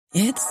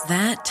It's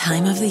that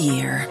time of the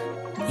year.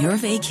 Your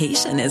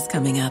vacation is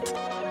coming up.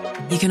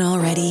 You can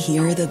already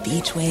hear the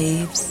beach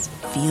waves,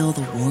 feel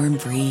the warm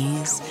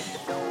breeze,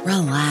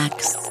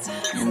 relax,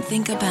 and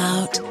think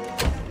about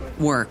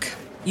work.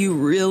 You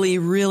really,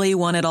 really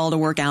want it all to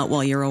work out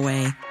while you're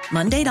away.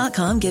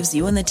 Monday.com gives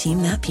you and the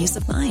team that peace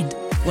of mind.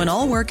 When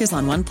all work is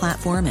on one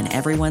platform and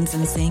everyone's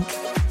in sync,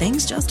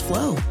 things just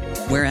flow.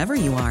 Wherever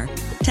you are,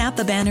 tap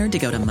the banner to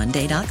go to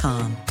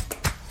Monday.com.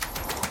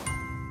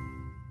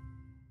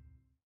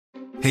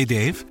 Hey,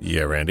 Dave.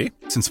 Yeah, Randy.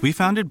 Since we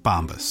founded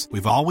Bombas,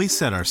 we've always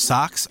said our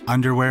socks,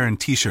 underwear, and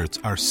T-shirts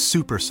are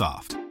super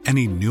soft.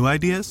 Any new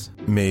ideas?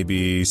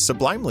 Maybe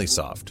sublimely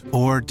soft.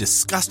 Or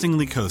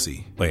disgustingly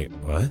cozy. Wait,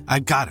 what?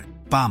 I got it.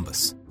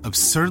 Bombas.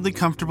 Absurdly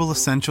comfortable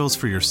essentials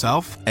for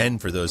yourself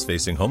And for those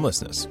facing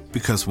homelessness.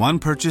 because one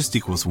purchased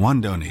equals one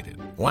donated.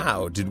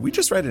 Wow, did we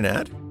just write an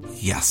ad?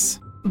 Yes.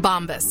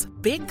 Bombas.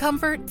 Big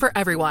comfort for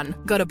everyone.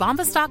 Go to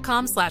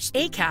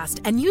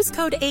bombas.com/ACAST and use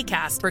code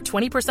ACAST for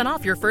 20%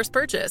 off your first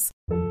purchase.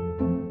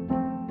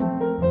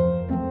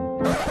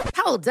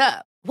 Hold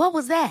up. What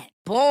was that?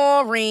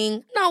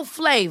 Boring. No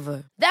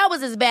flavor. That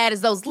was as bad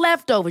as those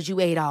leftovers you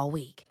ate all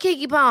week.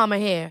 Keke Palmer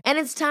here, and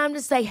it's time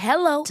to say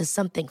hello to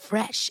something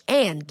fresh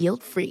and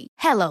guilt-free.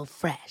 Hello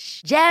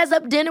Fresh. Jazz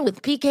up dinner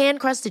with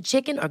pecan-crusted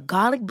chicken or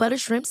garlic butter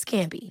shrimp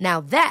scampi.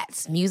 Now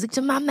that's music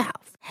to my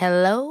mouth.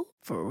 Hello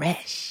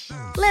Fresh.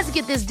 Let's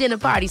get this dinner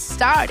party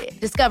started.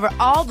 Discover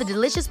all the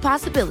delicious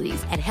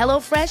possibilities at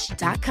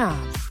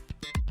hellofresh.com.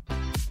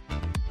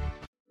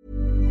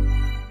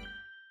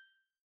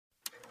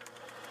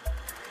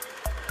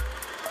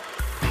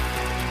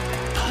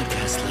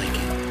 Podcast like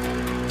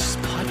it. Just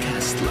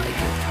podcast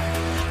like it.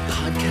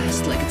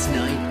 Podcast like it's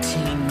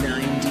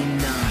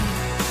 1999.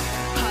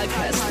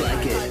 Podcast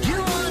like it. You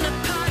want a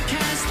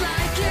podcast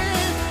like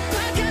it?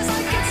 Podcast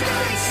like it's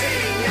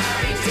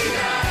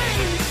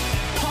 1999.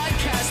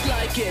 Podcast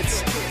like it.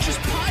 Just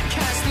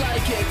podcast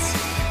like it.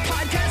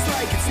 Podcast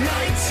like it's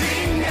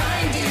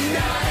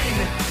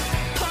 1999.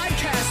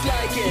 Podcast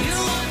like it. You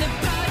want a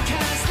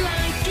podcast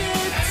like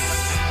it?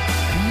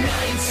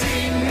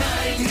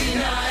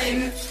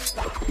 1999.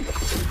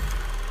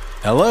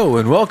 Hello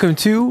and welcome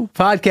to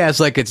Podcast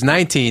Like It's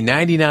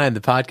 1999,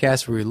 the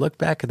podcast where we look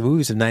back at the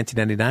movies of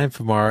 1999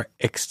 from our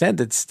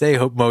extended stay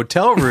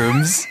motel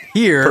rooms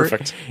here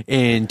Perfect.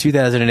 in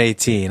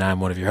 2018.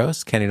 I'm one of your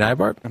hosts, Kenny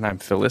Neibart. And I'm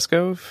Phil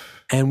Iskov.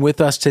 And with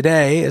us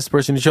today is the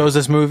person who chose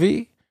this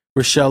movie,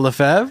 Rochelle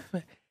Lefebvre,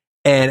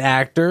 an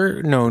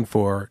actor known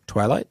for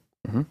Twilight,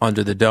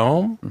 Under the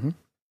Dome,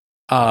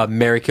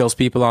 Mary Kills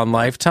People on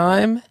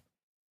Lifetime,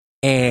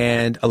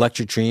 and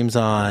Electric Dreams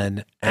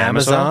on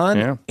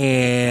Amazon,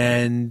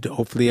 and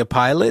hopefully a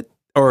pilot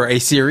or a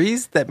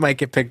series that might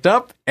get picked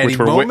up any Which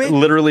we're moment.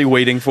 literally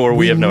waiting for.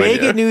 We have no may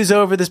idea. get news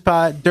over this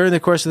during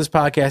the course of this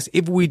podcast.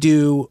 If we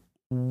do,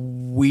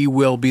 we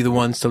will be the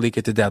ones to leak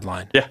at the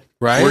deadline. Yeah.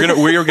 Right?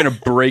 We are gonna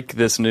break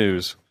this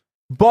news.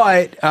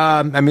 But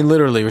I mean,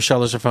 literally,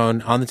 Rochelle has her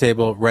phone on the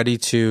table, ready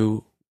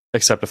to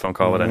Accept a phone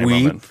call at any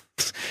Weep. moment.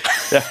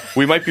 Yeah,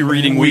 we might be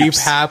reading weep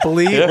weeps.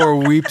 happily or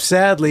weep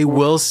sadly.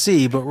 We'll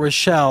see. But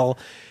Rochelle,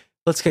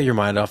 let's get your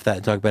mind off that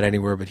and talk about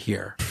anywhere but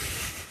here.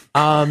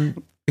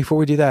 Before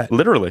we do that,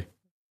 Literally.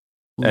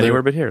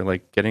 Anywhere but here,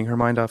 like getting her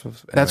mind off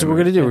of. that's what we're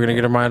gonna do. We're gonna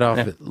get her mind off.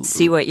 Yeah.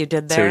 See what you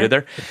did there? See what we did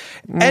there?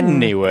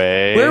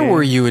 Anyway. Where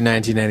were you in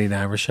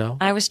 1999, Rochelle?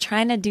 I was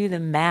trying to do the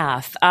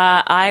math.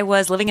 I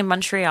was living in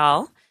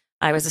Montreal.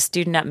 I was a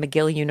student at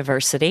McGill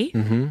University.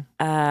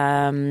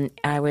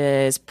 I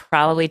was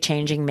probably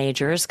changing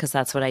majors because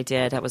that's what I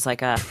did. It was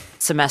like a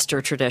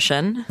semester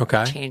tradition.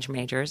 Okay. Change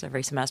majors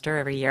every semester,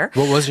 every year.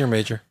 What was your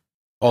major?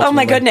 Oh my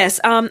Ultimately. goodness!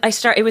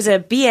 It was a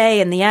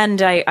BA. In the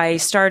end, I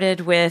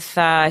started with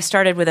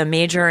a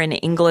major in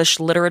English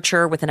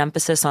literature with an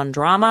emphasis on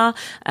drama,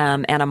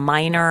 and a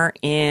minor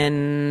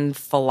in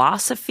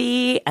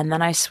philosophy. And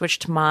then I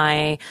switched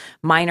my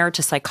minor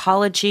to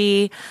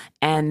psychology.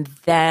 And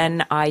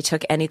then I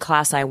took any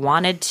class I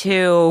wanted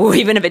to,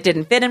 even if it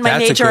didn't fit in my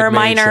That's a major good or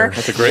minor. major.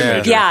 That's a great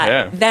major.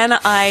 Yeah. Then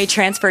I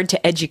transferred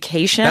to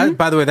education. That,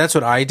 by the way, that's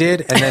what I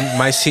did. And then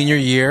my senior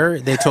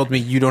year, they told me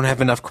you don't have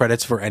enough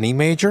credits for any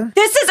major.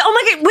 This is, oh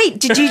my God, wait,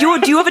 do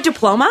you have a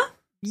diploma?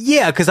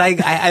 Yeah, because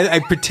I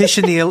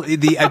petitioned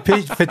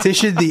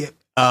the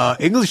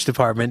English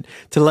department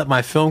to let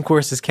my film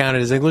courses count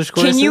as English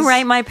courses. Can you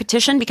write my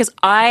petition? Because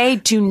I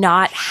do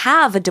not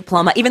have a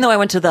diploma, even though I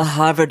went to the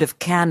Harvard of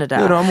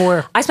Canada. No, I'm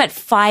aware. I spent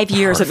 5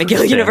 years Harvard at of McGill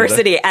Canada.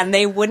 University, and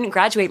they wouldn't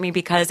graduate me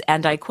because,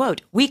 and I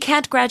quote, "We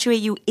can't graduate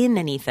you in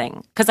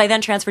anything." Because I then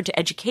transferred to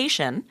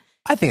education.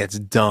 I think it's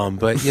dumb,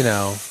 but you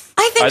know.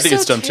 I think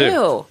it's so dumb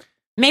too.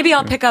 Maybe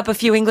I'll pick up a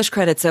few English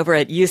credits over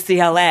at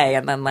UCLA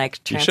and then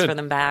like transfer should.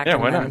 them back. Yeah,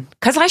 why not?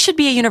 Because I should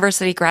be a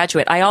university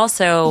graduate. I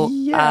also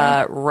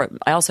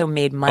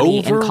made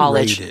money in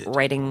college Overrated.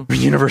 writing.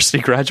 University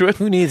graduate?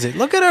 Who needs it?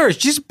 Look at her.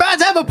 She's about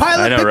to have a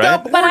pilot I know, picked right?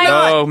 up. But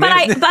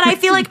man. I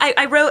feel like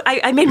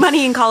I made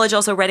money in college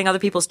also writing other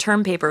people's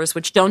term papers,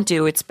 which don't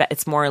do.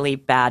 It's morally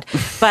bad.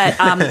 But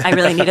I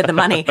really needed the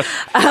money,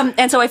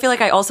 and so I feel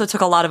like I also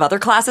took a lot of other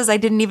classes I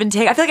didn't even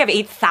take. I feel like I have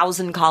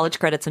 8,000 college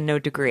credits and no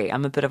degree.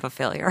 I'm a bit of a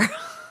failure.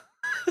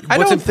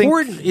 What's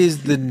important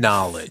is the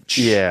knowledge.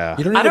 Yeah.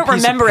 You don't need I don't a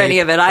piece remember any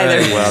of it either.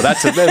 Well,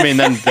 that's.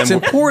 Then What's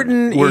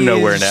important we're is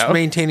nowhere now.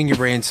 maintaining your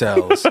brain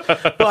cells.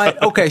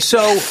 But okay, so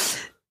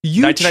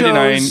you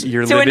 1999. chose.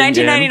 You're So in living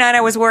 1999,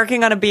 I was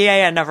working on a BA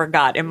I never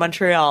got in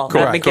Montreal at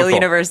Correct. McGill Cool.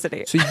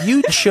 University. So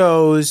you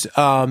chose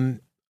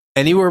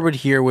Anywhere But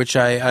Here, which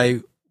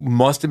I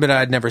must admit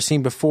I'd never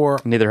seen before.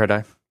 Neither had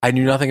I. I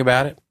knew nothing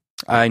about it,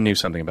 I knew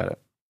something about it.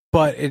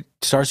 but it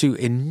stars two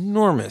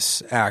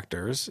enormous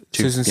actors,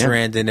 Susan yeah.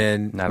 Sarandon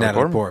and Natalie Natalie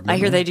Portman. Portman. I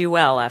hear they do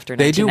well after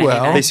They do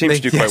 1999. well. They seem to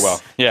do quite yes.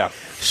 well. Yeah.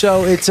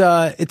 So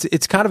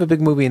it's kind of a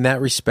big movie in that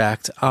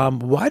respect.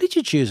 Why did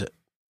you choose it?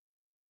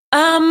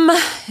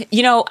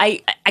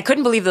 I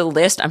couldn't believe the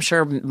list. I'm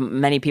sure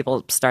many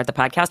people start the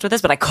podcast with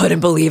this, but I couldn't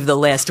believe the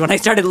list when I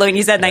started looking.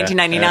 You said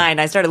 1999.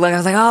 I started looking. I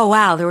was like, oh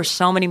wow, there were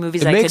so many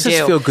movies It I makes could us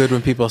do. feel good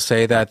when people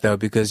say that, though,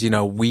 because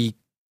we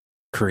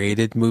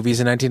created movies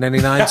in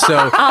 1999,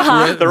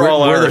 so They're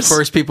all we're the ours.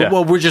 first people. Yeah.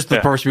 Well, we're just the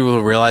Yeah. first people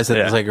who realized that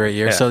it was Yeah. like a great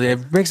year. Yeah. So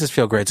it makes us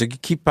feel great. So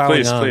keep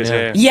piling on. Please.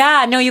 Yeah.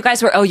 Yeah, no, you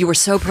guys were. Oh, you were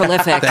so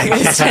prolific. It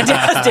was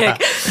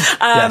fantastic.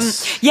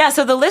 Yes. Yeah,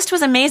 so the list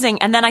was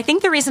amazing, and then I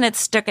think the reason it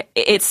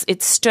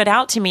stood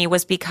out to me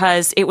was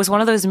because it was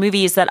one of those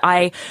movies that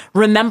I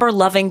remember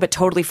loving but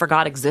totally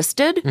forgot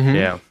existed,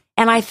 Yeah.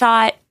 and I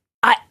thought.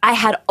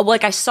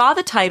 I saw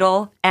the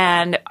title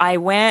and I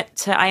went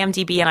to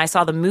IMDb and I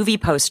saw the movie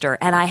poster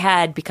and I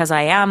had, because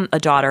I am a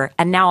daughter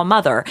and now a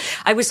mother,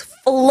 I was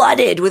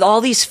flooded with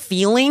all these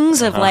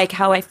feelings of like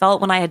how I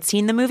felt when I had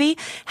seen the movie.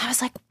 I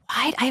was like,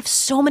 why? I have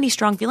so many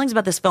strong feelings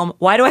about this film.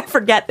 Why do I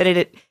forget that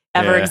it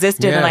ever Yeah.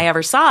 existed and Yeah. I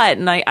ever saw it?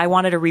 And I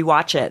wanted to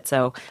rewatch it.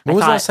 So When I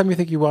was the thought, last time you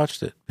think you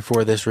watched it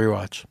before this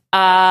rewatch?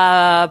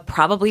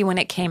 probably when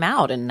it came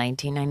out in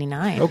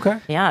 1999. Okay.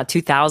 Yeah,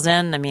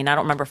 2000. I mean, I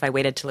don't remember if I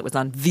waited till it was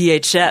on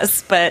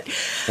VHS, but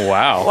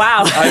Wow.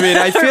 wow. I mean,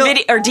 I feel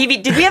or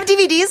DVD. Did we have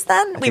DVDs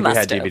then? we must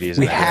had have. DVDs.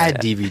 We in had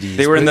there. DVDs.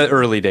 They were in but the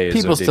early days.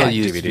 People of still DVDs.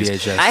 use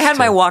VHS. I had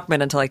my too.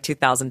 Walkman until like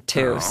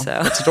 2002.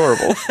 So It's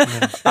adorable.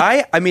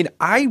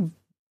 I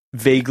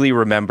vaguely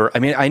remember. I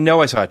mean, I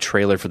know I saw a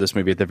trailer for this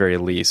movie at the very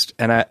least,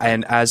 and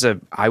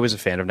I was a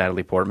fan of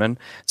Natalie Portman,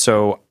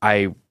 so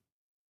I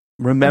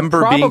remember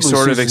being Probably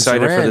sort of Susan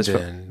excited for this.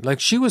 Sarandon. Like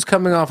she was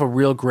coming off a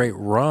real great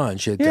run.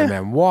 She had Dead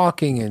Man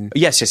Walking, and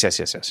Yes.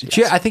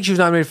 I think she was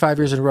nominated 5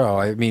 years in a row.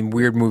 I mean,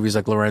 weird movies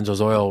like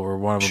Lorenzo's Oil were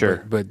one of them.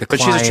 Sure, but the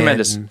she's a Client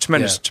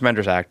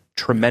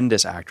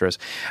tremendous actress.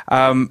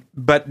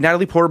 But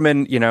Natalie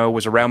Portman,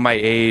 was around my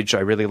age. I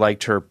really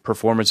liked her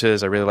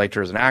performances. I really liked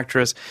her as an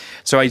actress.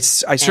 So I and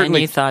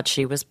certainly you thought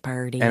she was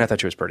pretty. and I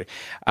thought she was pretty.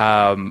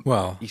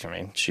 Well, I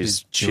mean,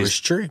 she's Jewish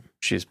dream.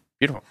 she's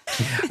beautiful.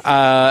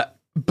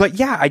 But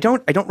yeah, I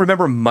don't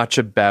remember much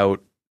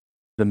about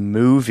the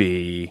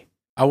movie.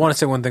 I want to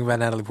say one thing about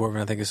Natalie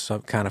Portman. I think it's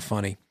kind of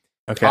funny.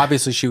 Okay.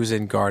 Obviously, she was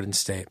in Garden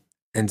State,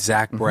 and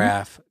Zach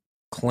Braff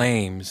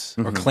claims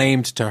or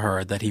claimed to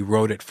her that he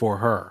wrote it for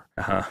her,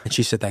 and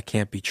she said that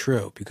can't be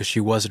true because she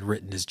wasn't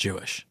written as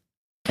Jewish.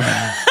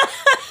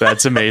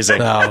 That's amazing.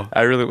 So-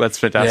 That's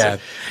fantastic.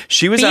 Yeah.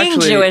 She was Being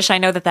actually Jewish, I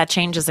know that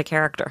changes a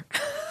character.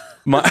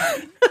 well,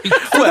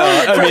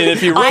 I mean,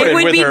 if you wrote I it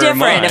would with be her in different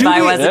mind. if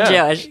I wasn't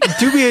Yeah.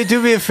 Jewish.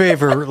 Do me a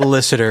favor,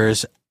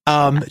 listeners.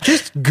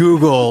 Just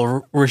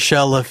Google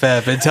Rochelle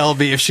Lefebvre and tell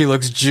me if she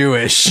looks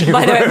Jewish.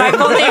 By the way,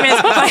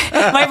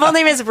 my full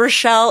name is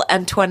Rochelle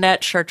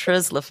Antoinette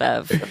Chartreuse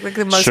Lefebvre. Like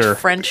the most Sure.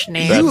 French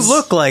name. You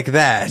look like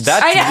that.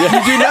 I know.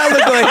 You do not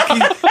look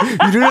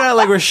like you do not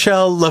like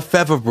Rochelle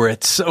Lefebvre or I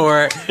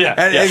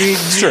mean,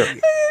 it's true.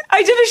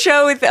 I did a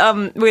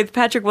show with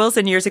Patrick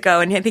Wilson years ago,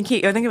 and I think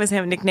it was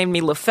him nicknamed me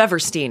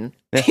Lefebvrestein.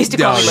 He used to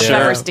call me Oh, yeah.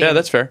 Lefebvrestein. Yeah,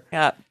 that's fair.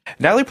 Yeah.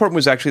 Natalie Portman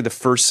was actually the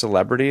first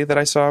celebrity that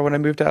I saw when I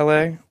moved to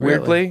LA.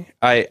 Weirdly,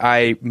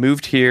 I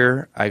moved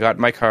here. I got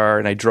in my car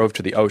and I drove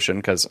to the ocean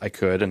because I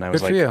could, and I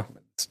was Good for like, you.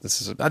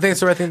 "This is I think it's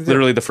the right thing to do.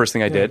 literally the first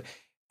thing I did."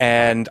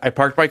 And I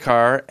parked my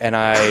car and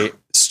I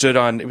stood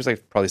on. It was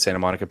like probably Santa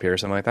Monica Pier or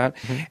something like that.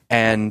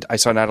 And I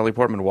saw Natalie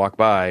Portman walk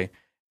by.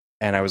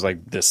 And I was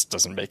like, this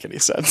doesn't make any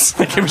sense.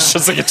 Like it was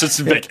just like, it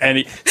doesn't make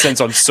any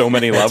sense on so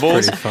many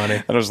levels. pretty funny.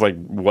 And I was like,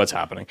 what's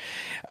happening?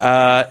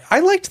 I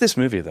liked this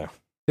movie though.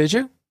 Did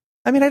you?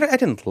 I mean, I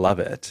didn't love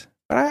it,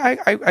 but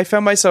I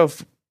found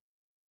myself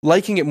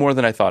liking it more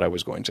than I thought I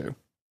was going to.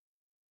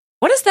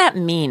 What does that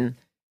mean?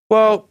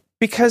 Well,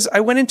 because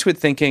I went into it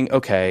thinking,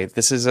 okay,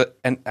 this is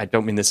and I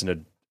don't mean this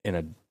in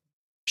a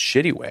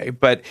shitty way,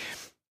 but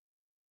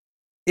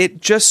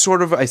it just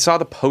sort of, I saw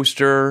the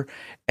poster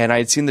and I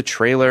had seen the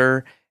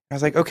trailer. I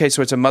was like, okay,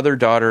 so it's a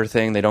mother-daughter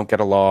thing. They don't get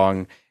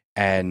along,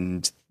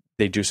 and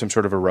they do some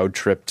sort of a road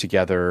trip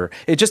together.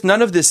 It just,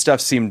 none of this stuff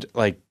seemed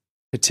like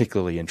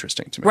particularly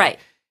interesting to me. Right.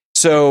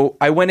 So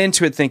I went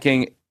into it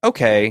thinking,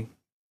 okay,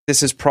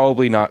 this is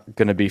probably not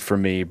going to be for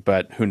me,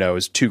 but who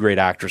knows? Two great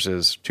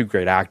actresses, two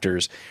great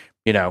actors,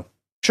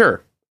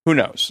 sure. Who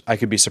knows? I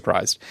could be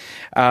surprised.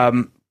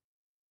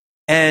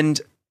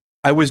 And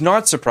I was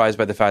not surprised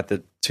by the fact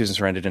that Susan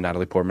Sarandon and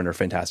Natalie Portman are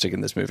fantastic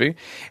in this movie.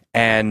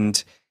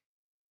 And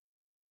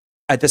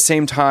at the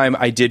same time,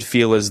 I did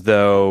feel as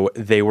though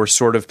they were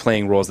sort of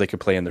playing roles they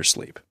could play in their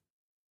sleep.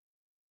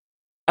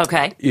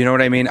 Okay. You know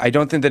what I mean? I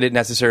don't think that it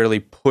necessarily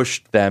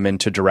pushed them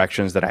into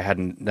directions that I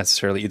hadn't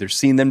necessarily either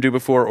seen them do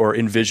before or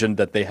envisioned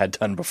that they had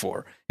done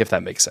before, if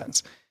that makes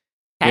sense.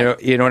 Okay.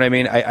 You know what I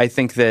mean? I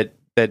think that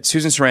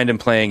Susan Sarandon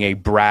playing a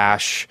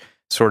brash,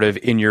 sort of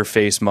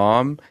in-your-face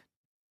mom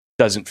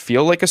doesn't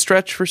feel like a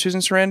stretch for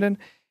Susan Sarandon,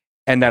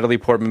 and Natalie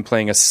Portman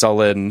playing a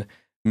sullen,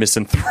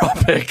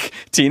 misanthropic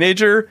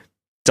teenager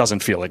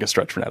doesn't feel like a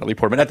stretch for Natalie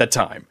Portman at that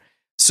time.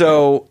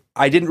 So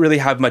I didn't really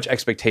have much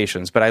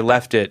expectations, but I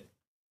left it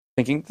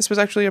thinking this was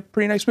actually a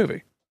pretty nice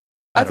movie.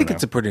 I think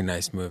it's a pretty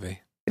nice movie.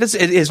 It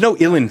is no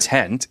ill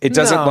intent. It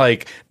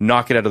doesn't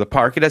knock it out of the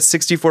park. It has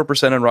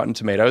 64% on Rotten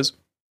Tomatoes.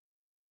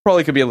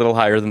 Probably could be a little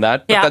higher than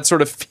that, but that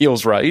sort of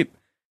feels right.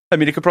 I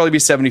mean, it could probably be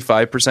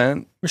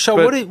 75%. Michelle,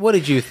 what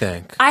did you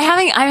think?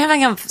 I'm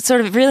having a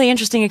sort of really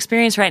interesting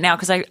experience right now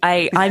because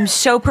I'm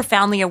so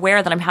profoundly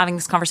aware that I'm having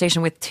this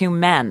conversation with two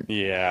men.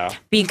 Yeah.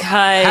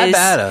 Because have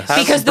at us.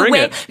 Because the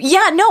way,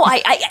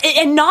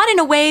 and not in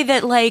a way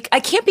that like I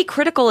can't be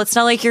critical. It's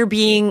not like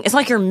it's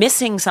like you're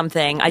missing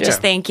something. I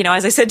just think,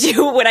 as I said to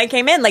you when I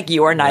came in, like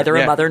you are neither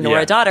a mother nor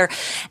a daughter,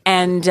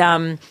 and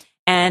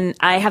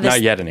I have this.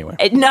 Not yet, anyway.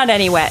 Not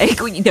anyway.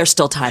 There's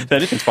still time.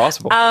 Anything's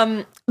possible.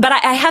 But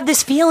I have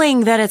this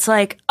feeling that it's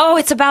like,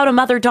 it's about a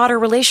mother-daughter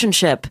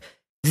relationship.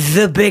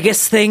 The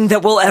biggest thing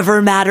that will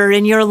ever matter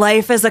in your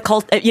life as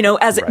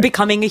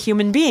becoming a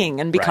human being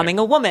and becoming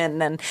a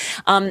woman.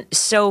 And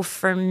so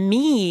for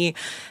me,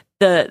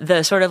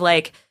 the sort of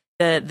like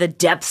the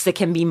depths that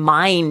can be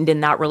mined in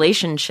that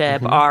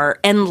relationship are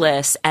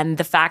endless. And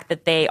the fact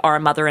that they are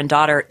a mother and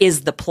daughter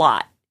is the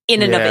plot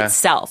in and of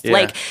itself.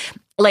 Yeah.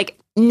 Like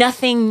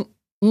nothing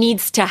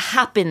needs to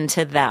happen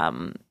to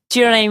them. Do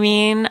you know what I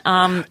mean?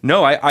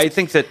 No, I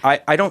think that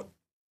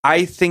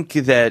I think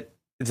that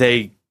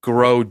they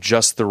grow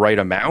just the right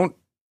amount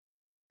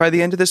by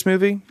the end of this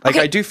movie. Like,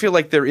 I do feel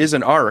like there is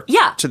an arc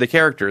to the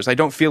characters. I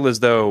don't feel as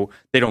though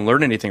they don't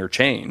learn anything or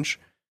change.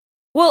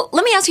 Well,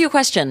 let me ask you a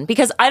question,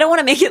 because I don't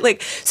want to make it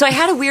like... So I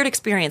had a weird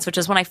experience, which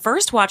is when I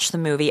first watched the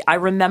movie, I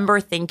remember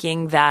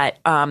thinking that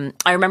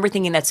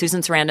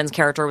Susan Sarandon's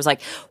character was like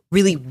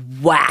really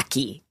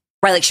wacky.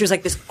 Right, like she was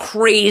like this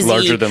crazy,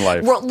 larger than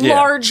life,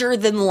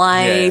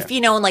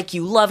 and like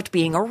you loved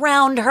being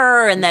around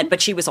her, and that,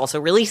 but she was also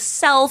really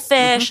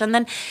selfish. And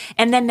then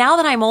now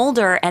that I'm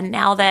older, and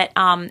now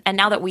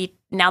that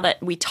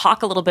we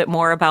talk a little bit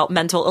more about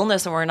mental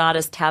illness, and we're not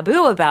as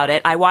taboo about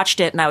it, I watched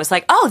it and I was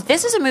like, oh,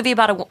 this is a movie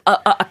about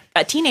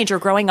a teenager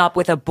growing up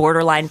with a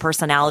borderline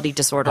personality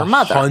disorder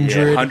mother,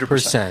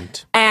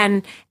 100%,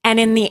 and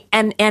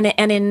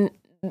in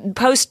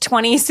post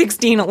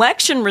 2016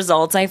 election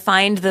results, I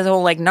find the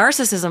whole like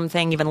narcissism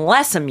thing even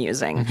less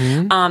amusing,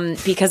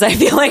 because I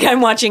feel like I'm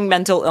watching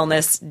mental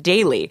illness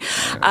daily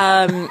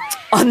on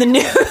the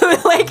news.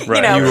 You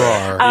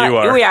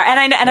are, we are,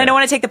 and I don't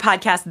want to take the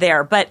podcast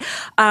there, but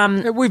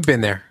we've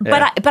been there.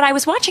 But I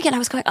was watching it, and I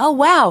was going, oh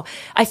wow,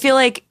 I feel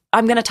like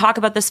I'm going to talk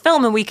about this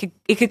film, and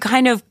it could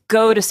kind of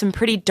go to some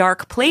pretty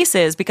dark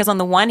places, because on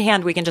the one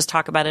hand, we can just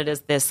talk about it as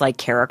this like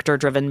character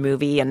driven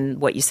movie, and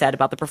what you said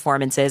about the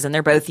performances, and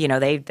they're both,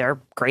 they're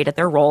great at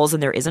their roles,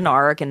 and there is an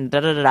arc, and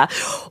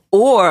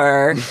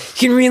or you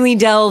can really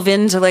delve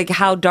into like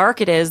how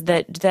dark it is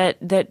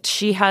that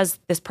she has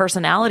this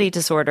personality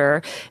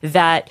disorder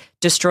that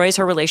destroys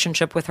her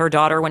relationship with her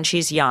daughter when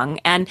she's young.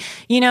 And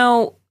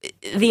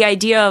the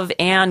idea of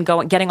Anne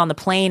getting on the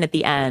plane at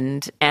the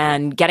end,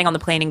 and getting on the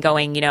plane and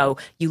going,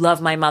 you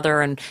love my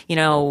mother, and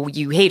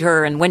you hate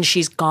her, and when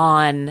she's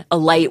gone, a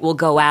light will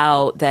go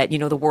out, that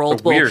the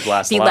world will be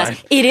less.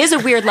 It is a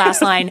weird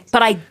last line,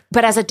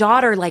 but as a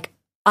daughter, like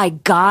I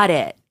got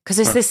it, because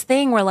it's this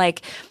thing where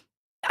like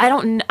I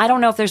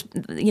don't know if there's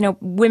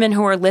women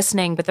who are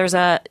listening, but there's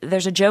a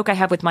joke I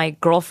have with my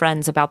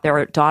girlfriends about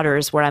their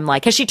daughters where I'm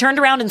like, has she turned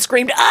around and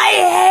screamed,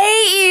 I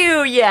hate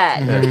you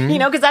yet?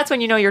 Because that's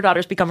when your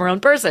daughter's become her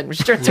own person.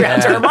 She turns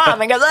around to her mom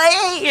and goes,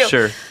 I hate you.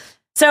 Sure.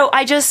 So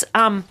I just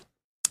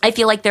I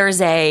feel like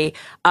there's a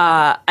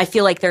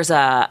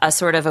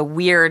sort of a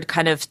weird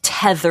kind of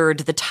tethered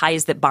the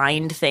ties that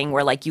bind thing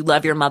where like you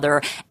love your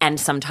mother and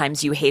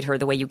sometimes you hate her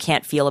the way you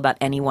can't feel about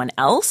anyone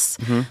else.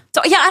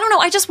 So yeah, I don't know.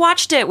 I just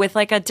watched it with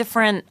like a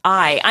different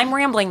eye. I'm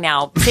rambling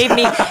now. Save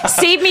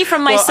me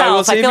from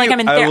myself. I feel like I'm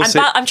in therapy.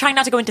 I'm trying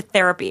not to go into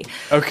therapy.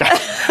 Okay.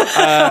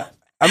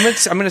 I'm going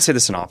to say the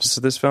synopsis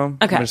of this film.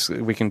 Okay.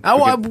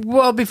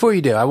 Well, before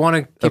you do, I want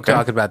to keep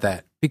talking about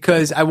that,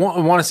 because I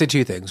want to say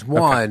two things.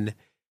 One,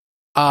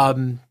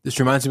 this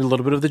reminds me a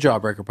little bit of the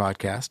Jawbreaker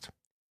podcast,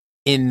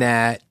 in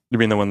that... You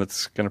mean the one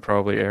that's going to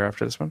probably air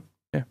after this one?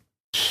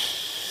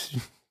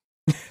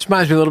 This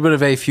reminds me a little bit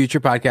of a future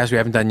podcast we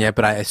haven't done yet,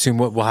 but I assume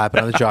what will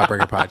happen on the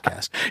Jawbreaker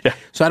podcast. Yeah.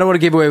 So I don't want to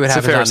give away what It's a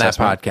happens fair on that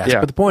assessment. podcast. Yeah.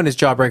 But the point is,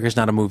 Jawbreaker is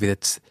not a movie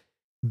that's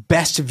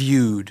best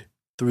viewed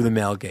through the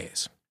male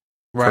gaze.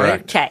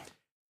 Right? Correct.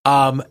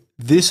 Okay.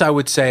 This, I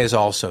would say, is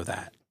also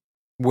that,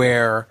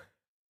 where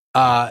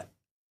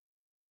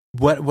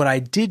what I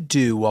did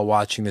do while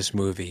watching this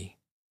movie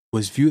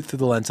was view it through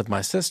the lens of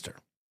my sister,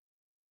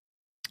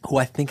 who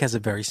I think has a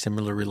very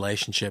similar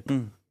relationship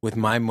with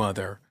my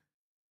mother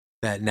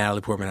that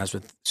Natalie Portman has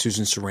with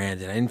Susan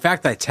Sarandon. In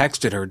fact, I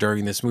texted her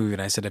during this movie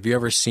and I said, have you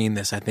ever seen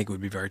this? I think it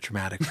would be very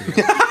traumatic for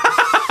you.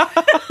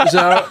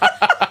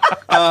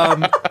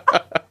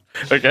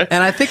 Okay.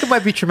 And I think it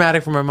might be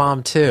traumatic for my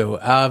mom too.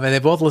 And they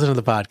both listen to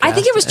the podcast. I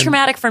think it was And-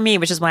 traumatic for me,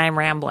 which is why I'm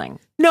rambling.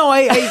 No,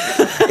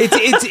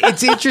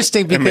 it's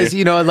interesting because,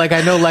 you know, like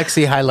I know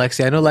Lexi, hi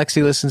Lexi. I know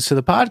Lexi listens to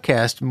the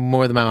podcast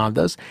more than my mom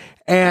does.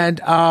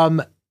 And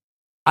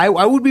I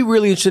would be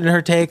really interested in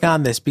her take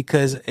on this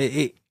because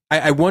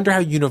I wonder how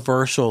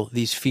universal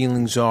these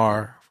feelings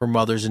are for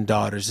mothers and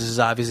daughters. This is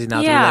obviously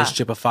not the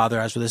relationship a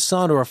father has with his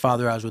son or a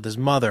father has with his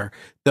mother,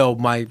 though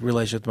my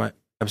relationship with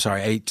a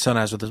son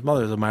has with his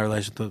mother, though my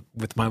relationship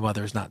with my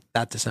mother is not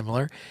that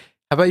dissimilar.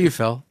 How about you,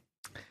 Phil?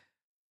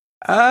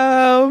 There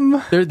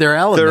are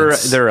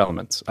elements. There are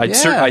elements.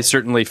 I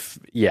certainly,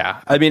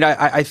 I mean,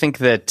 I think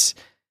that.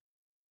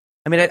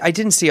 I mean, I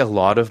didn't see a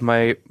lot of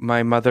my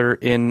mother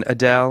in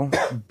Adele,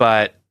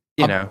 but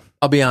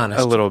I'll be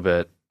honest. a little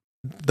bit.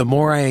 The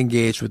more I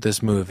engage with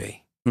this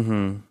movie,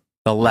 Mm-hmm.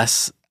 the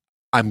less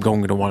I'm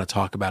going to want to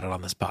talk about it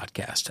on this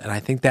podcast. And I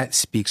think that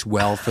speaks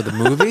well for the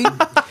movie,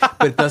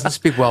 but it doesn't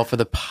speak well for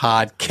the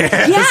podcast.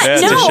 Yeah,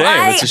 it's no, a shame.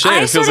 I- It's a shame. I It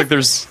feels sort like of-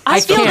 there's. I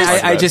feel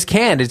this- I just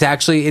can't. It's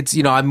actually,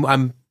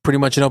 I'm pretty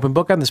much an open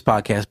book on this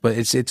podcast, but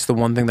it's the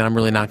one thing that I'm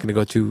really not going to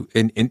go to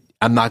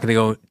I'm not going to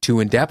go too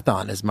in depth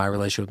on is my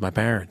relationship with my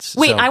parents.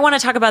 Wait, So- I want to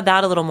talk about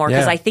that a little more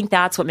because Yeah. I think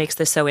that's what makes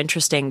this so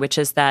interesting, which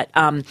is that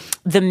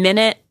the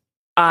minute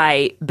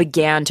I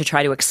began to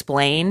try to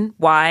explain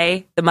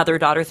why the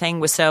mother-daughter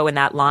thing was so in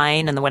that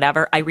line and the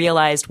whatever, I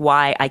realized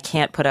why I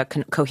can't put a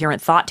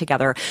coherent thought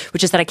together,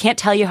 which is that I can't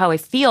tell you how I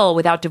feel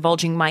without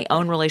divulging my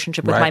own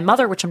relationship with Right. my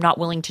mother, which I'm not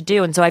willing to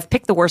do. And so I've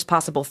picked the worst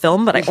possible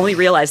film, but I only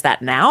realized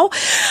that now.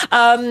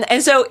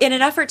 And so in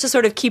an effort to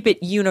sort of keep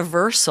it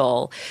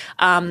universal,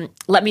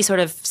 let me sort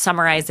of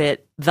summarize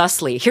it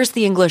thusly. Here's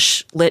the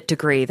English lit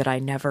degree that I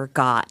never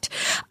got.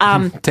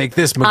 Take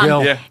this,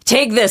 McGill. Yeah.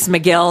 Take this,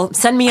 McGill.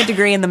 Send me a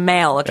degree in the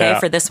mail, okay, Yeah.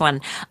 for this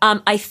one.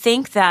 I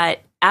think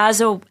that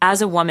as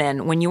a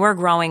woman, when you are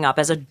growing up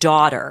as a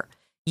daughter,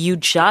 you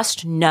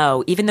just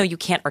know, even though you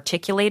can't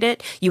articulate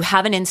it, you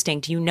have an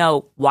instinct. You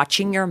know,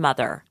 watching your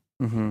mother,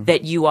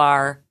 that you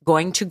are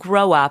going to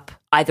grow up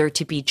either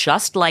to be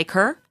just like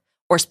her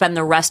or spend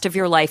the rest of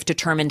your life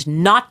determined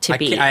not to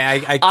be.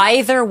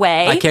 Either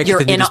way, I can't you're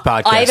continue in this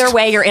podcast. Either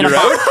way, you're in You're a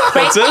box. out?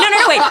 Right? That's it?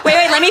 No,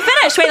 wait. Let me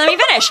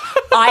finish.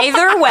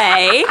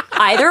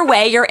 Either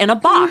way, you're in a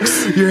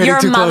box. You're hitting your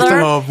too mother.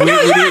 close to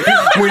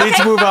home. We need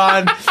to move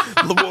on.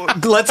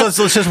 Let's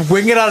just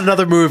wing it on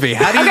another movie.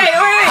 How do you, Okay,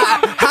 wait.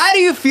 How do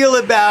you feel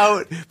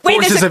about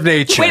forces of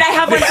nature? Wait, I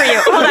have one for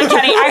you. Hold on,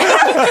 Kenny.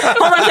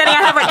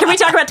 I have one. Can we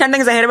talk about 10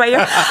 things I hate about you?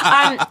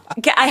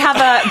 I have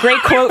a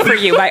great quote for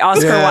you by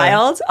Oscar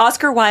Wilde.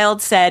 Oscar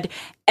Wilde said,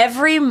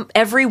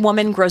 Every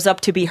woman grows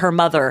up to be her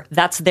mother.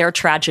 That's their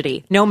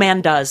tragedy. No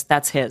man does.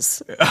 That's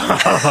his.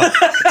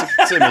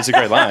 It's a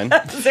great line.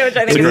 Which I think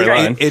a is great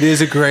great. line. It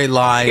is a great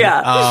line.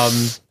 Yeah.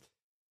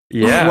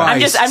 Yeah. Why? I'm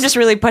just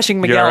really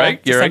pushing Miguel. You're all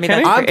right? to You're send right,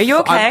 me that Kenny? degree. Are you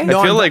okay?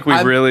 I feel like we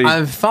really-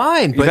 I'm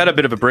fine. You've But had a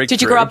bit of a breakthrough.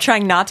 Did you grow up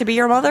trying not to be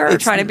your mother or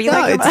trying to be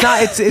like your it's mother?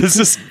 not. It's This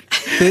is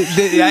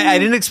I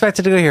didn't expect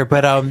it to go here,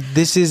 but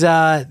this is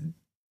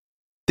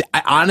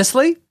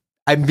honestly,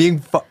 I'm being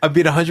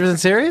 100%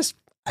 serious.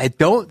 I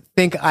don't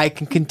think I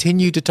can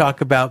continue to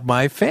talk about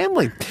my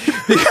family.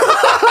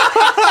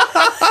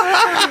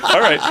 all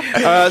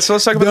right. So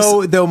let's talk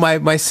about Though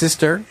my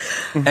sister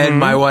and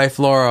my wife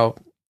Laura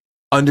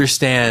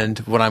understand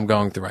what I'm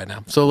going through right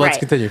now. So let's Right.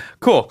 continue.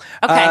 Cool.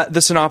 Okay.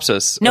 The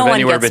synopsis No of one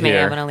Anywhere gets But me.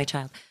 Here. I'm an only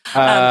child.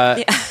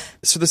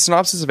 So the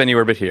synopsis of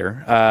Anywhere But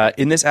Here.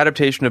 In this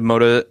adaptation of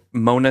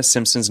Mona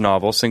Simpson's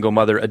novel, single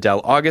mother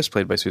Adele August,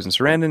 played by Susan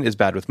Sarandon, is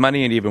bad with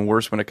money and even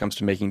worse when it comes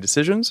to making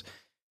decisions.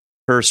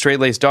 Her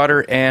straight-laced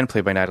daughter, Anne,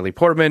 played by Natalie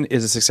Portman,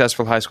 is a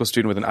successful high school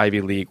student with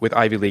Ivy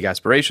League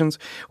aspirations.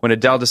 When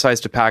Adele decides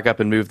to pack up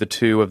and move the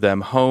two of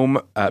them from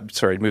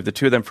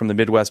the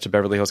Midwest to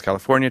Beverly Hills,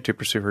 California, to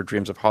pursue her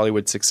dreams of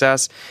Hollywood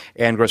success,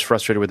 Anne grows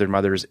frustrated with her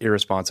mother's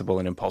irresponsible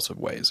and impulsive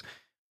ways.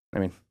 I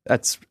mean,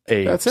 that's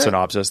it.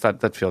 synopsis.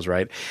 That feels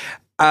right.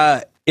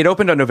 It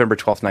opened on November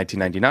 12th,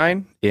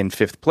 1999, in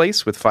fifth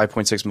place with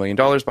 $5.6 million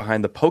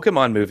behind the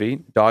Pokemon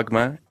movie,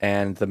 Dogma,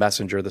 and The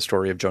Messenger, the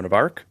story of Joan of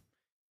Arc.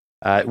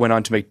 It went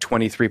on to make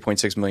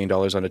 $23.6 million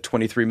on a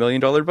 $23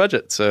 million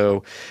budget.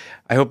 So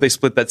I hope they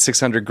split that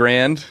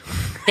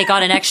 $600,000. They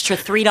got an extra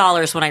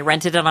 $3 when I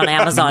rented it on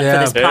Amazon Yeah. for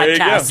this There you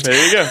go. podcast.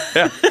 There you go.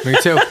 Yeah. Me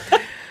too.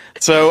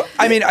 So,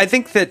 I mean, I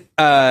think that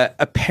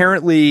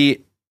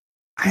apparently,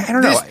 I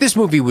don't know. This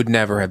movie would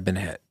never have been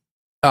a hit.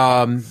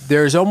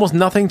 There's almost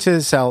nothing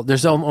to sell.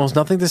 There's almost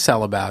nothing to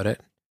sell about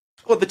it.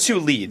 Well, the two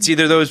leads,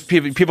 either those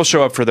people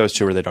show up for those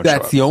two or they don't show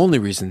up. That's the only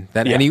reason.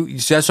 That's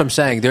what I'm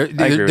saying.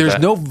 There's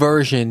no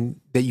version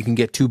that you can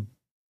get two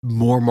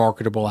more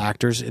marketable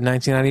actors in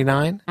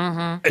 1999.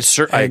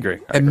 Mm-hmm. I agree.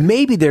 And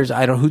maybe there's,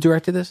 I don't know who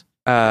directed this.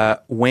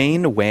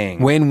 Wayne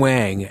Wang. Wayne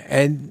Wang,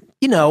 and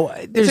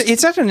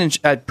it's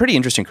a pretty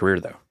interesting career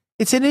though.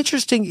 It's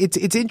interesting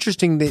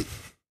that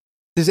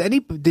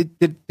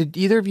did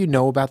either of you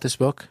know about this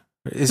book?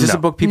 Is this a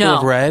book people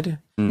have read?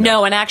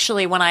 No, and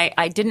actually, when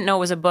I didn't know it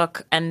was a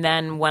book, and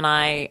then when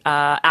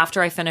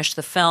after I finished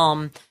the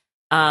film,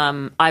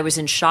 I was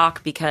in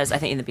shock because I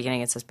think in the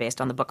beginning it says based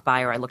on the book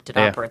by, or I looked it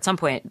up, or at some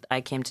point I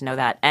came to know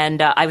that,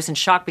 and I was in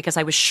shock because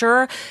I was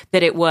sure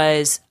that it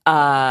was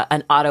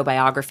an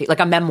autobiography, like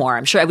a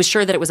memoir. I was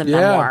sure that it was a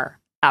memoir.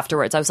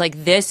 Afterwards, I was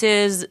like, this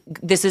is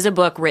a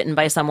book written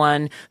by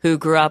someone who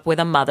grew up with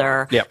a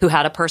mother who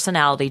had a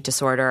personality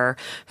disorder,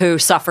 who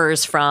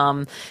suffers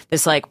from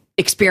this like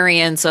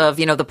experience of,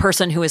 the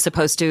person who is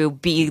supposed to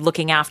be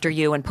looking after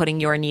you and putting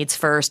your needs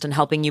first and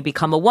helping you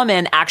become a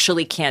woman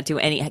actually can't do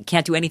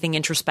anything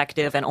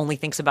introspective and only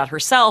thinks about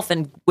herself,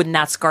 and wouldn't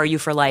that scar you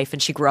for life?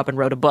 And she grew up and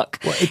wrote a book,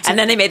 and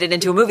then they made it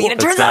into a movie, and it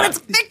turns out it's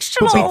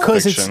fictional. But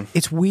because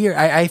it's weird.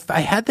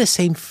 I had the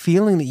same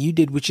feeling that you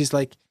did, which is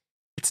like,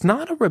 it's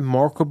not a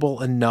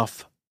remarkable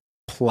enough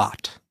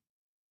plot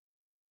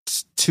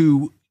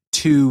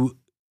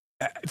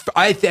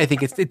I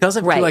think it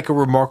doesn't feel like a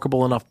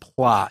remarkable enough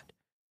plot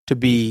to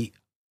be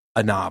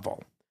a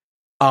novel.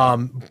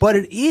 But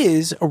it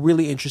is a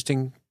really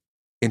interesting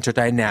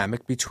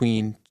interdynamic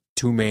between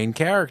two main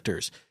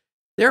characters.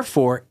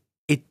 Therefore,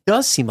 it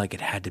does seem like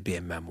it had to be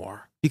a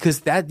memoir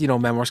because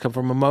memoirs come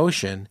from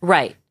emotion.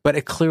 Right. But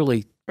it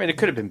clearly... it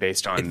could have been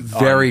based on...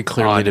 very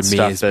clearly to me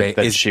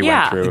that she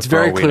went through. It's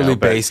very clearly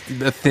based,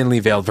 a thinly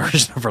veiled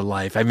version of her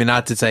life. I mean,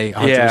 not to say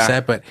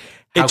 100%, but...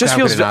 It just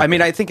feels...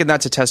 I think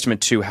that's a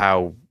testament to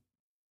how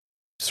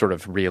sort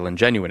of real and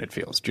genuine it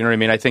feels. Do you know what I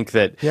mean? I think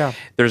that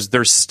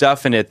there's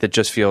stuff in it that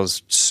just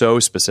feels so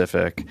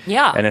specific.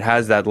 Yeah. And it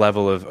has that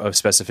level of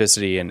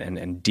specificity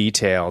and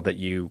detail that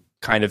you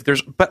kind of...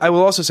 But I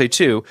will also say,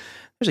 too,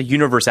 there's a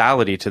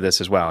universality to this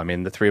as well. I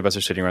mean, the three of us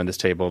are sitting around this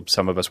table.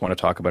 Some of us want to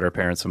talk about our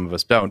parents. Some of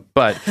us don't.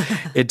 But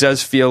it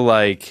does feel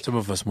like... Some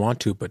of us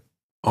want to, but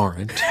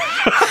aren't.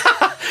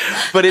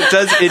 But it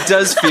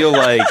does feel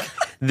like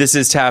this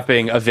is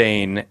tapping a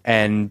vein.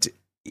 And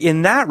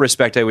in that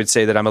respect, I would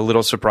say that I'm a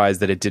little surprised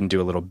that it didn't do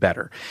a little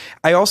better.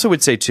 I also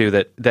would say, too,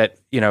 that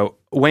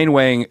Wayne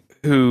Wang,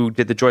 who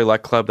did the Joy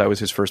Luck Club, that was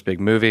his first big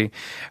movie.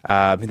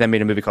 He then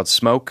made a movie called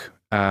Smoke.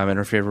 I don't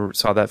know if you ever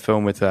saw that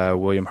film with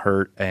William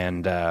Hurt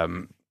and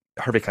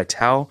Harvey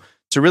Keitel.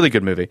 It's a really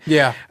good movie.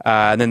 Yeah.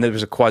 And then there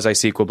was a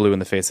quasi-sequel, Blue in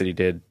the Face, that he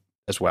did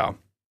as well.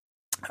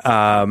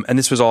 And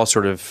this was all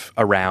sort of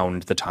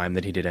around the time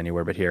that he did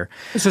Anywhere But Here.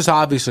 This is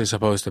obviously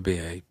supposed to be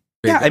a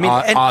big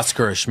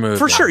Oscar-ish movie.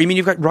 For sure. I mean,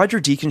 you've got Roger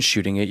Deakins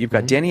shooting it. You've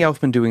got Danny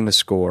Elfman doing the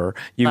score.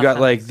 You've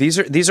got these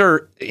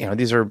are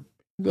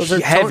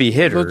heavy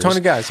hitters. Those Tony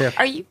guys, yeah.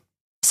 Are you...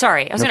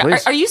 Sorry,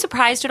 are you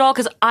surprised at all?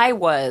 Because I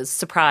was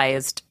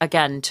surprised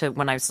again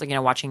when I was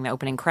watching the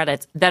opening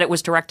credits that it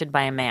was directed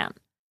by a man.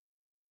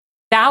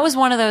 That was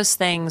one of those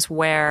things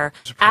where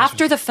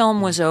after the film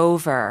was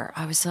over,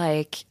 I was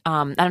like,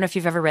 I don't know if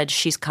you've ever read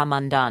 "She's Come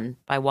Undone"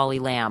 by Wally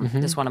Lamb.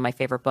 This is one of my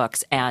favorite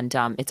books, and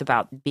it's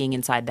about being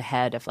inside the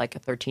head of like a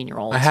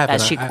 13-year-old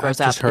as she grows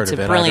up. It's a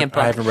brilliant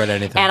book. I haven't read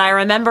anything. And I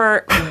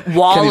remember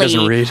Wally. Kenny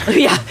doesn't read.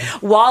 Yeah,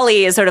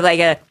 Wally is sort of like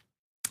a.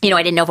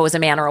 I didn't know if it was a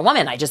man or a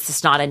woman.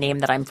 It's not a name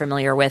that I'm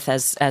familiar with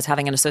as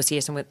having an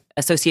association with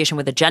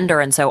a gender,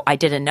 and so I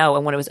didn't know.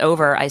 And when it was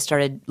over, I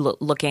started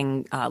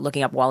looking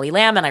up Wally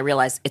Lamb, and I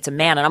realized it's a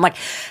man. And I'm like,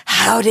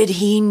 how did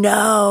he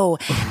know?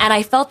 And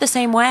I felt the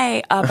same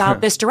way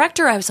about this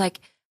director. I was like,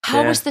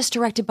 how was this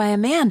directed by a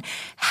man?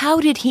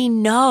 How did he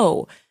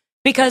know?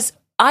 Because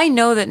I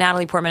know that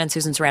Natalie Portman and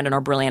Susan Sarandon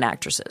are brilliant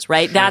actresses,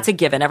 right? Sure. That's a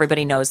given.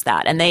 Everybody knows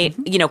that. And they,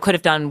 could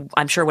have done,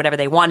 I'm sure, whatever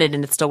they wanted,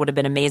 and it still would have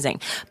been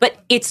amazing.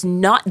 But it's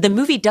not, the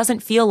movie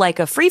doesn't feel like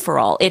a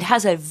free-for-all. It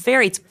has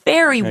it's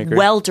very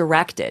well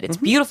directed. It's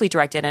beautifully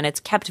directed, and it's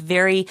kept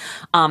very,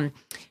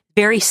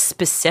 very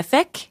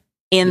specific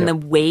in the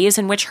ways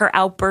in which her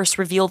outbursts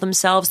reveal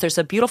themselves. There's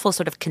a beautiful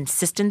sort of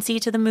consistency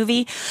to the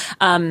movie.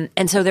 And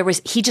so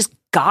he just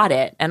got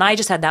it. And I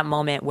just had that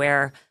moment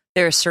where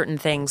there are certain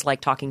things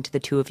like talking to the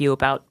two of you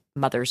about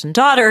mothers and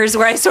daughters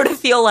where I sort of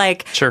feel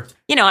like, sure,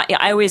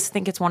 I always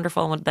think it's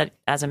wonderful that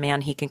as a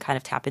man, he can kind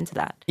of tap into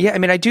that. Yeah. I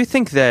mean, I do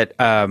think that,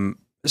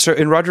 so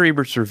in Roger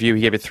Ebert's review,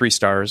 he gave it 3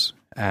 stars.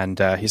 And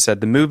he said,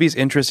 the movie's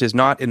interest is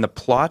not in the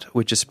plot,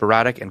 which is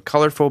sporadic and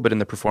colorful, but in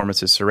the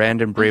performances.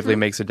 Sarandon bravely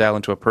makes Adele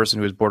into a person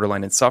who is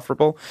borderline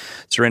insufferable.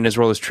 Sarandon's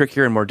role is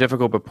trickier and more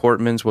difficult, but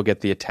Portman's will get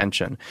the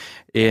attention.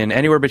 In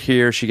Anywhere But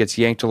Here, she gets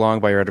yanked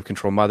along by her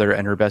out-of-control mother,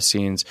 and her best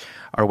scenes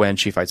are when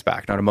she fights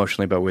back, not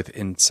emotionally, but with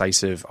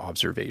incisive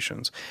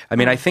observations. I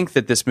mean, I think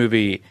that this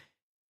movie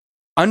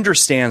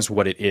understands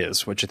what it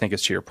is, which I think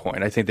is to your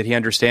point. I think that he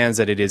understands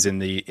that it is in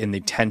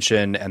the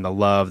tension and the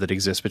love that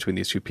exists between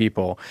these two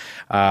people,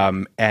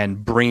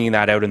 and bringing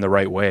that out in the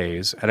right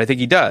ways. And I think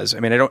he does. I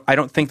mean, I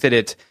don't think that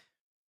it,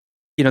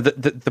 you know,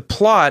 the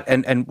plot,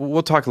 and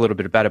we'll talk a little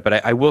bit about it,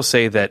 but I will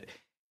say that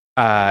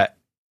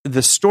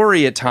the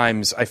story at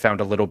times I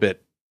found a little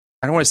bit,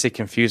 I don't want to say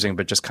confusing,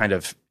 but just kind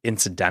of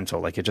incidental.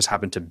 Like it just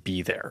happened to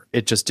be there.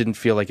 It just didn't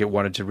feel like it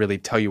wanted to really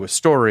tell you a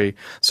story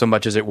so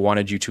much as it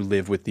wanted you to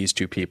live with these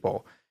two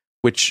people,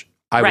 which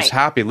I was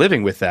happy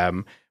living with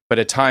them. But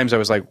at times I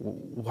was like,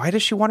 why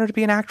does she want her to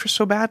be an actress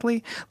so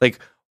badly? Like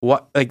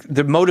what? Like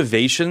the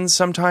motivations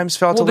sometimes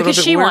felt a little bit weird.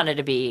 Because she wanted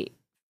to be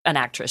an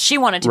actress. She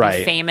wanted to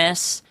be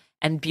famous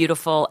and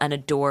beautiful and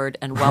adored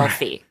and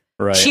wealthy.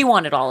 Right. She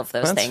wanted all of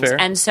those things.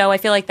 Fair. And so I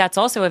feel like that's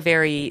also a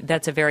very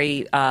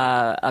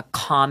a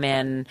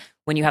common,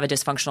 when you have a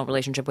dysfunctional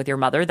relationship with your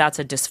mother, that's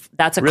a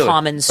really?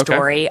 Common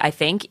story, I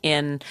think,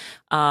 in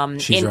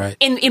She's right.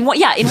 in one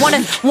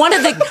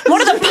of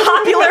the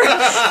popular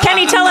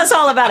Kenny, tell us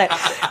all about it.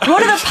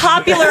 One of the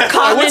popular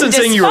common I wasn't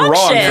saying you were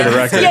wrong for the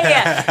record.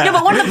 Yeah. No,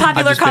 but one of the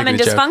popular common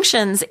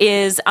dysfunctions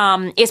is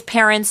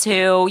parents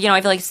who, you know,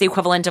 I feel like it's the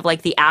equivalent of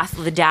like the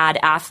dad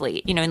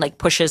athlete, you know, and like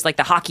pushes like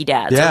the hockey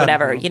dads or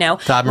whatever, you know.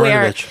 Todd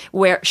Marinovich.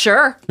 Where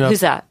sure. Yep. Who's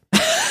that?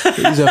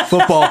 He's a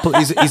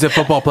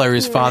football player.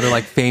 His father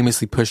like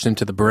famously pushed him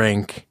to the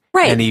brink,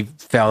 and he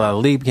fell out of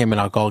the league, became an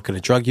alcoholic and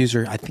a drug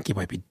user. I think he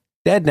might be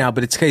dead now,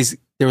 but it's because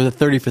there was a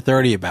 30 for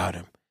 30 about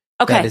him.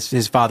 Okay,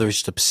 his father was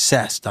just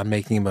obsessed on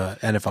making him an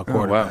NFL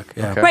quarterback.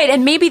 Oh, wow. Right,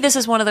 and maybe this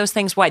is one of those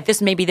things.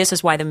 This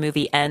is why the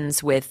movie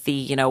ends with the,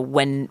 you know,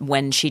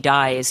 when she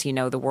dies, you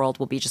know, the world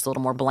will be just a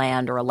little more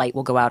bland, or a light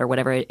will go out, or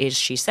whatever it is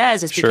she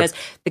says. Is because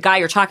the guy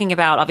you're talking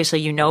about,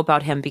 obviously, you know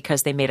about him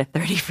because they made a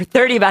 30 for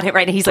 30 about it,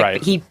 right? And he's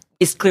like he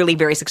is clearly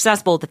very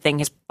successful at the thing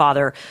his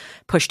father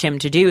pushed him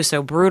to do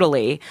so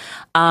brutally.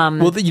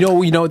 Well,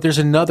 you know, there's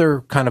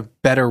another kind of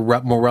better,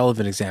 more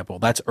relevant example.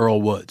 That's Earl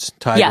Woods,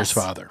 Tiger's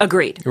father.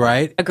 Agreed.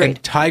 Right? Agreed.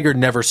 And Tiger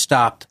never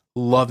stopped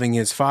loving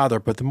his father,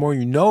 but the more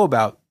you know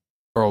about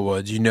Earl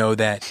Woods, you know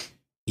that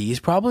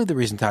he's probably the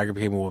reason Tiger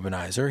became a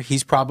womanizer.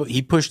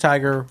 He pushed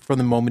Tiger from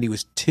the moment he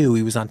was 2.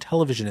 He was on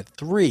television at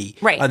 3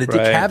 on the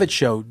Dick Cavett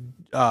show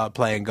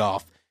playing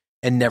golf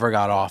and never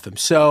got off him.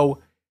 So,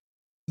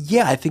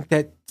 yeah, I think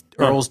that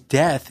Earl's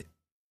death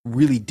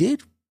really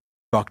did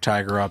fuck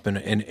Tiger up in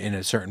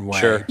a certain way.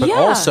 Sure. But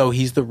also,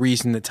 he's the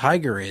reason that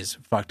Tiger is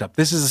fucked up.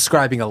 This is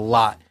ascribing a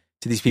lot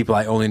to these people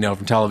I only know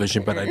from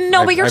television, but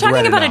but you're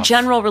talking about a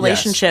general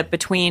relationship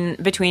between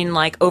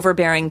like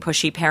overbearing,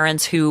 pushy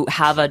parents who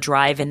have a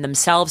drive in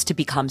themselves to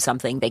become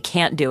something. They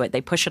can't do it.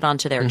 They push it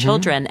onto their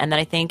children. And then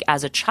I think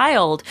as a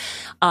child,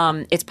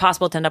 it's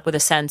possible to end up with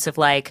a sense of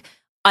like,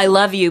 I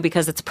love you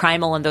because it's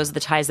primal and those are the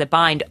ties that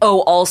bind.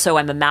 Oh, also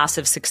I'm a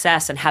massive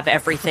success and have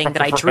everything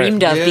that I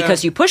dreamed of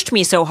because you pushed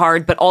me so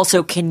hard, but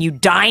also can you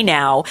die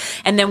now?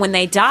 And then when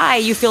they die,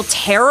 you feel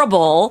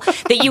terrible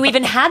that you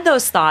even had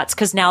those thoughts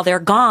because now they're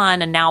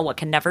gone and now what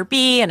can never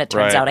be. And it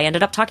turns out I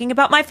ended up talking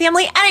about my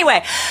family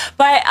anyway.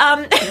 But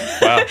wow,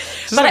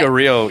 this is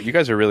like you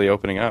guys are really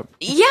opening up.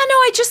 Yeah, no,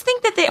 I just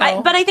think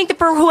that but I think that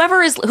for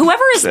whoever is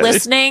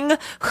listening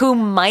who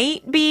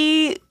might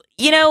be,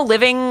 you know,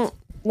 living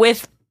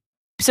with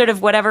sort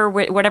of whatever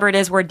it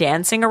is we're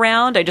dancing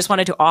around, I just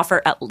wanted to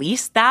offer at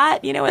least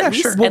that, you know, at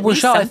least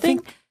something.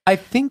 I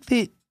think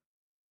that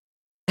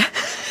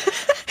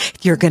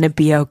you're going to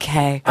be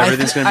okay.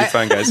 Everything's going to be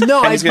fine, guys.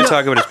 No, he's going to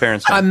talk about his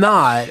parents. I'm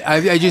not.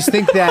 I just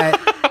think that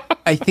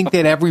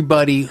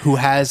everybody who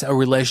has a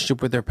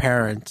relationship with their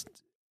parents,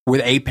 with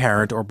a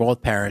parent or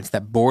both parents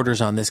that borders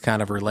on this kind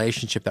of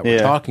relationship that we're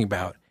talking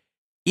about,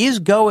 is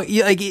going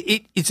like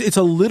it's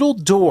a little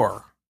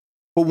door,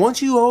 but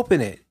once you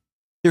open it,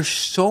 there's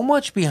so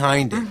much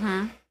behind it.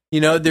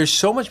 You know, there's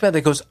so much behind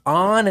that goes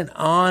on and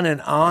on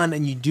and on,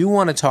 and you do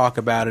want to talk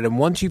about it. And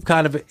once you've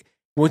kind of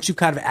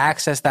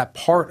accessed that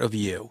part of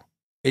you,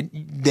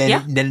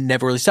 then it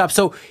never really stops.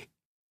 So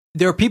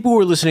there are people who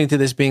are listening to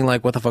this being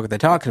like, what the fuck are they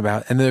talking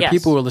about? And there are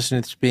people who are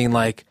listening to this being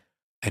like,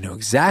 I know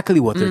exactly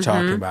what they're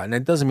talking about. And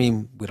it doesn't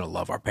mean we don't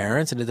love our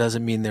parents, and it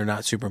doesn't mean they're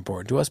not super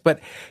important to us. But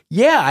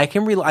yeah, I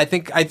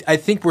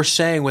think we're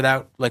saying,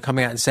 without like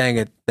coming out and saying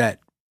it,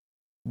 that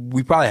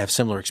we probably have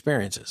similar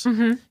experiences.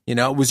 You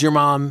know, was your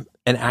mom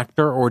an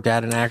actor or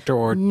dad an actor?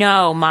 Or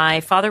no,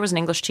 my father was an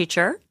English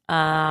teacher.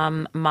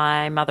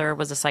 My mother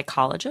was a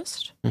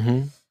psychologist.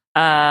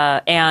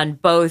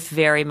 And both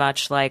very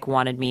much like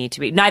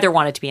neither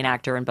wanted to be an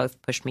actor, and both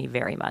pushed me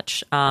very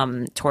much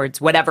towards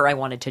whatever I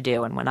wanted to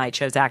do. And when I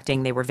chose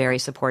acting, they were very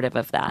supportive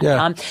of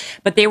that.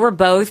 But they were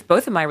both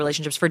of my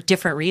relationships, for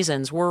different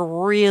reasons,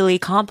 were really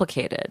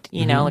complicated.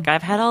 You know, like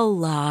I've had a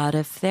lot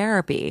of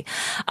therapy,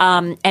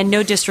 and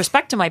no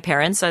disrespect to my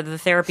parents, the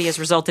therapy has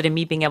resulted in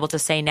me being able to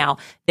say now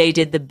they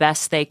did the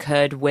best they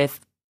could with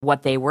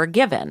what they were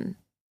given,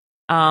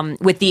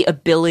 with the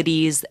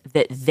abilities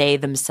that they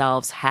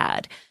themselves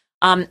had.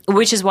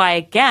 Which is why,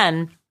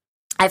 again,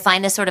 I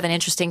find this sort of an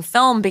interesting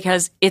film,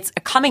 because it's a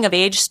coming of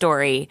age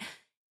story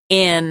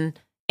in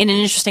in an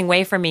interesting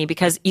way for me,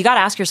 because you got to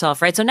ask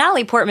yourself, right? So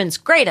Natalie Portman's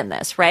great in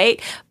this,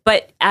 right?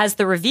 But as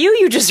the review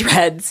you just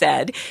read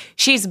said,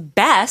 she's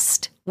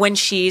best when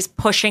she's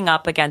pushing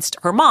up against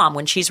her mom,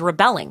 when she's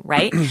rebelling,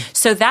 right?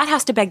 So that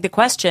has to beg the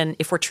question,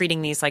 if we're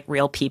treating these like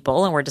real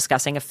people and we're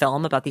discussing a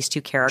film about these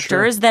two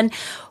characters, then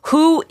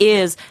who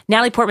is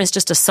Natalie Portman's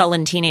just a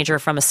sullen teenager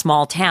from a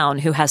small town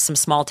who has some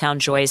small town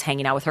joys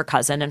hanging out with her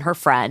cousin and her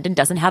friend and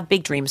doesn't have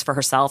big dreams for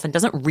herself and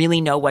doesn't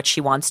really know what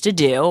she wants to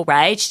do,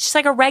 right? She's just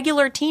like a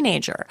regular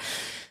teenager.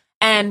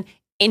 And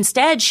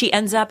instead, she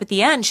ends up at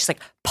the end, she's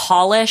like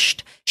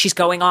polished. She's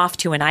going off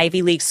to an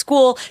Ivy League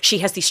school. She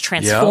has these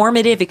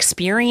transformative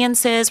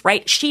experiences,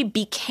 right? She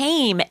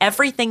became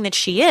everything that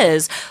she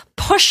is,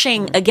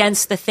 pushing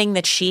against the thing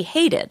that she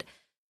hated.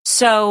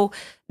 So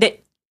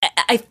that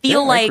I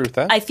feel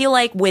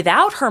like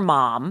without her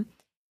mom,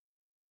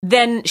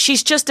 then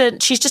she's just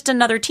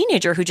another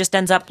teenager who just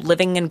ends up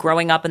living and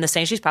growing up in the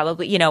same. She's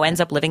probably,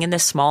 ends up living in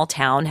this small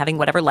town, having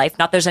whatever life.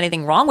 Not there's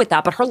anything wrong with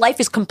that, but her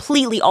life is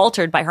completely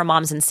altered by her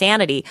mom's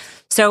insanity.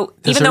 So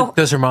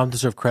does her mom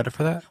deserve credit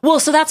for that? Well,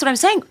 so that's what I'm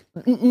saying.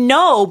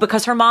 No,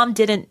 because her mom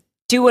didn't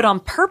do it on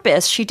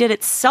purpose. She did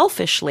it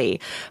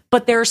selfishly.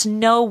 But there's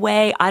no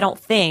way, I don't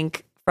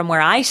think, from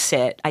where I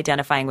sit,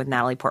 identifying with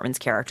Natalie Portman's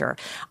character,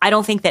 I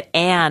don't think that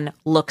Anne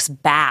looks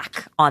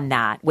back on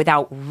that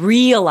without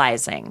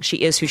realizing she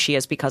is who she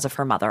is because of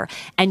her mother.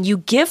 And you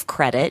give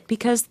credit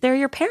because they're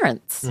your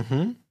parents.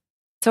 Mm-hmm.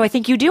 So I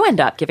think you do end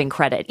up giving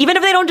credit. Even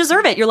if they don't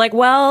deserve it, you're like,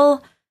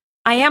 well,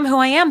 I am who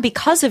I am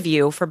because of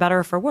you, for better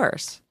or for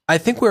worse. I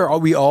think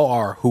we all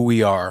are who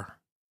we are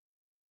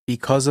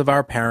because of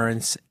our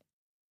parents.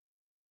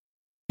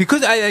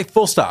 Because I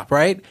full stop,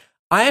 right?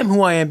 I am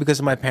who I am because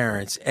of my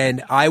parents.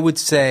 And I would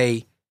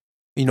say,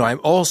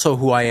 I'm also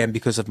who I am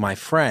because of my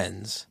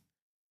friends.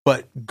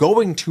 But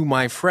going to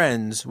my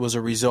friends was a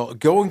result.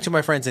 Going to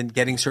my friends and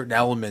getting certain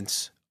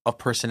elements of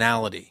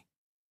personality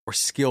or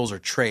skills or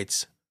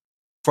traits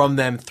from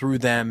them, through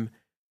them,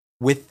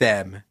 with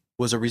them,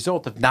 was a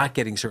result of not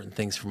getting certain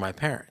things from my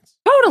parents.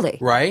 Totally.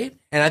 Right?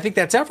 And I think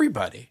that's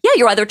everybody. Yeah,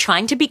 you're either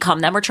trying to become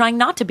them or trying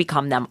not to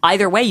become them.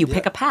 Either way, you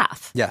pick a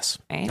path. Yes.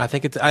 Right? I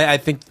think I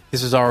think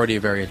this is already a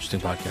very interesting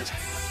podcast.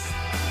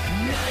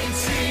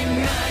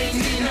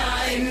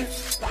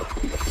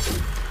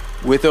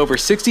 1999. With over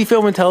 60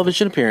 film and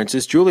television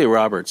appearances, Julia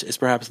Roberts is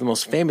perhaps the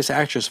most famous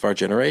actress of our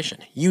generation.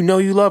 You know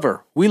you love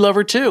her. We love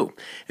her too.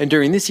 And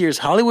during this year's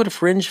Hollywood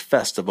Fringe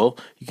Festival,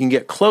 you can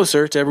get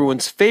closer to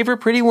everyone's favorite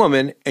pretty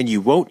woman, and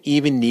you won't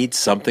even need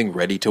something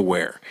ready to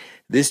wear.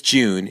 This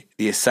June,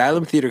 the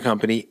Asylum Theater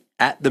Company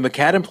at the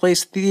McAdam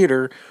Place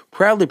Theater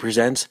proudly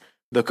presents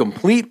The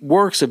Complete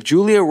Works of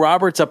Julia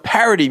Roberts, a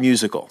parody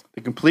musical. The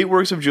Complete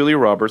Works of Julia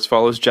Roberts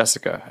follows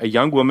Jessica, a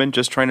young woman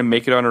just trying to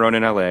make it on her own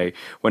in LA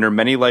when her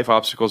many life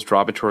obstacles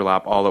drop into her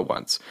lap all at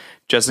once.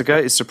 Jessica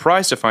is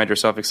surprised to find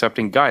herself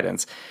accepting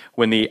guidance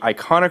when the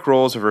iconic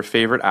roles of her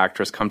favorite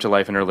actress come to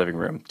life in her living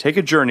room. Take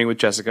a journey with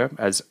Jessica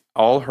as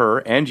all her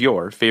and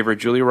your favorite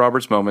Julia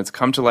Roberts moments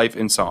come to life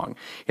in song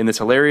in this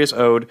hilarious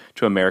ode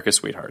to America's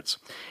sweethearts.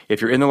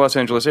 If you're in the Los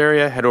Angeles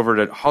area, head over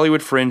to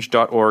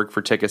hollywoodfringe.org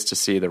for tickets to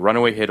see the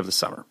runaway hit of the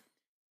summer.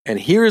 And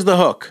here's the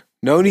hook.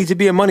 No need to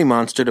be a money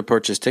monster to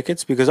purchase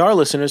tickets because our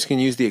listeners can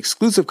use the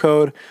exclusive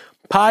code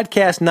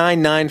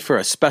podcast99 for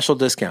a special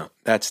discount.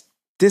 That's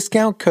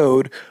discount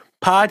code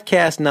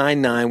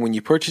podcast99 when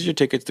you purchase your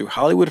tickets through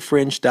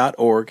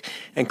hollywoodfringe.org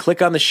and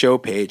click on the show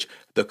page,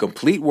 The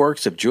Complete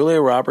Works of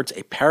Julia Roberts,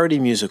 a parody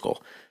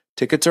musical.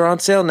 Tickets are on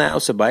sale now,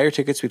 so buy your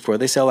tickets before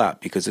they sell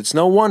out, because it's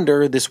no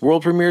wonder this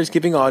world premiere is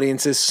giving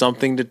audiences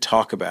something to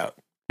talk about.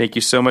 Thank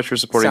you so much for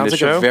supporting this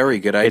show. Sounds like a very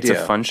good idea.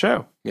 It's a fun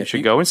show. You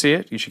should go and see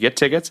it. You should get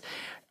tickets.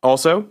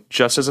 Also,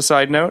 just as a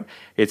side note,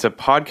 it's a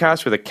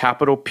podcast with a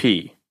capital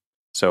P.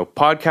 So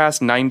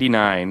podcast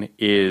 99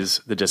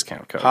 is the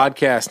discount code.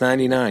 Podcast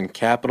 99,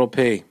 capital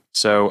P.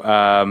 So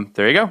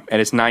there you go.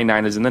 And it's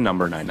 99 is in the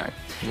number 99.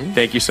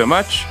 Thank you so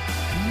much.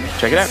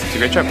 Check it out. It's a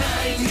great show.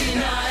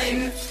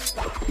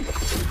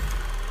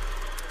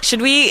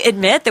 Should we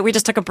admit that we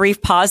just took a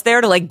brief pause there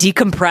to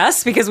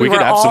decompress because we were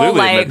could all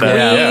absolutely admit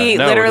that. we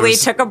literally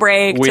took a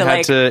break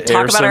to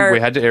talk about our we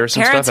had to air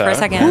some parents stuff for a out.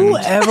 second.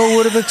 Whoever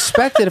would have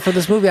expected it for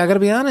this movie? I got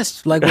to be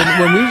honest.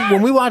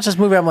 When we watch this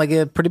movie, I'm like,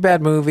 pretty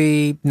bad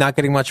movie. Not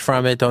getting much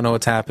from it. Don't know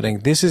what's happening.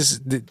 This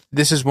is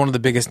one of the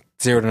biggest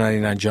 0 to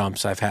 99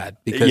 jumps I've had.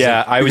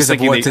 I was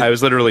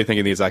literally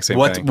thinking the exact same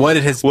thing.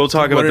 We'll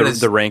talk about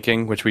the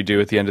ranking, which we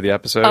do at the end of the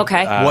episode.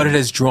 Okay. What it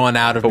has drawn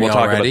out of me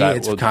already.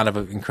 It's kind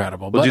of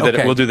incredible. We'll do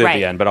that. We'll do that at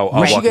the end. But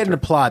we should get into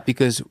plot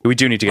because we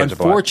do need to get into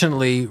plot.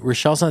 Unfortunately,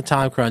 Rochelle's on a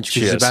time crunch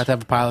because she's about to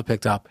have a pilot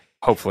picked up.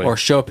 Hopefully. Or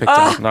show picked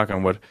up. Knock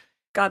on wood.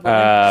 God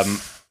willing.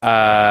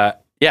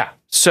 Yeah.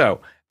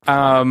 So,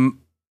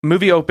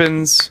 movie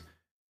opens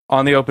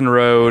on the open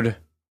road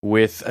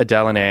with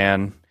Adele and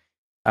Anne.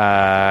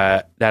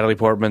 Natalie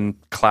Portman,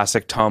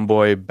 classic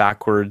tomboy,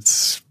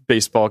 backwards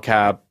baseball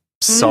cap,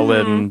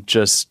 sullen,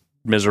 just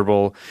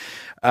miserable.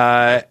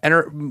 And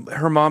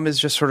her mom is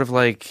just sort of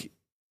like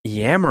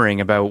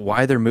yammering about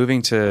why they're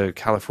moving to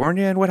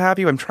California and what have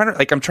you. I'm trying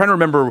to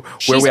remember where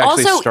She's we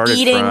actually also started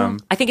eating, from.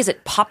 I think, is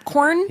it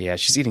popcorn? Yeah,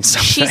 she's eating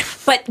something.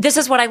 But this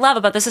is what I love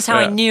about this. Is how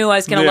I knew I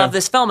was going to love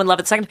this film and love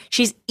it second.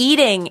 She's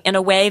eating in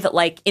a way that,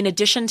 like, in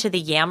addition to the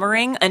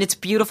yammering, and it's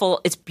beautiful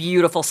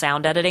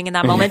sound editing in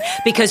that moment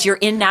because you're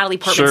in Natalie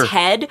Portman's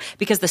head,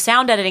 because the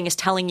sound editing is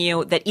telling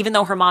you that even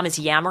though her mom is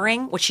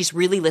yammering, what she's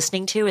really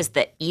listening to is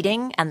the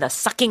eating and the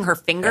sucking her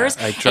fingers.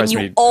 And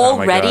you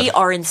already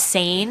are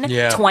insane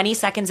 20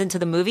 seconds into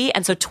the movie.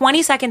 And so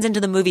 20 seconds into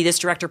the movie, this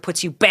director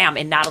puts you, bam,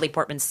 in Natalie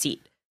Portman's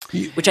seat,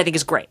 which I think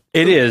is great.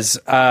 It is.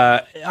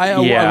 I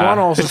want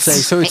to also say,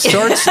 so it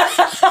starts.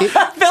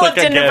 Philip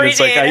didn't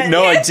appreciate it.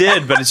 No, I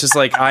did, but it's just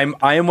like I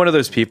am one of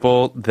those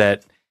people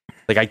that,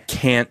 like, I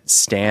can't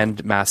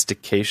stand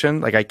mastication.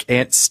 Like, I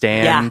can't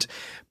stand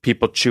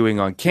people chewing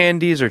on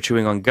candies or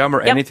chewing on gum or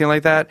anything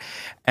like that.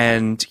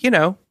 And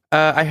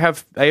I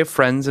have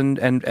friends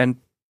and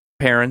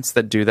parents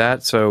that do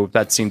that. So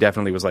that scene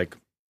definitely was like,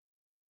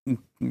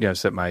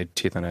 set my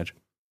teeth on edge.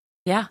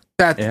 Yeah.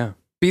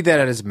 Be that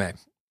as it may.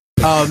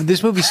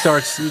 This movie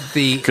starts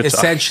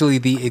essentially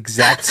the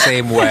exact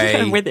same way.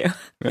 I'm with you.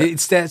 It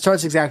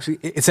starts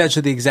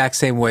essentially the exact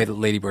same way that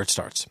Lady Bird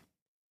starts.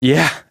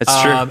 Yeah,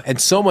 it's true.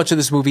 And so much of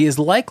this movie is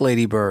like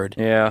Lady Bird.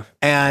 Yeah.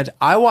 And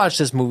I watched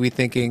this movie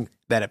thinking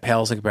that it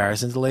pales in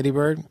comparison to Lady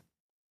Bird.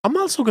 I'm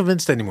not so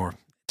convinced anymore,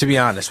 to be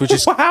honest, which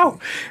is wow.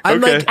 I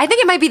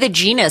think it might be the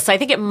genus. I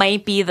think it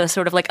might be the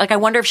sort of like I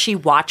wonder if she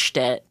watched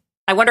it.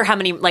 I wonder how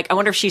many, I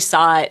wonder if she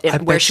saw it.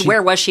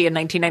 Where was she in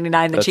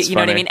 1999? That she, you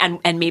know what I mean?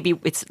 And maybe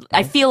it's,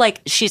 I feel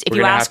like if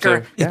you ask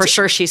her, for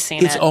sure she's seen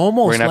it. It's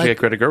almost we're going to have to get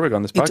Greta Gerwig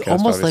on this podcast. It's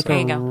almost like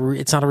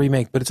it's not a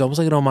remake, but it's almost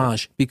like an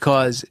homage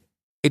because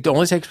it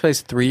only takes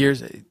place 3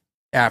 years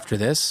after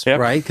this,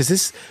 right? Because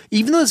this,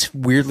 even though this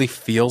weirdly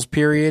feels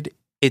period,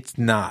 it's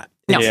not.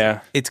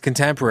 It's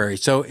contemporary.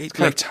 So it's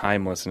kind of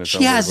timeless in its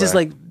own She has this,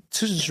 way. like,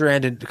 Susan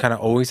Sarandon kind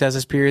of always has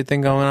this period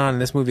thing going on. In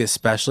this movie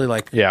especially,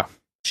 like,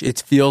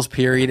 it feels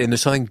period, and there's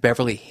something about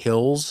Beverly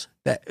Hills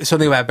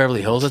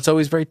that's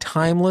always very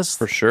timeless.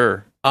 For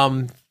sure.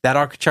 That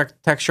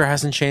architecture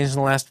hasn't changed in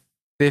the last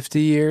 50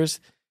 years.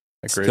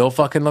 Agreed. Still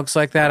fucking looks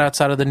like that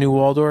outside of the new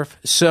Waldorf.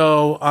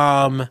 So,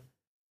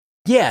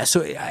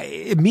 so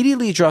I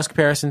immediately draws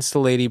comparisons to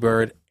Lady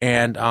Bird,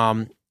 and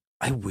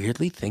I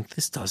weirdly think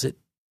this does it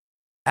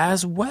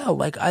as well.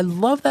 Like, I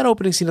love that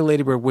opening scene of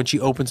Lady Bird when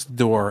she opens the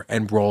door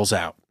and rolls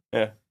out.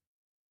 Yeah.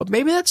 But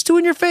maybe that's too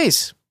in your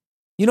face.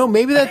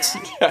 Maybe that's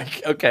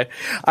okay.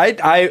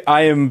 I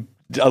am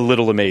a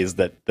little amazed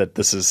that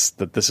this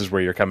is where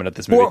you're coming at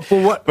this movie.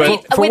 For what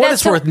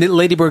it's worth,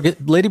 Lady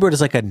Bird is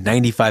like a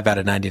 95 out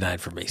of 99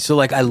 for me. So,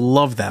 like, I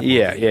love that movie.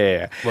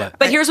 Yeah.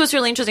 But here's what's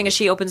really interesting is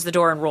she opens the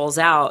door and rolls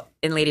out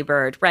in Lady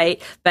Bird,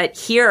 right? But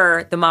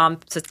here the mom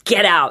says,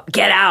 get out,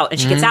 and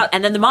she gets out,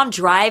 and then the mom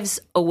drives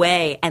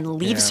away and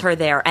leaves her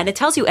there. And it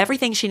tells you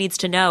everything she needs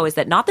to know is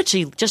that not that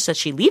she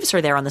leaves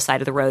her there on the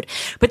side of the road,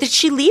 but that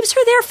she leaves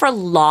her there for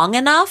long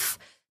enough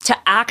to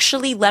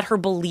actually let her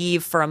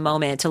believe for a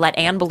moment, to let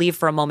Anne believe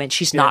for a moment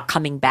she's not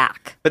coming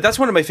back. But that's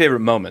one of my favorite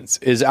moments,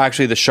 is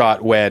actually the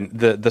shot when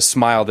the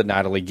smile that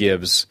Natalie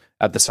gives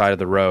at the side of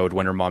the road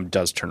when her mom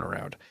does turn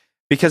around.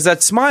 Because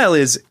that smile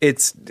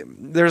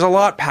there's a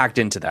lot packed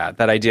into that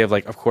idea of,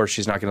 like, of course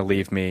she's not going to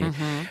leave me,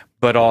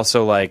 but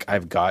also, like,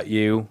 I've got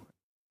you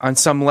on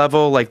some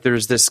level. Like,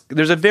 there's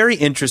a very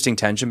interesting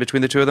tension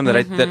between the two of them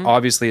that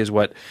obviously is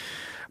what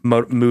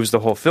moves the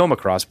whole film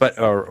across,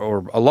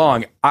 or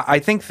along. I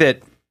think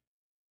that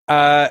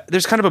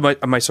there's kind of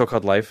a My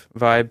So-Called Life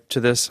vibe to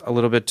this a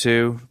little bit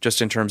too,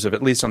 just in terms of,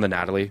 at least on the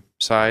Natalie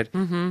side.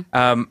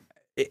 I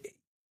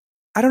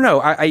don't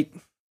know.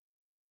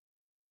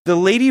 The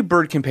Lady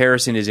Bird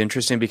comparison is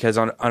interesting because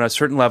on a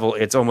certain level,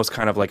 it's almost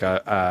kind of like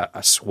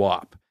a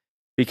swap,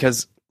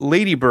 because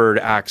Lady Bird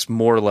acts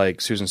more like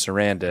Susan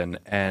Sarandon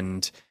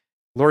and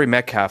Laurie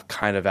Metcalf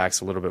kind of acts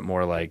a little bit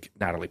more like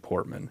Natalie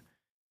Portman.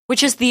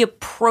 Which is the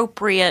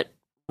appropriate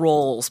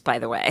roles, by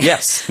the way.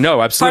 Yes.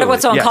 No, absolutely. Part of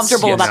what's so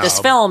uncomfortable about this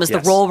film is the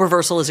role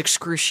reversal is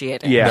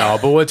excruciating. Yeah. No,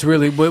 but what's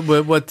really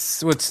what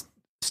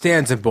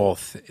stands in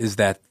both is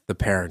that the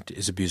parent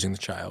is abusing the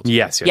child.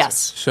 Yes.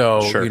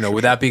 So,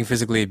 without being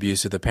physically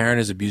abusive, the parent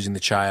is abusing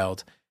the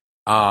child.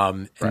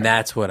 And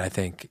that's what I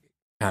think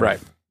kind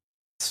of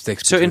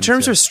sticks. So in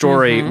terms of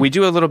story, we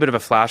do a little bit of a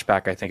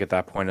flashback, I think, at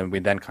that point, and we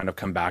then kind of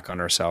come back on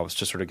ourselves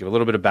to sort of give a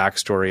little bit of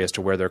backstory as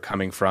to where they're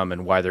coming from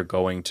and why they're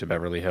going to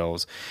Beverly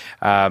Hills.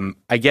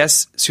 I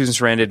guess Susan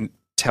Sarandon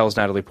tells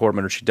Natalie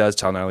Portman, or she does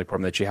tell Natalie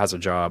Portman, that she has a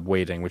job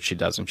waiting, which she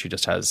doesn't. She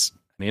just has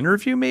an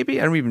interview, maybe?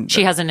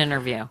 She has an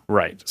interview.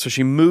 Right. So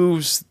she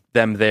moves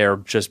them there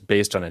just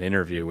based on an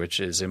interview, which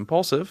is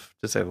impulsive,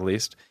 to say the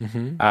least.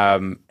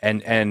 And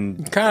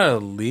kind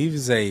of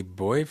leaves a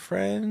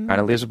boyfriend.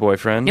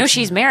 No,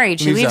 she's married.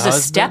 She leaves a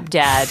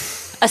stepdad.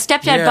 A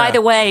stepdad, by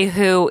the way,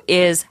 who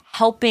is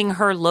helping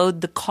her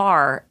load the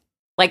car,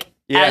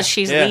 as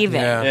she's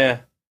leaving. Yeah.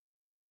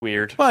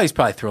 Weird. Well, he's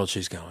probably thrilled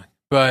she's going.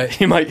 But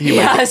he might.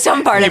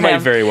 Some part of him might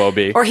very well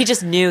be. Or he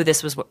just knew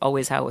this was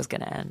always how it was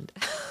going to end.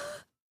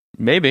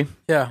 Maybe.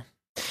 Yeah.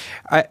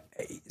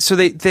 So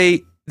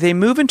they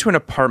move into an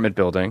apartment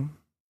building.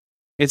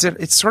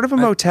 It's sort of a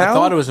motel. I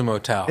thought it was a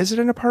motel. Is it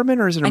an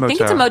apartment or is it a motel? I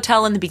think it's a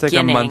motel in the It's like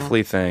beginning. a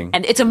monthly thing.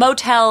 And it's a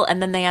motel,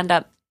 and then they end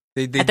up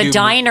at the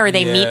diner.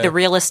 They meet the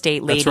real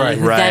estate lady right.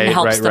 who then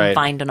helps them Right.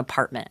 find an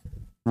apartment.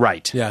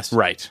 Right. Yes.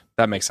 Right.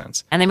 That makes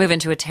sense. And they move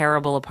into a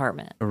terrible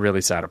apartment. A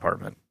really sad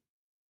apartment.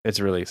 It's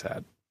really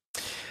sad.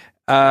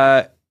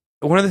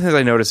 One of the things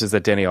I noticed is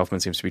that Danny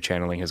Elfman seems to be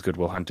channeling his Good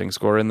Will Hunting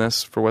score in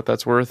this, for what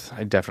that's worth.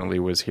 I definitely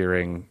was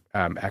hearing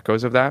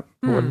echoes of that,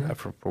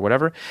 for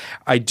whatever.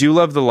 I do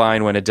love the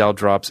line when Adele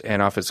drops Anne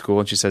off at school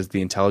and she says,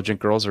 "The intelligent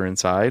girls are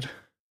inside,"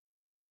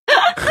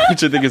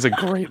 which I think is a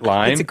great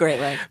line. It's a great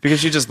line. Because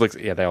she just looks,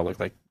 they all look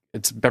like,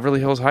 it's Beverly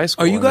Hills High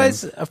School. Are you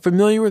guys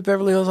familiar with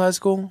Beverly Hills High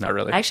School? Not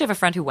really. I actually have a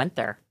friend who went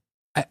there.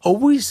 I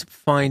always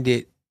find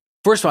it,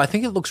 first of all, I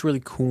think it looks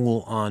really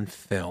cool on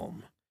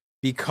film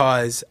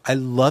because I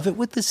love it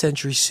with the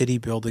Century City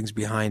buildings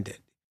behind it.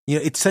 You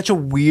know, it's such a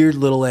weird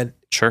little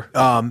Sure.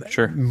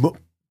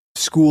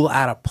 school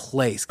out of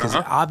place because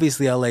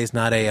obviously LA is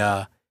not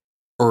a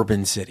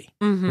urban city,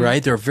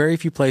 right? There are very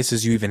few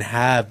places you even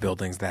have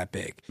buildings that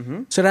big.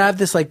 So to have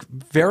this like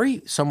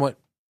very somewhat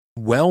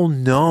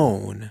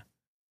well-known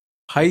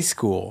high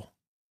school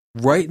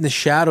right in the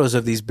shadows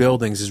of these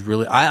buildings is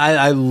really,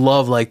 I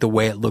love like the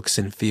way it looks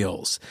and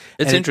feels.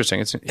 It's And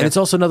interesting. And it's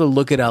also another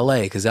look at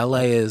LA because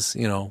LA is,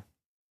 you know,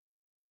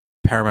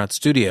 Paramount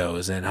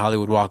Studios and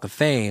Hollywood Walk of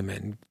Fame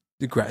and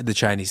the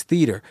Chinese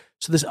Theater.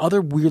 So this other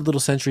weird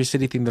little Century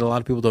City thing that a lot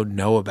of people don't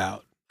know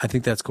about. I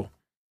think that's cool.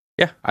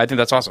 Yeah, I think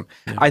that's awesome.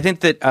 Yeah. I think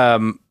that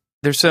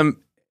there's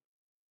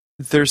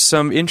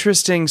some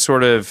interesting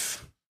sort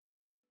of.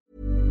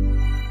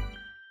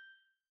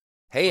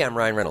 Hey, I'm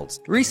Ryan Reynolds.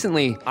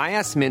 Recently, I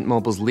asked Mint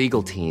Mobile's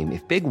legal team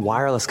if big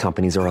wireless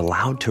companies are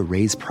allowed to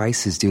raise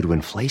prices due to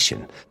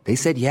inflation. They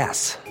said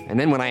yes. And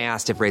then when I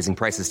asked if raising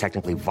prices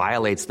technically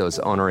violates those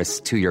onerous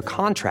 2-year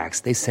contracts,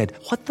 they said,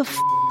 "What the f***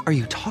 are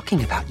you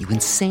talking about, you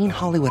insane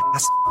Hollywood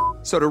ass?"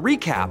 So to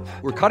recap,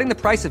 we're cutting the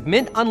price of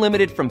Mint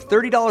Unlimited from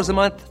 $30 a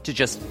month to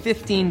just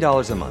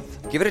 $15 a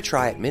month. Give it a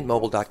try at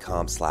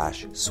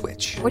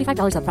mintmobile.com/switch.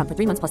 $45 up front for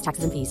 3 months plus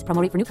taxes and fees.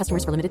 Promo rate for new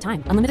customers for limited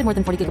time. Unlimited more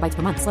than 40 gigabytes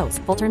per month. Slows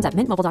full terms at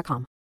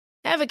mintmobile.com.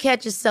 Ever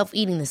catch yourself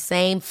eating the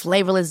same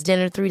flavorless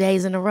dinner 3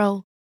 days in a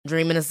row?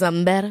 Dreaming of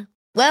something better?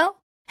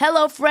 Well,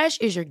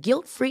 HelloFresh is your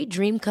guilt-free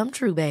dream come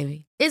true,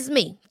 baby. It's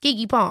me,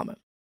 Keke Palmer.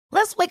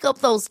 Let's wake up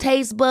those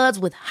taste buds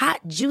with hot,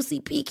 juicy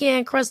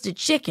pecan-crusted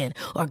chicken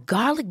or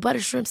garlic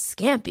butter shrimp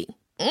scampi.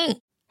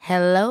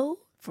 Hello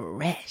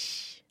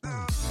Fresh.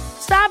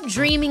 Stop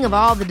dreaming of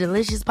all the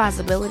delicious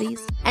possibilities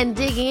and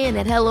dig in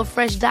at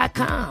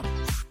HelloFresh.com.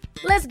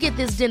 Let's get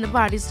this dinner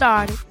party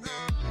started.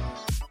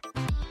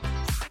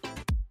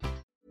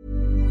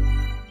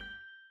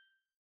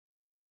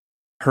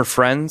 Her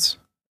friends,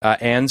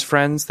 Anne's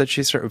friends that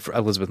she served,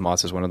 Elizabeth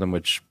Moss is one of them,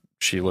 which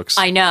she looks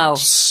I know.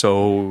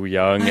 so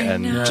young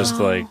and just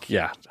like,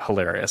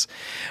 hilarious.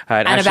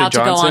 And Ashley about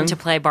Johnson, to go on to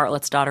play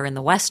Bartlett's daughter in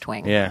The West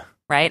Wing. Yeah.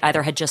 Right?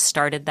 Either had just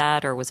started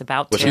that or was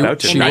about to. Was about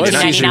to. In She was.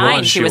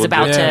 1999, she was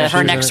about to.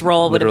 Her next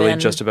role would have literally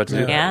been. just about to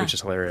do that, which is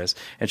hilarious.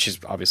 And she's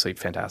obviously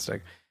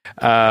fantastic.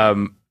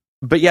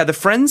 But yeah, the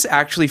friends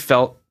actually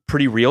felt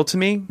pretty real to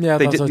me. Yeah,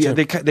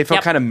 they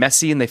felt kind of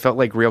messy and they felt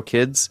like real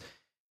kids.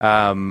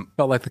 Felt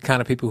like the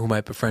kind of people who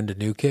might befriend a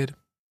new kid.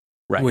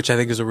 Right. Which I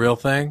think is a real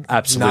thing.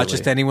 Absolutely. Not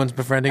just anyone's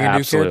befriending a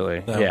new kid.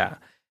 Absolutely. So. Yeah.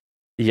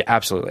 Yeah,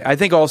 absolutely. I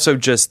think also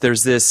just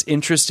there's this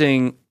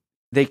interesting,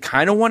 they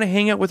kind of want to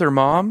hang out with her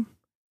mom,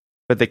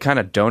 but they kind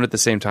of don't at the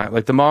same time.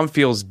 Like the mom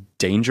feels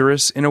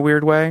dangerous in a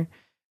weird way.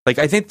 Like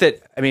I think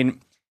that, I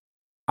mean,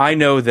 I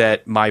know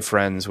that my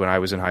friends when I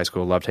was in high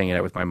school loved hanging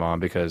out with my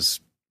mom because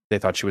they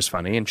thought she was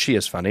funny and she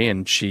is funny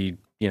and she,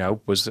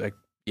 was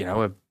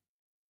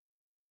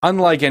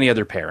unlike any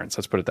other parents,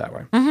 let's put it that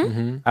way.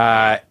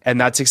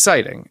 And that's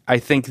exciting. I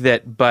think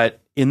that, but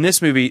in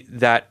this movie,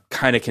 that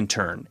kind of can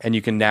turn, and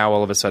you can now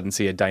all of a sudden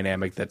see a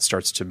dynamic that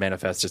starts to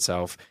manifest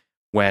itself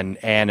when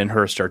Anne and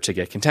her start to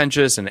get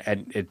contentious, and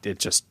it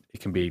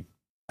can be,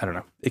 I don't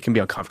know, it can be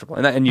uncomfortable,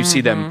 and you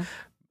see them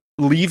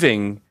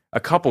leaving a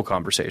couple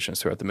conversations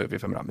throughout the movie,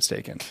 if I'm not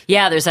mistaken.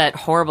 Yeah, there's that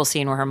horrible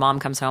scene where her mom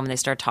comes home and they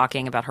start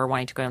talking about her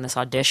wanting to go on this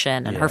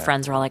audition, and her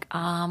friends are all like,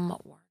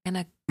 we're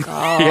gonna go.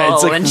 Yeah,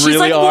 it's like and really she's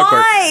like, awkward.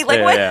 why?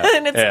 Like, what? Yeah.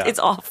 And it's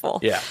awful.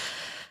 Yeah.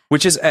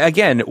 Which is,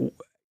 again,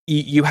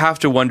 you have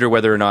to wonder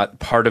whether or not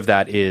part of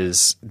that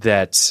is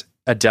that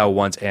Adele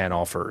wants Anne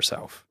all for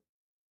herself.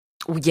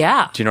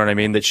 Yeah. Do you know what I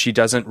mean? That she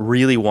doesn't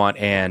really want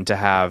Anne to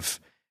have,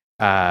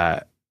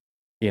 Well,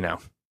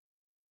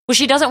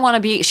 she doesn't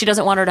want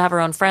her to have her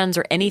own friends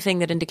or anything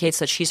that indicates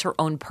that she's her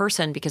own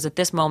person, because at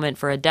this moment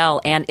for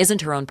Adele, Anne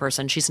isn't her own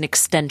person. She's an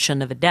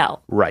extension of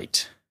Adele.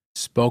 Right.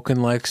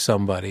 Spoken like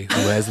somebody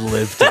who has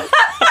lived it.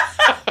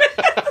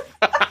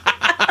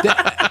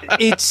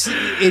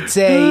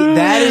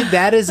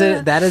 That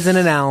is an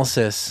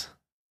analysis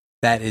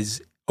that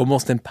is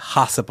almost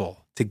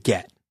impossible to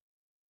get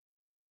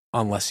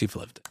unless you've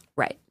lived it.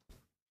 Right.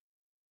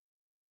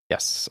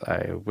 Yes,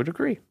 I would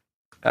agree.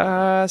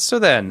 So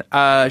then,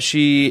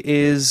 she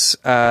is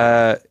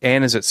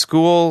Anne is at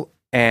school,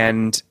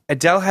 and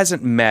Adele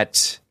hasn't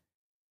met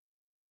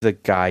the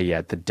guy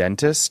yet, the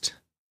dentist.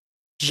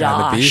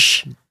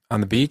 Josh. On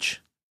the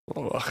beach.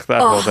 Ugh,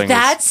 that whole thing.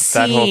 That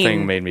whole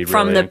thing made me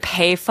from really the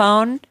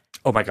payphone.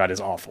 Oh my god,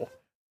 it's awful.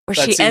 Where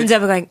That she scene- ends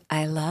up going,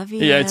 "I love you."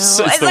 Yeah, it's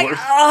the like,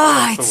 worst.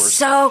 oh, It's the it's worst.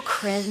 so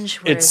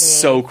cringeworthy. It's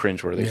so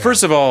cringeworthy. Yeah.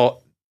 First of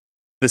all,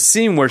 the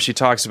scene where she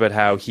talks about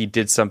how he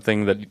did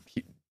something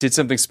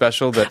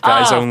special that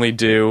guys only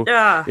do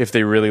Yeah. if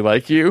they really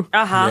like you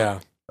Yeah.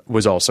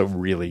 was also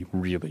really,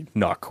 really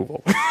not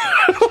cool.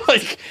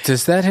 Like,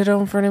 Does that hit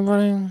home for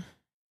anybody?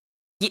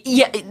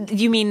 Yeah,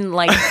 you mean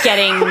like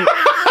getting?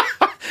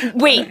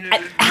 Wait,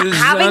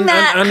 having un-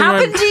 that un-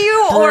 happen to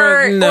you,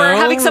 or No.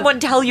 having someone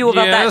tell you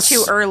about Yes. that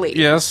too early?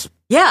 Yes.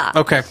 Yeah.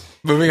 Okay.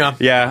 Moving on.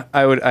 yeah,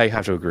 I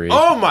have to agree.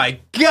 Oh my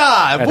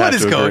God! I'd What have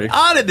is to going agree.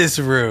 on in this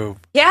room?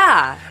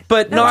 Yeah.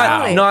 But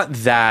Wow. not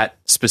that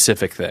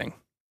specific thing,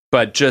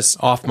 but just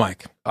Off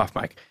mic. off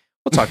mic.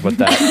 We'll talk about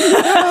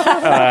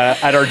that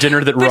at our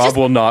dinner that Rob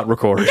will not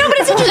record. No, but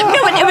it's interesting.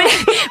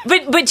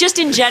 But just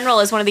in general,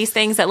 is one of these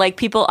things that like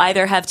people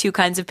either have two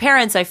kinds of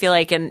parents. I feel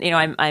like, and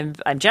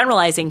I'm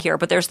generalizing here,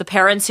 but there's the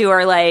parents who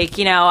are like,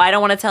 I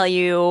don't want to tell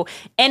you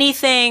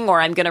anything,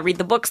 or I'm going to read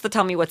the books that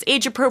tell me what's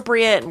age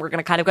appropriate, and we're going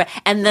to kind of go.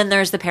 And then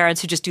there's the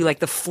parents who just do like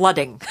the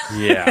flooding.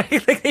 Yeah,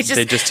 Like, they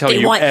just tell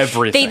you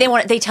everything.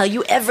 They tell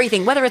you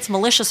everything, whether it's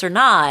malicious or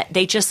not.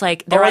 They just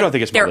like I don't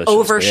think it's they're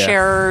malicious, but yeah.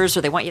 overshares,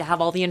 or they want you to have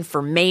all the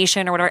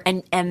information or whatever.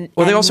 And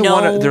well, they and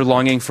also they're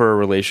longing for a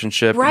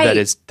relationship Right.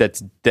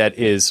 that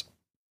is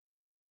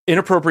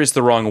inappropriate is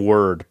the wrong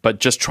word, but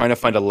just trying to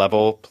find a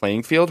level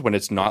playing field when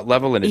it's not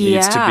level and it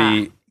needs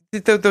to be.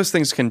 Those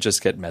things can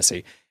just get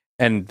messy.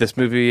 And this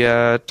movie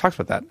talks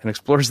about that and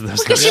explores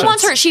those.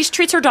 Because she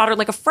treats her daughter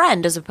like a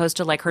friend as opposed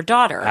to like her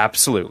daughter.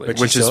 Absolutely,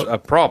 which is a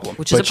problem.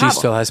 Which is But a she problem.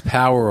 still has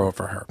power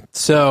over her.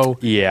 So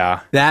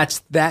Yeah, that's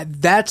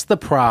the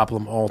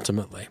problem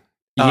ultimately.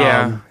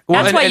 yeah.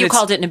 That's why you it's-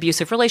 called it an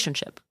abusive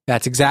relationship.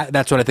 That's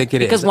what I think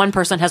it is. Because one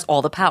person has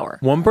all the power.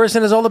 One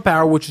person has all the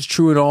power, which is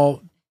true in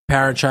all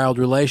parent-child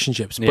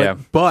relationships. But, Yeah.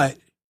 but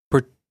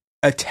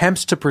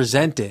attempts to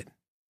present it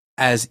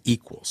as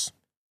equals.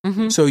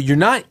 Mm-hmm. So you're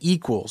not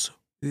equals.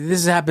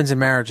 This happens in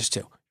marriages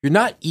too. You're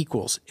not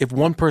equals if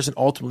one person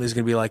ultimately is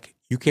going to be like,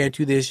 you can't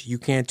do this, you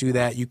can't do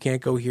that, you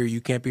can't go here,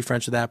 you can't be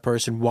friends with that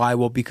person. Why?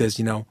 Well,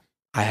 because,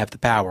 I have the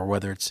power,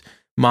 whether it's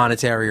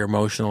monetary or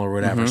emotional or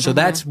whatever. So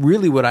that's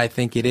really what I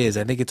think it is.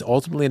 I think it's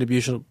ultimately an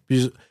abusive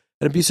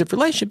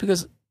relationship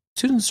because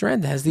Susan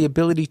Sarandon has the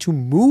ability to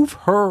move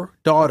her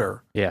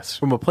daughter Yes.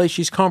 from a place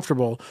she's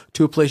comfortable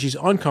to a place she's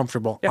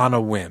uncomfortable on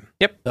a whim.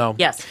 Yep. So,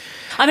 Yes.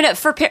 I mean,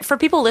 for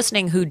people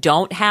listening who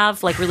don't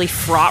have like really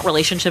fraught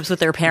relationships with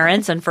their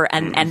parents and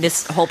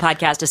this whole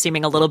podcast is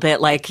seeming a little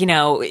bit like, a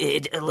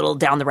little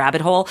down the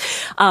rabbit hole.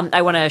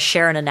 I want to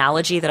share an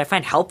analogy that I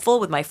find helpful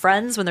with my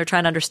friends when they're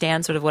trying to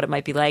understand sort of what it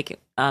might be like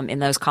in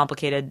those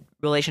complicated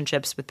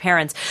relationships with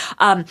parents.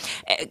 A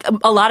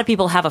lot of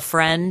people have a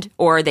friend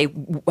or they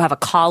have a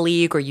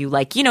colleague or you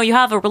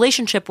have a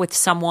relationship with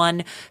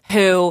someone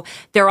who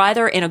they're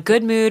either in a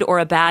good mood or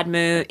a bad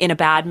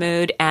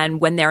mood. And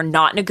when they're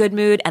not in a good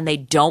mood and they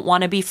don't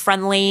want to be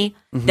friendly,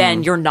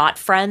 then you're not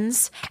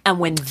friends. And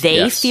when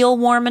they feel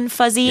warm and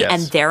fuzzy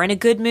and they're in a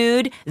good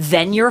mood,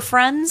 then you're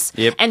friends.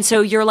 Yep. And so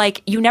you're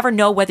like, you never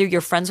know whether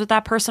you're friends with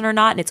that person or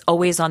not. And it's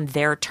always on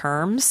their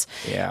terms.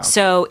 Yeah.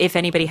 So if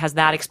anybody has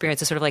that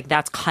experience, it's sort of like,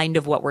 that's kind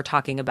of what we're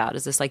talking about.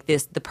 Is this like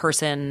the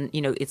person,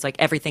 it's like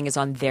everything is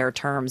on their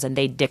terms and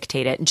they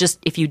dictate it. And just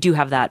if you do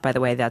have that, by the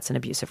way, that's an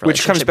abusive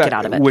Which relationship. comes back, Get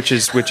out of it. which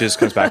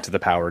comes back to the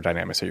power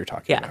dynamics that you're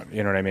talking Yeah. about.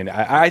 You know what I mean?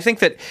 I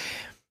think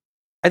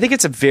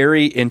it's a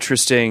very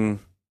interesting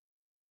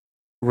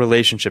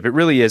relationship. It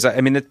really is. I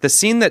mean, the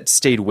scene that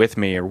stayed with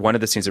me, or one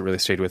of the scenes that really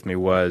stayed with me,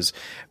 was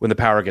when the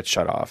power gets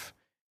shut off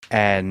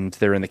and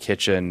they're in the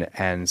kitchen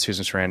and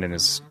Susan Sarandon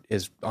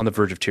is on the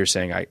verge of tears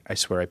saying, I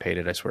swear I paid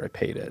it. I swear I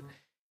paid it.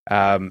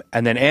 And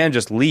then Anne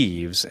just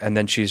leaves, and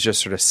then she's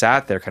just sort of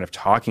sat there kind of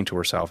talking to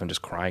herself and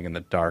just crying in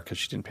the dark because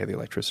she didn't pay the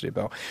electricity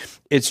bill.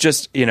 It's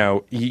just,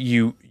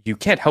 you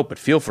can't help but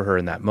feel for her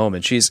in that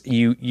moment.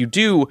 You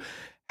do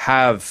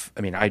have,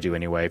 I mean, I do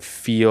anyway,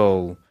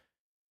 feel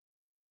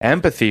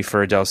empathy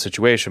for Adele's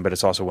situation, but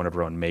it's also one of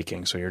her own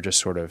making. So you're just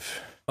sort of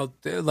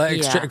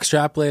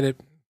extrapolate it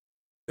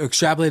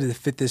to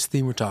fit this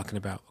theme we're talking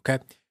about. Okay,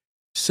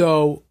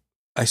 so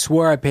I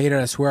swear I paid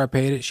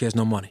it. She has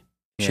no money.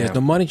 She has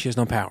no money. She has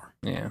no power.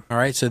 Yeah. All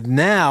right. So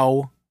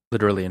now,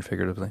 literally and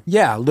figuratively.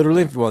 Yeah,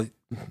 literally. Well,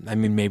 I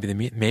mean,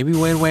 maybe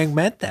Wang Wang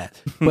meant that,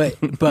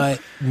 but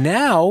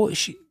now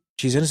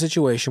she's in a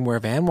situation where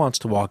if Anne wants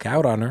to walk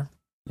out on her,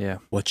 yeah,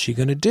 what's she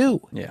gonna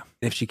do? Yeah.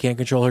 If she can't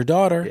control her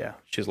daughter, yeah,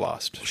 she's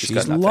lost. She's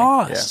got nothing.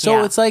 lost. Yeah.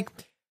 So it's like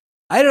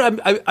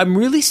I'm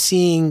really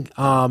seeing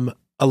a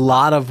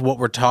lot of what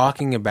we're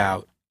talking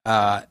about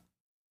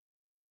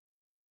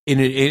in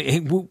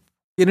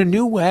a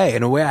new way,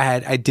 in a way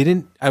I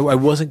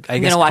wasn't. I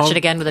You're guess gonna watch it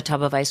again with a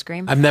tub of ice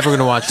cream. I'm never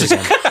gonna watch it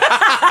again.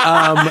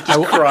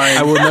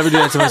 I will never do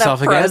that to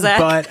myself again.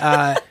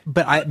 Prozac.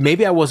 But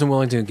maybe I wasn't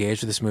willing to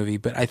engage with this movie.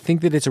 But I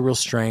think that it's a real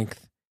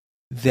strength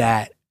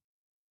that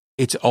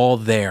it's all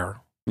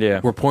there.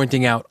 Yeah. We're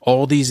pointing out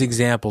all these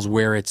examples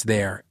where it's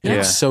there. And Yeah.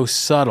 it's so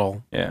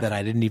subtle Yeah. that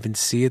I didn't even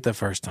see it the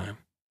first time.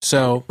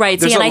 So Right.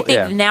 There's See, and a- I think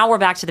yeah. now we're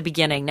back to the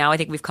beginning. Now I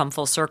think we've come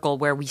full circle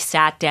where we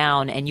sat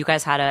down and you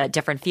guys had a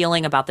different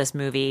feeling about this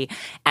movie.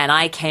 And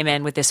I came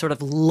in with this sort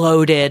of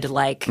loaded,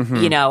 like,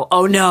 you know,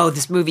 oh no,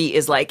 this movie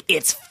is like,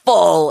 it's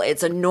full,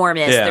 it's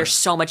enormous. Yeah. There's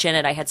so much in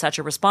it. I had such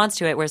a response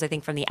to it. Whereas I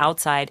think from the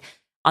outside,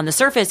 on the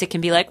surface, it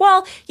can be like,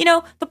 well, you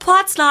know, the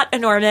plot's not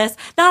enormous.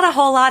 Not a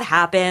whole lot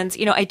happens.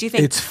 You know, I do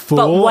think It's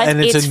full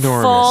and it's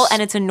enormous. full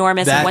and it's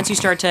enormous. That- And once you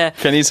start to,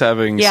 Kenny's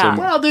having Yeah. some.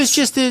 well, there's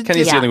just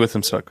Kenny's Yeah. dealing with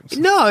some stuff.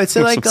 no. It's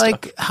Some like stuff.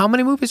 how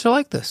many movies are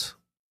like this?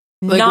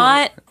 Like,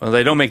 not Well,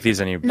 they don't make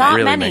these any. Not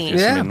really many. Make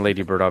these. Yeah. I mean,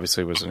 Lady Bird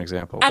obviously was an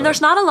example. And but- there's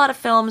not a lot of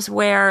films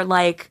where,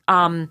 like,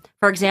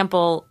 for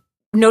example,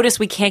 notice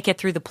we can't get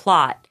through the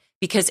plot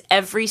because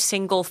every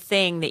single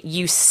thing that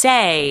you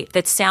say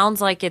that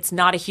sounds like it's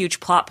not a huge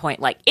plot point,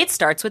 like it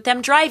starts with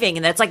them driving,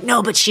 and that's like,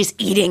 no, but she's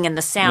eating and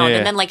the sound, Yeah.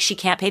 and then like she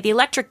can't pay the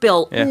electric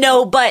bill. Yeah.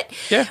 No, but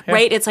Yeah, yeah.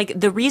 right? It's like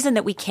the reason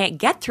that we can't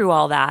get through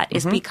all that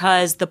is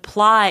because the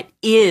plot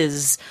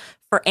is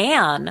for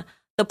Anne.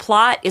 The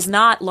plot is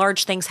not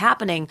large things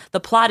happening.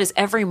 The plot is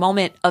every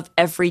moment of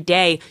every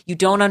day. You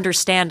don't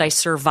understand. I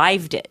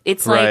survived it.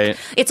 It's Right.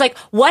 like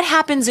what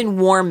happens in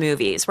war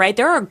movies, right?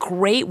 There are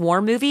great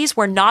war movies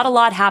where not a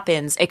lot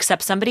happens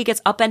except somebody gets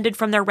upended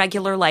from their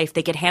regular life.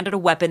 They get handed a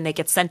weapon. They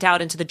get sent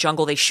out into the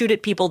jungle. They shoot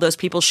at people. Those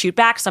people shoot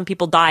back. Some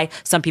people die.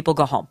 Some people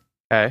go home.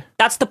 Okay.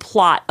 That's the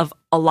plot of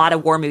a lot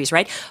of war movies,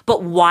 right?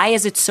 But why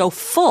is it so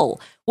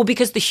full? Well,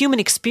 because the human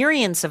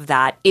experience of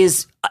that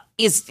is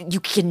you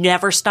can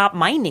never stop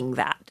mining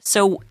that.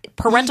 So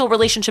parental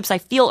relationships, I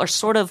feel, are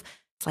sort of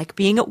it's like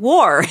being at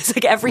war. It's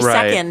like every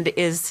Right. second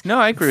is No,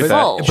 I agree with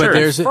full. that. But Sure.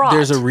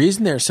 there's a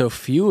reason there's so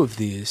few of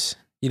these.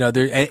 You know,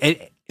 there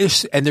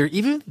and there are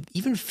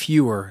even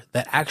fewer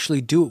that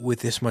actually do it with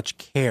this much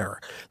care.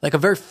 Like a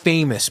very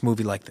famous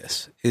movie like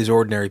this is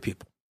Ordinary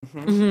People,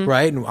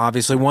 right? And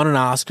obviously won an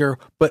Oscar.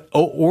 But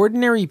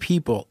Ordinary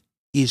People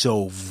is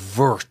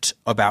overt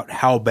about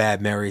how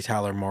bad Mary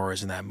Tyler Moore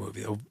is in that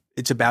movie.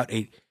 It's about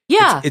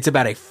it's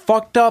about a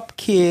fucked up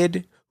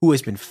kid who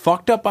has been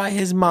fucked up by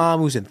his mom,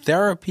 who's in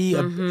therapy,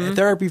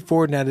 therapy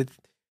for it,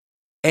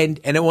 and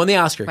it won the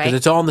Oscar because Right.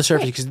 it's all on the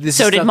surface. Because this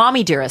So is did stuff-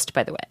 Mommy Dearest,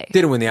 by the way.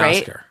 Didn't win the right?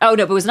 Oscar. Oh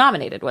no, but it was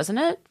nominated, wasn't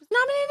it?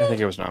 Nominated? I think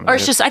it was nominated. Or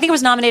it's just I think it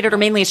was nominated, or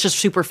mainly it's just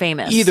super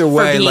famous. Either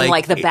way, for being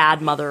like, the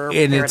bad mother,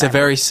 and it's a paradigm.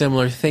 very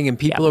similar thing, and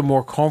people are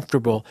more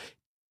comfortable,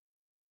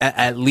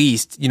 at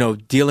least, you know,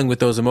 dealing with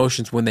those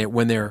emotions when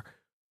they're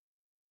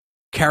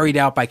carried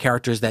out by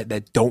characters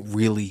that don't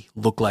really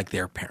look like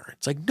their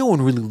parents. Like no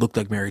one really looked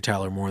like Mary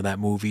Tyler Moore in that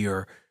movie,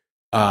 or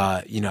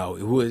you know,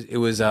 it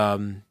was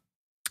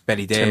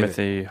Betty Davis,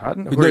 Timothy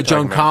Hutton. Who are no, you Joan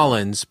talking about?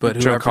 Collins, but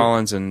Joan whoever-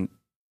 Collins and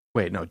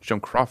wait, no,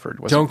 Joan Crawford.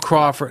 Joan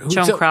Crawford,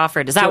 Joan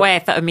Crawford. Is that why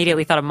I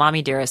immediately thought of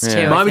Mommy Dearest too?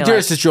 Yeah. I Mommy feel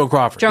Dearest like. is Joan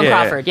Crawford. Joan Yeah,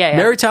 Crawford. Yeah, yeah.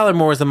 Mary Tyler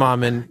Moore is the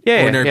mom in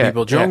Yeah, Ordinary yeah,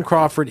 People. Joan yeah.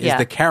 Crawford is Yeah.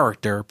 the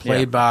character played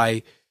Yeah.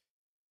 by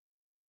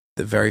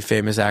the very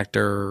famous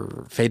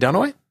actor Faye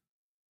Dunaway.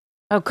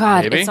 Oh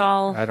God, Maybe? it's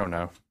all I don't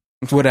know.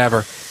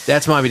 Whatever.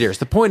 That's Mommy Dearest.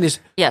 The point is,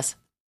 yes.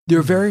 there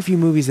are very few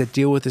movies that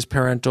deal with this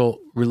parental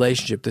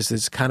relationship,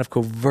 this kind of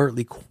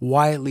covertly,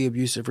 quietly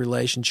abusive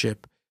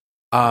relationship.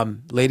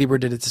 Lady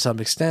Bird did it to some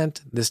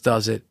extent. This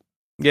does it.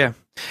 Yeah.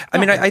 I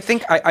mean, I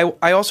think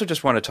I also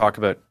just want to talk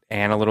about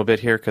Anne a little bit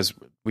here because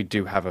we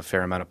do have a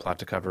fair amount of plot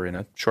to cover in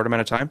a short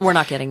amount of time. We're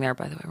not getting there,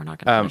 by the way. We're not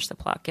going to finish the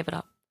plot. Give it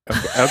up.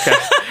 Okay.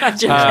 I'm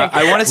joking.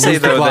 I want to say,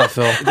 Move the though, plot,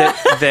 that,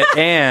 Phil. that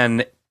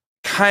Anne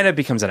kind of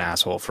becomes an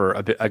asshole for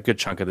a good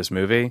chunk of this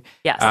movie.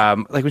 Yes.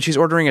 Like when she's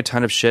ordering a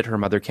ton of shit her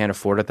mother can't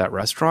afford at that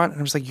restaurant. And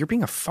I was like, you're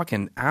being a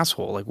fucking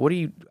asshole. Like,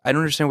 I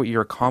don't understand what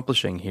you're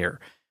accomplishing here.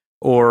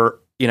 Or,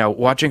 you know,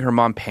 watching her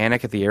mom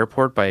panic at the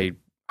airport by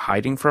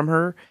hiding from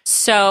her.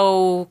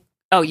 So,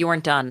 you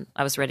weren't done.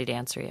 I was ready to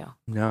answer you.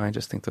 No, I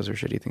just think those are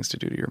shitty things to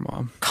do to your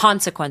mom.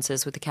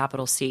 Consequences with a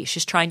capital C.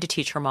 She's trying to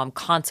teach her mom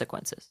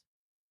consequences,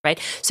 right?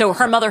 So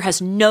her mother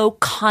has no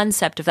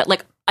concept of that.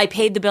 Like, I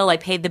paid the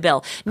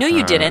bill. No,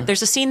 you didn't.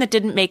 There's a scene that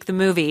didn't make the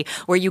movie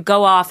where you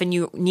go off and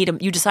you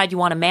decide you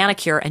want a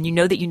manicure and you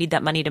know that you need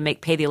that money to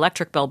pay the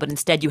electric bill, but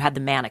instead you had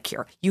the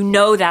manicure. You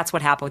know that's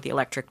what happened with the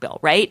electric bill,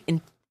 right? And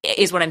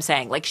is what I'm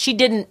saying. Like she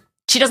doesn't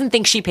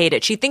think she paid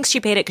it. She thinks she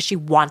paid it because she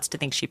wants to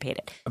think she paid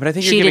it. But I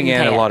think She you're giving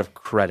didn't Anne pay a it. lot of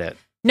credit.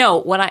 No,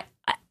 when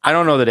I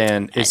don't know that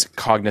Anne is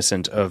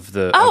cognizant of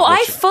the. Oh, of what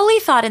I she- fully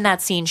thought in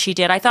that scene she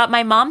did. I thought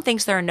my mom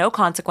thinks there are no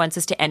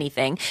consequences to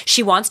anything.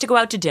 She wants to go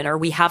out to dinner.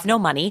 We have no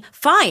money.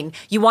 Fine.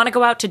 You want to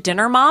go out to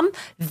dinner, Mom?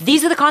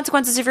 These are the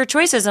consequences of your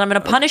choices, and I'm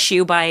going to punish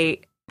you by.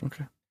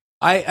 Okay.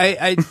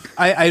 I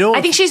don't.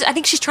 I think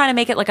she's trying to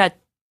make it like a.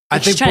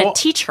 She's trying to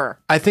teach her.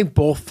 I think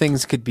both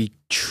things could be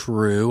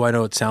true. I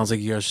know it sounds like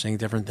you guys are saying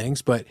different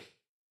things, but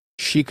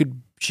she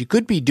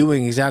could be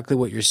doing exactly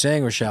what you're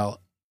saying, Rochelle,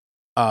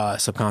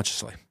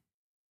 subconsciously.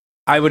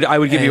 I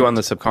would give you on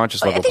the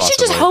subconscious level. I think she's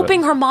just possibly,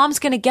 hoping her mom's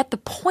going to get the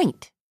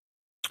point.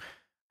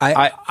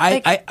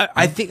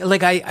 I think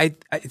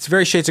it's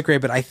very shades of gray,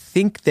 but I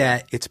think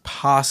that it's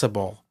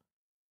possible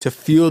to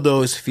feel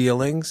those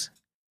feelings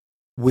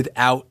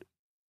without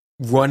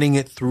running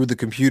it through the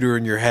computer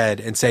in your head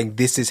and saying,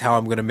 this is how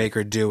I'm going to make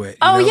her do it.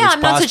 I'm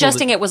not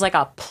suggesting it was like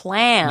a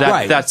plan.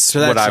 That's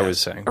what I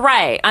was saying.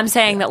 Right. I'm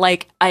saying that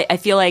like, I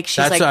feel like she's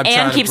That's like, what I'm Anne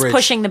trying to keeps bridge.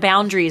 pushing the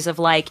boundaries of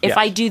like, if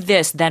I do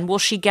this, then will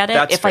she get it?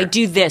 That's if I fair.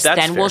 do this, That's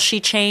then will fair. she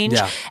change?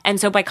 Yeah. And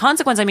so by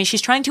consequence, I mean,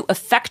 she's trying to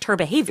affect her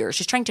behavior.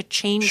 She's trying to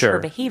change her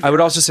behavior. I would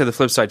also say the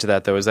flip side to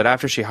that, though, is that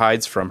after she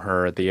hides from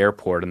her at the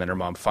airport and then her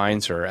mom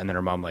finds her and then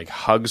her mom like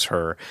hugs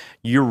her,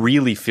 you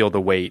really feel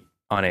the weight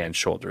on Anne's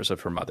shoulders of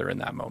her mother in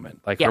that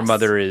moment. Like her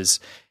mother is,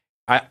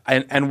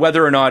 and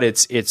whether or not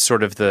it's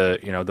sort of the,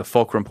 you know, the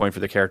fulcrum point for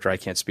the character, I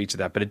can't speak to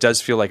that, but it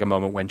does feel like a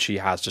moment when she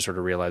has to sort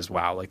of realize,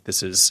 wow, like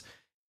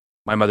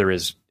my mother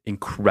is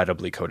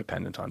incredibly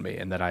codependent on me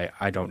and that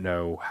I don't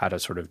know how to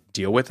sort of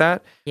deal with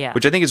that,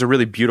 which I think is a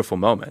really beautiful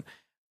moment.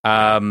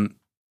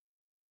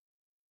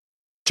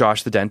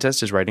 Josh the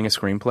dentist is writing a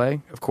screenplay,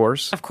 of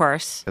course.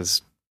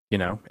 Because, you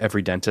know,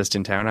 every dentist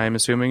in town, I'm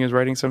assuming, is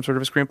writing some sort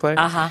of a screenplay.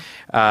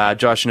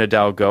 Josh and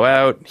Adele go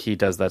out. He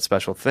does that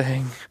special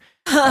thing.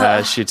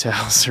 She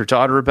tells her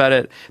daughter about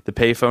it. The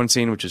payphone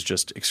scene, which is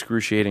just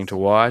excruciating to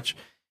watch.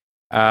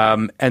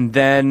 And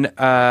then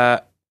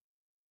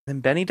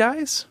Benny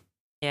dies.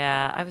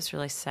 Yeah, I was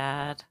really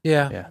sad.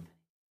 Yeah.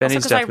 Benny's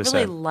Also, death because was I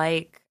really sad.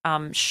 like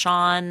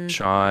Sean.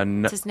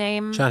 What's his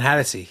name? Sean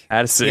Hattasey.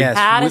 Yes.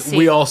 Hattasey.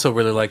 We also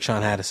really like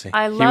Sean Hattasey.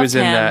 I love He was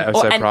him. in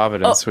Outside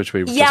Providence, which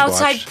we just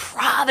Outside watched.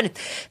 Providence.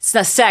 It's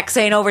the sex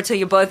ain't over till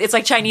you both. It's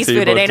like Chinese Till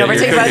you food. It both ain't get over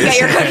till you your both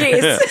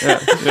get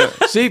your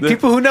cookies. See,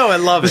 people who know it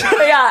love it.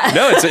 Yeah.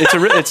 No,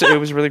 it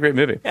was a really great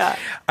movie. Yeah.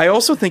 I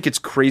also think it's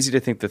crazy to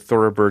think that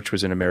Thora Birch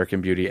was in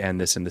American Beauty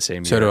and this in the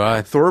same year. So do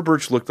I. Thora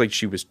Birch looked like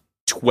she was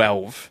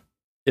 12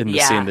 in the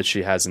Yeah. scene that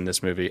she has in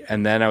this movie.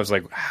 And then I was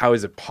like, how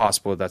is it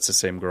possible that's the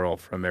same girl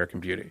from American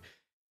Beauty?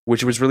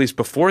 Which was released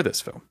before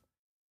this film.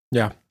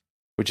 Yeah.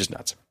 Which is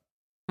nuts.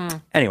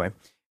 Anyway.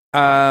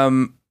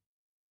 Anne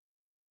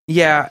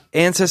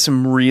says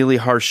some really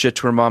harsh shit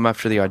to her mom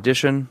after the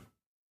audition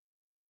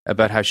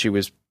about how she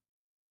was,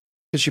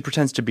 because she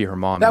pretends to be her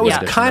mom. That in the was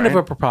audition, kind of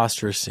right? a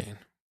preposterous scene.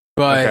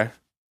 But Okay.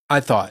 I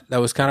thought that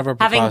was kind of a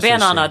Having preposterous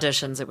been on scene.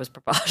 auditions, it was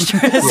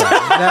preposterous.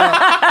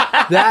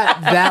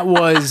 That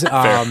was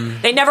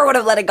They never would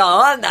have let it go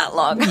on that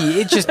long.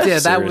 it just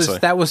Seriously.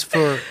 that was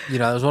for, you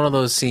know, it was one of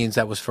those scenes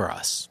that was for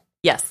us,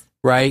 Yes.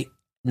 right?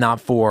 Not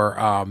for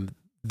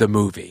the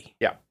movie.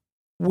 Yeah.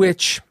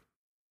 Which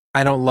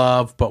I don't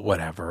love, but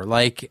whatever.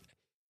 Like, it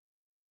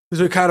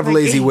was a kind of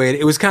lazy way.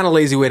 It was kind of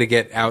lazy way to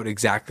get out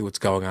exactly what's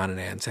going on in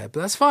Anne's head, but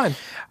that's fine.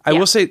 I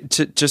will say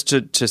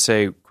to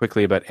say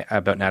quickly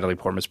about Natalie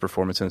Portman's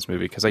performance in this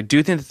movie, because I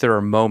do think that there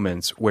are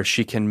moments where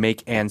she can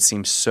make Anne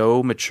seem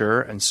so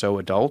mature and so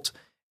adult,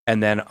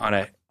 and then on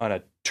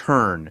a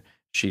turn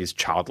she's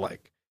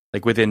childlike,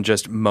 like within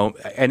just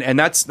and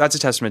that's a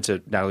testament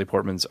to Natalie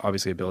Portman's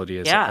obviously ability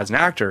as an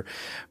actor,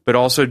 but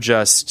also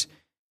just,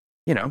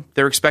 you know,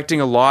 they're expecting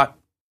a lot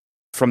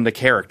from the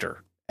character.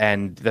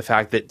 And the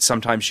fact that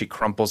sometimes she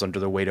crumples under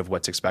the weight of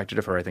what's expected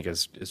of her, I think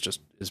is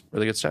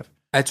really good stuff.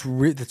 That's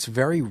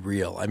very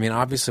real. I mean,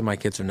 obviously my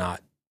kids are not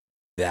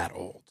that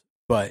old,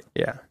 but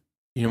Yeah.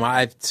 you know, I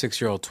have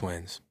 6-year-old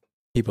twins.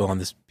 People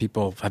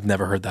have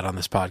never heard that on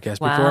this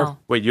podcast Wow. before.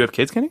 Wait, you have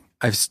kids, Kenny?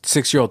 I have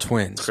 6-year-old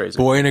twins, It's crazy.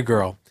 boy and a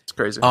girl. It's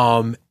crazy.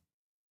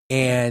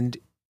 And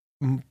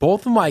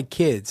both of my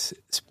kids,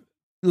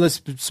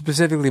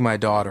 specifically my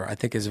daughter, I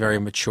think is very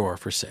mature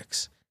for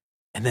 6,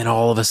 and then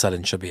all of a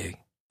sudden she'll be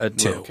A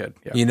 2. little kid.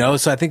 Yeah. You know,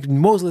 so I think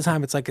most of the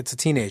time it's like it's a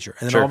teenager,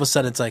 and then Sure. all of a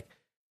sudden it's like,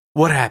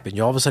 what happened?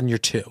 All of a sudden you're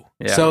 2.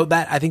 Yeah. So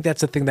I think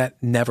that's the thing that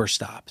never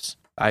stops.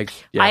 I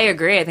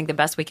agree. I think the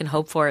best we can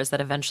hope for is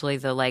that eventually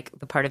the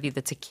part of you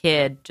that's a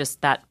kid,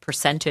 just the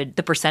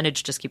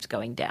percentage just keeps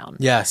going down.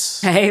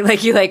 Yes, Hey,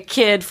 like you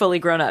kid fully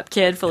grown up,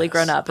 kid fully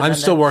grown up. And I'm then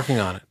still working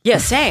on it. Yeah,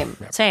 same.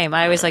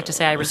 I always like to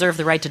say I reserve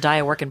the right to die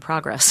a work in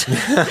progress.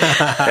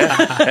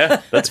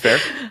 yeah, that's fair.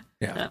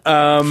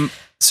 Yeah.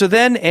 So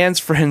then Anne's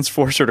friends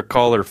force her to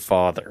call her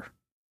father,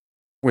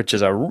 which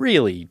is a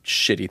really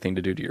shitty thing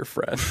to do to your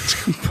friend.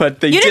 But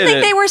they You didn't did think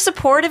it. they were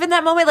supportive in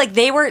that moment? Like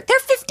they're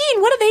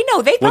 15. What do they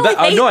know? They Well,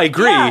 thought no, I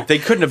agree. Yeah. They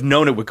couldn't have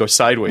known it would go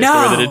sideways the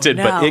way that it did,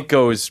 but No. it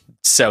goes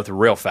south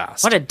real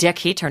fast. What a dick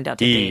he turned out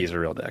to be. He's a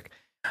real dick.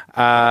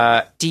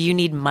 Do you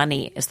need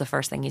money is the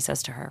first thing he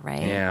says to her,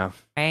 right? Yeah.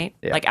 Right?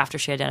 Yeah. Like after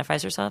she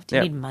identifies herself. Do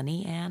you Yeah. need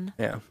money, Anne?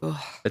 Yeah.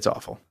 It's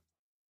awful.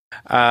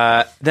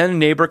 Then a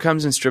neighbor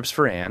comes and strips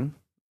for Anne,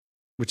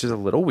 which is a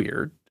little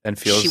weird and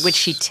feels... Which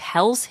she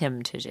tells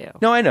him to do.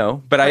 No, I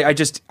know, but the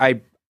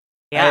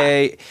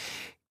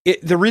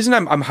reason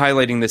I'm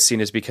highlighting this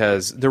scene is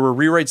because there were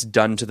rewrites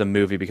done to the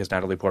movie because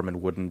Natalie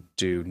Portman wouldn't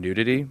do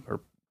nudity, or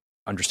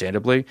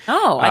understandably.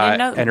 Oh, I didn't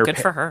know. And her Good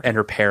for her. And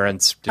her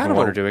parents I didn't don't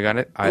want her know. doing on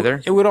it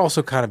either. It would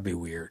also kind of be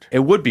weird. It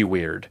would be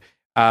weird.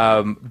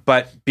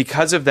 But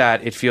because of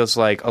that, it feels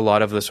like a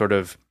lot of the sort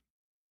of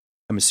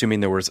I'm assuming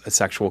there was a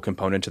sexual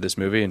component to this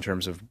movie in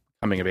terms of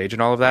coming of age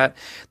and all of that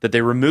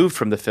they removed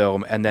from the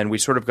film. And then we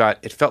sort of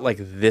it felt like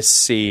this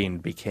scene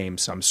became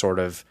some sort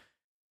of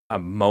a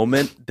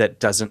moment that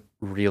doesn't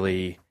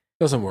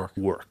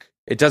work.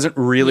 It doesn't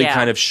really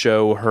kind of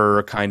show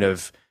her kind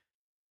of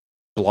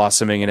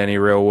blossoming in any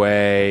real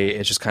way.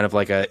 It's just kind of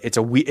like it's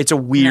a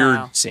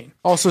weird scene.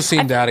 Also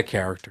seemed out of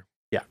character.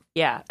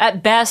 Yeah.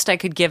 At best, I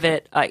could give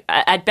it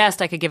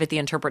the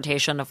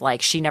interpretation of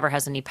like she never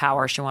has any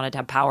power. She wanted to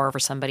have power over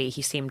somebody.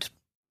 He seemed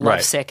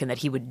lovesick and that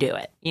he would do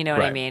it. You know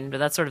what I mean? But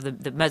that's sort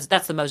of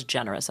that's the most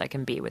generous I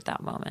can be with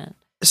that moment.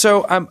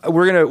 So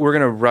we're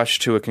gonna rush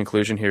to a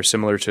conclusion here,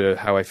 similar to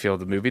how I feel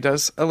the movie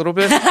does a little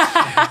bit.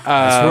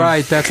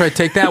 That's right.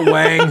 Take that,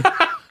 Wang.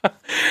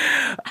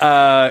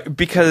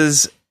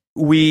 Because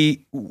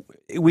we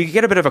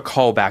get a bit of a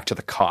callback to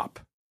the cop.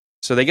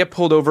 So they get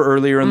pulled over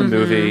earlier in the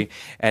movie,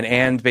 and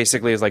Anne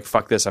basically is like,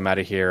 "Fuck this, I'm out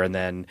of here." And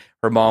then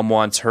her mom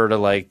wants her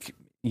to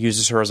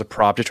uses her as a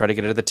prop to try to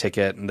get her the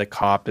ticket, and the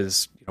cop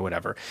is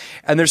whatever.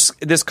 And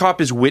this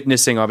cop is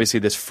witnessing obviously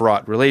this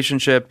fraught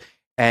relationship,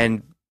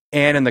 and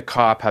Anne and the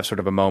cop have sort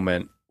of a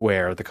moment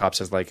where the cop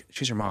says like,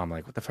 "She's your mom.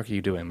 Like, what the fuck are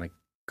you doing? Like,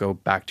 go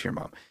back to your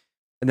mom."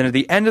 And then at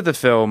the end of the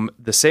film,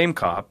 the same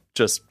cop,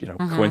 just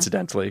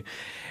coincidentally,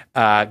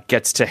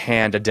 gets to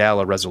hand Adele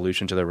a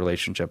resolution to their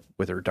relationship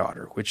with her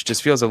daughter, which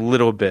just feels a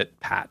little bit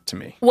pat to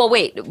me. Well,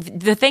 wait,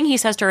 the thing he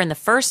says to her in the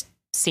first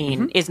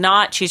scene is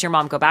not "she's your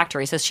mom, go back to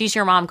her." He says "she's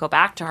your mom, go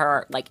back to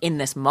her," like in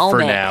this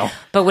moment. For now.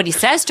 But what he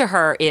says to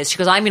her is, she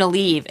goes, "I'm going to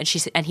leave," and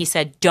he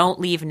said, "Don't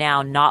leave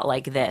now, not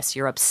like this.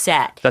 You're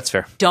upset. That's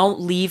fair.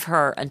 Don't leave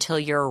her until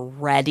you're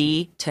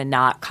ready to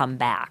not come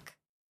back."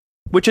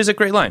 Which is a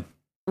great line.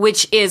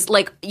 Which is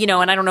like,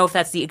 and I don't know if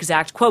that's the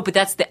exact quote, but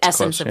that's the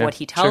essence of what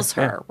he tells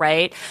her,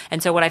 right?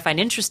 And so what I find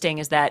interesting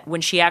is that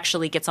when she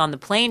actually gets on the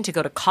plane to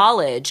go to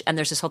college, and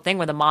there's this whole thing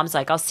where the mom's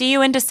like, "I'll see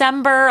you in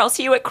December, I'll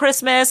see you at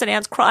Christmas," and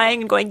Anne's crying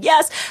and going,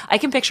 "Yes," I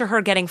can picture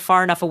her getting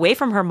far enough away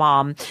from her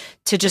mom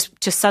to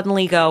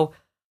suddenly go,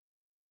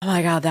 "Oh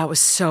my God, that was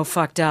so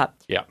fucked up.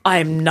 Yeah.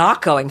 I'm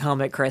not going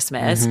home at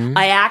Christmas.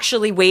 I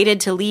actually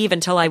waited to leave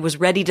until I was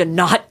ready to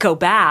not go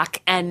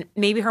back." And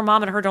maybe her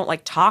mom and her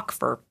don't talk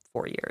for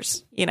 4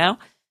 years, Yeah.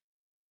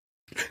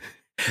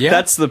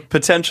 That's the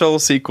potential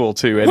sequel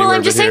to Anywhere Well,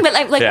 I'm just saying, Here.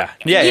 but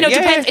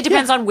it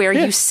depends on where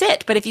you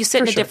sit. But if you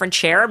sit in a different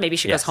chair, maybe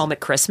she goes home at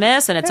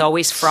Christmas and it's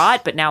always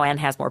fraught, but now Anne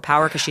has more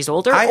power because she's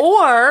older. I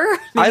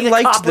actually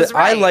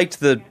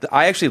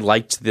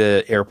liked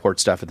the airport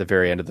stuff at the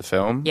very end of the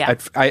film. Yeah.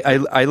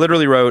 I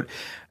literally wrote,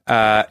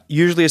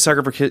 usually a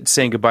sucker for kids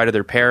saying goodbye to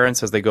their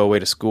parents as they go away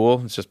to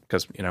school. It's just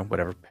because,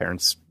 whatever,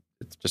 parents,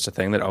 it's just a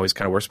thing that always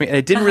kind of works for me. And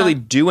it didn't really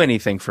do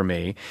anything for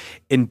me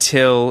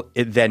until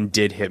it then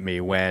did hit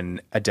me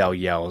when Adele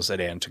yells at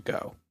Anne to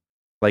go.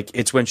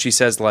 It's when she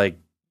says,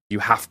 "You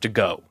have to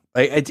go."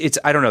 I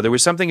don't know. There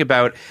was something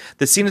about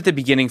the scene at the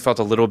beginning felt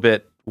a little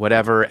bit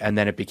whatever, and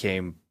then it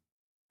became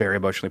very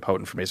emotionally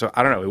potent for me. So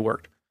I don't know. It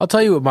worked. I'll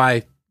tell you what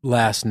my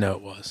last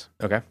note was.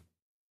 Okay.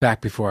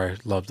 Back before I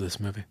loved this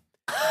movie.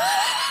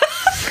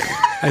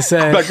 I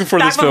said back before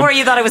you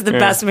thought it was the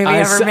best movie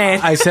ever made.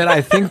 I said I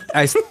think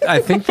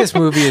this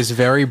movie is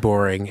very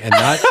boring and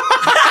not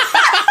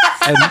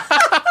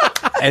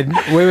and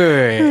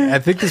wait. I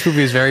think this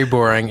movie is very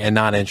boring and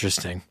not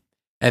interesting.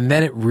 And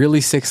then it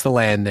really sticks the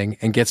landing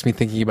and gets me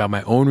thinking about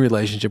my own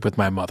relationship with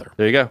my mother.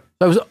 There you go.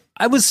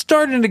 I was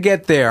starting to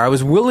get there. I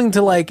was willing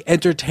to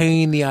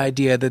entertain the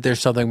idea that there's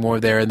something more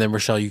there. And then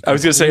Rochelle, I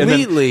was going to say,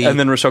 and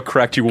then Rochelle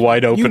cracked you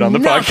wide open on the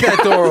podcast.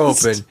 That door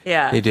open.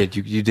 Yeah, you did.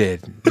 You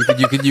did.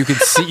 You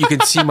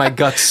could see my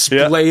guts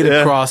splayed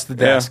across the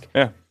desk.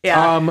 Yeah.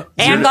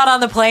 Anne got on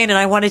the plane, and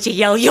I wanted to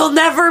yell, "You'll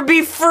never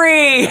be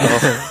free!"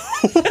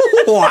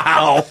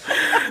 Wow,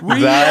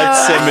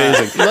 that's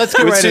amazing. Let's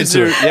get right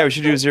into it. Yeah, we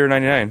should do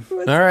 099.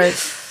 All right.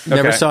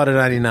 Never saw it in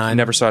 99.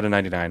 Never saw it in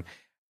 99.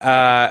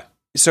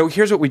 So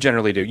here's what we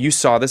generally do. You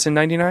saw this in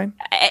 99?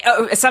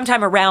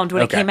 Sometime around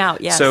when it came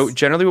out, yes. So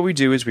generally what we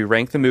do is we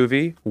rank the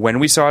movie when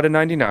we saw it in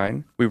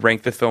 99, we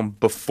rank the film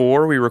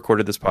before we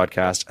recorded this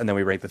podcast, and then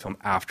we rank the film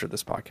after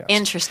this podcast.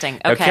 Interesting.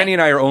 Okay. Now, Kenny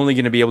and I are only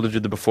going to be able to do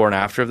the before and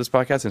after of this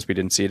podcast since we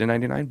didn't see it in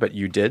 99, but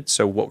you did.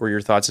 So what were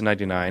your thoughts in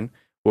 99?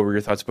 What were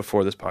your thoughts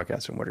before this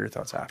podcast, and what are your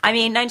thoughts after? I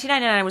mean,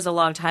 1999 was a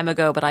long time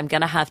ago, but I'm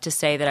going to have to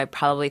say that I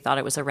probably thought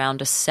it was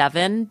around a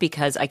 7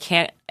 because I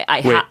can't...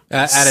 out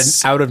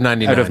of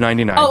 99. Out of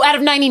 99. Oh, out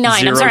of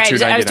 99. I'm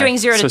sorry. I was doing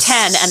 0 to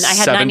 10, and I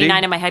had 70?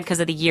 99 in my head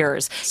because of the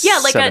years. Yeah,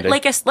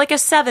 like a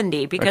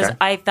 70 because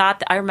I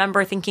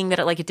remember thinking that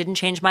it didn't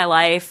change my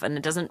life and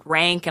it doesn't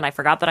rank, and I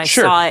forgot that I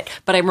saw it,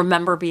 but I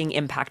remember being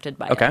impacted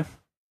by it. Okay.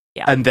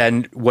 Yeah. And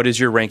then what is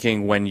your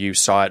ranking when you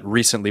saw it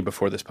recently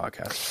before this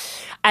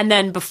podcast? And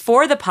then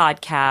before the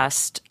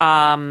podcast,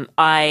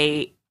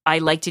 I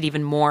liked it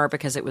even more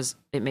because it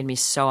made me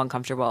so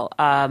uncomfortable.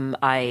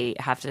 I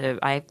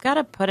got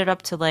to put it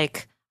up to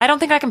I don't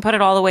think I can put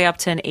it all the way up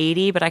to an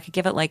 80, but I could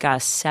give it like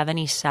a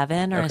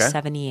 77 or a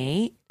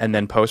 78. And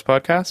then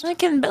post-podcast? I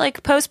can,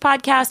 like,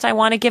 post-podcast, I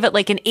want to give it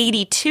like an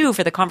 82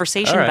 for the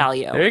conversation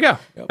value. There you go.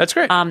 That's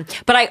great.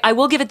 But I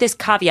will give it this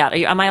caveat.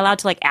 Am I allowed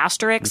to, like,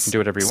 asterisk You can do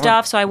whatever you stuff?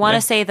 want. So I want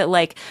to say that,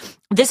 like,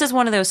 this is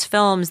one of those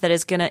films that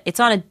is going to,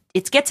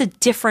 it gets a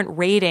different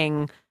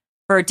rating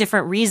for a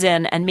different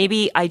reason, and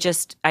maybe I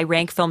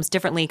rank films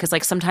differently because,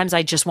 like, sometimes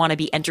I just want to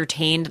be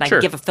entertained, and I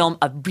can give a film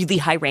a really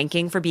high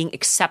ranking for being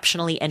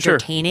exceptionally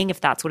entertaining if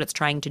that's what it's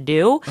trying to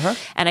do.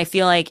 And I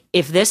feel like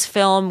if this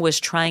film was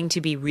trying to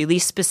be really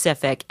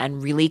specific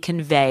and really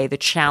convey the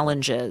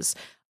challenges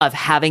of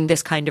having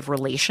this kind of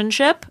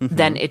relationship,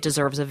 then it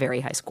deserves a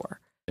very high score.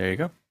 There you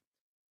go.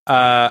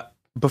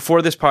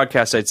 Before this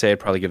podcast, I'd say I'd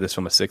probably give this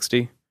film a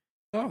 60.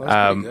 Oh, that's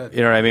pretty good.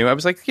 You know what I mean? I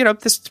was like,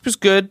 this was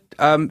good.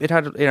 It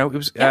had,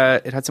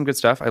 it had some good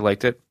stuff. I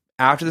liked it.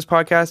 After this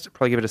podcast, I'd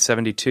probably give it a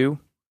 72.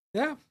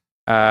 Yeah.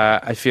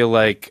 I feel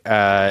like,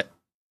 Rochelle,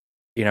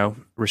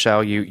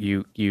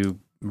 you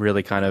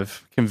really kind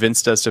of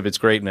convinced us of its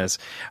greatness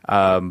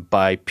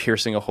by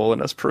piercing a hole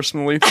in us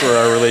personally for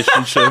our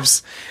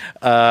relationships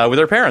with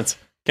our parents.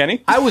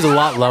 Kenny? I was a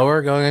lot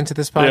lower going into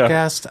this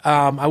podcast.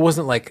 I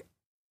wasn't like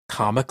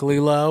comically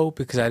low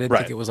because I didn't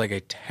think it was like a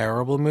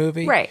terrible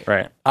movie. Right.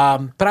 Right.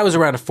 But I was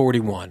around a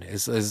 41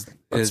 is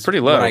pretty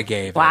low. what I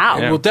gave. Wow.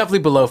 Well, definitely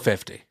below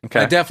 50.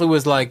 Okay. I definitely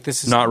was like,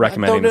 this is Not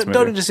recommending this movie.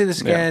 Don't need to see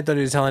this again. Don't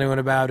need to tell anyone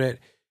about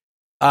it.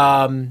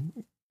 Fucking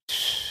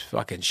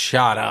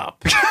shut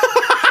up.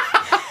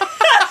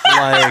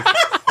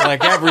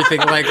 like everything.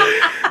 Like no,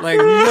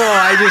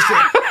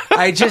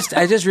 I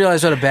just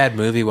realized what a bad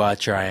movie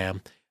watcher I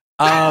am.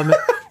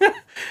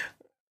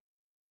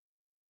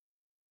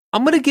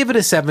 I'm going to give it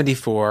a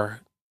 74.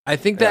 I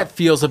think that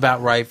feels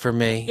about right for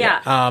me.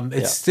 Yeah.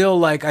 It's still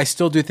like, I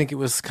still do think it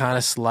was kind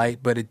of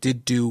slight, but it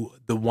did do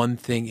the one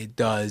thing it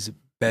does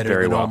better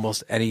Very than well.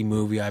 almost any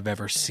movie I've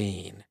ever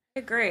seen.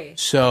 I agree.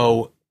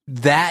 So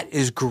that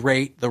is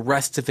great. The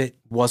rest of it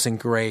wasn't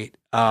great,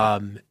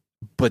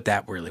 but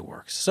that really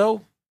works.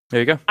 So There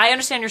you go. I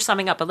understand you're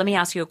summing up, but let me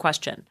ask you a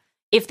question.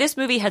 If this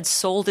movie had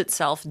sold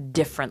itself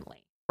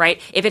differently,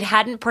 right? If it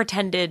hadn't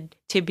pretended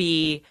to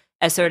be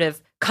a sort of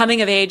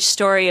coming of age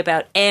story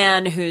about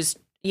Anne, who's,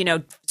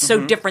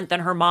 so different than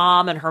her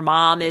mom, and her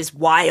mom is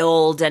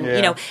wild,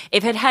 and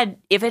if it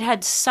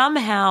had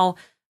somehow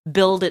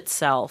billed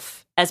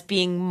itself as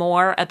being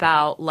more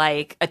about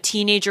like a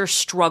teenager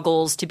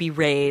struggles to be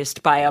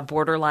raised by a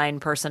borderline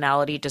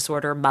personality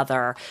disorder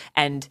mother,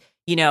 and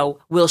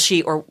will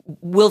she or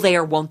will they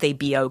or won't they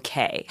be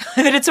okay?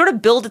 That it sort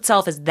of billed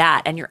itself as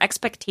that, and your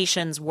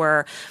expectations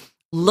were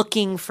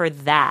looking for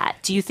that.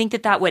 Do you think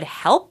that would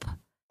help?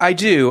 I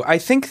do. I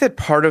think that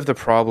part of the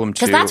problem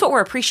too, because that's what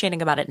we're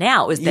appreciating about it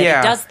now, is that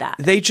it does that.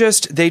 They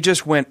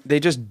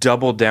just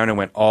doubled down and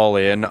went all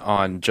in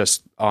on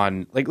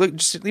look,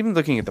 just even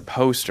looking at the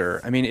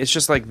poster. I mean, it's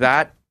just like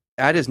that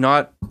is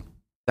not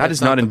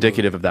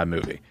indicative of that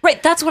movie.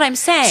 Right, that's what I'm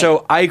saying.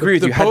 So I agree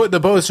with you. The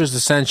poster's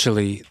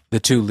essentially the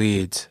two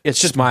leads. It's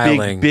just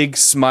smiling. big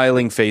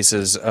smiling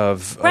faces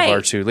of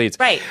our two leads.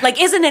 Right. Like,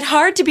 isn't it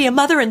hard to be a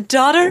mother and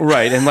daughter?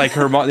 Right. And like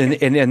her mom,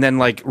 and then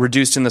like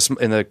reduced in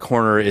the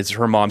corner is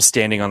her mom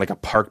standing on like a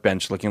park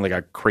bench looking like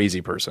a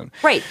crazy person.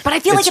 Right. But I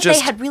feel like if they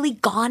had really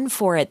gone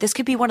for it, this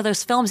could be one of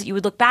those films that you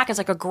would look back as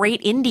like a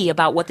great indie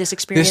about what this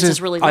experience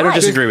is really like. I don't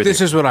disagree with you.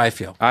 This is what I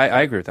feel.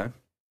 I agree with that.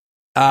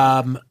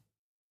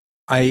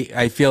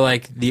 I feel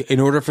like in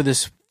order for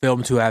this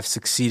film to have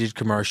succeeded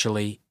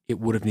commercially, it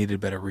would have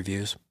needed better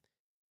reviews,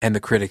 and the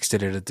critics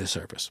did it a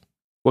disservice.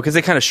 Well, because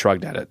they kind of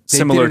shrugged at it,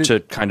 similar to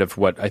kind of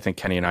what I think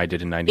Kenny and I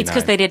did in '99. It's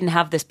because they didn't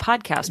have this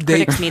podcast.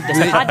 Critics need this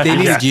podcast. They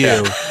needed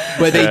you,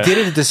 but they did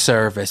it a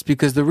disservice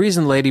because the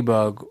reason Lady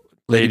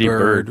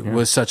Bird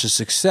was such a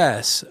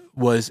success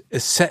was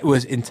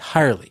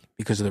entirely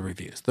because of the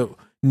reviews. The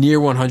near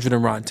 100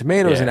 on Rotten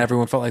Tomatoes, and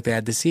everyone felt like they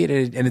had to see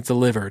it, and it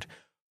delivered.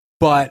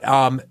 But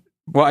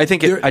well, I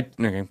think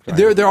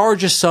there are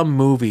just some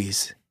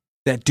movies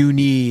that do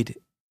need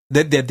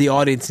that the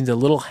audience needs a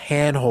little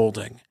hand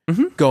holding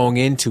going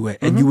into it,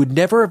 and you would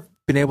never have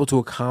been able to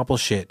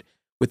accomplish it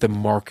with the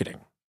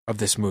marketing of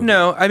this movie.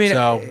 No, I mean,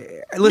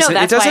 listen,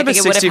 that's it does why I have think a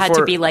it would 64. have had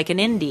to be like an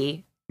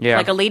indie. Yeah.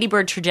 Like a Lady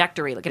Bird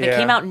trajectory. Like if it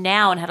came out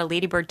now and had a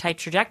Lady Bird type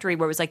trajectory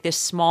where it was like this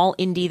small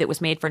indie that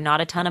was made for not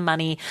a ton of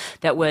money,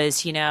 that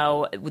was,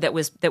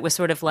 that was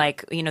sort of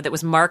like, that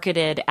was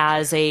marketed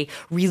as a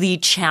really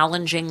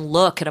challenging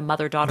look at a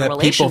mother-daughter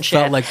relationship.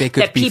 People felt like they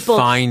could be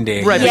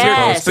finding. Right,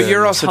 yes, but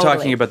you're also totally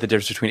talking about the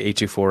difference between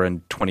A24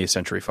 and 20th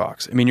Century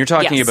Fox. I mean, you're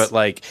talking about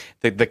like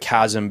the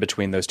chasm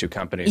between those two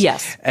companies.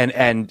 Yes. And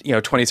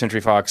 20th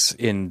Century Fox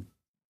in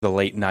the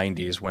late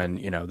 90s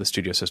when, the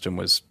studio system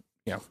was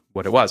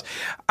what it was.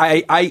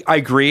 I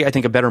agree. I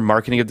think a better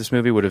marketing of this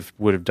movie would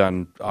have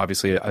done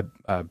obviously a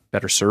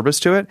better service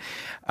to it.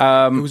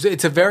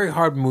 It's a very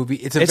hard movie.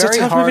 It's a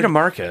tough movie to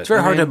market. It's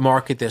very hard to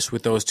market this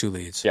with those two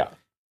leads. Yeah.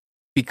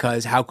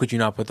 Because how could you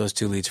not put those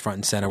two leads front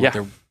and center with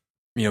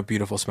their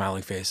beautiful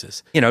smiling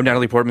faces?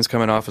 Natalie Portman's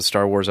coming off of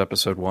Star Wars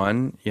Episode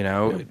 1,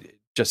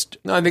 just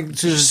No, I think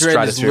Susan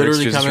Sarandon is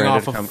literally Susan coming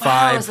off Sarandon of Wow,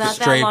 five was that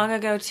straight. long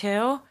ago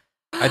too?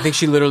 I think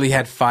she literally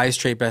had 5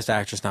 straight Best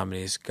Actress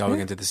nominees going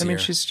into this I year. mean,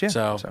 she's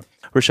so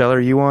Rochelle, are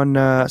you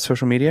on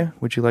social media?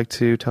 Would you like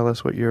to tell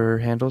us what your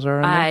handles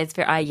are? On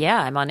there?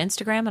 Yeah, I'm on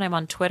Instagram and I'm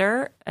on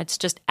Twitter. It's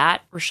just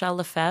at Rochelle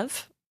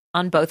Lefebvre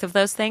on both of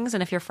those things.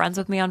 And if you're friends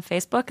with me on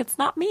Facebook, it's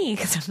not me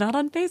because I'm not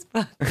on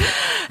Facebook.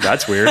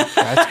 That's weird.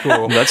 that's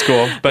cool. That's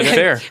cool, but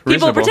fair. People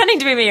reasonable. pretending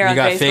to be me are You on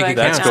got Facebook. fake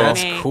accounts. That's cool. not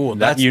That's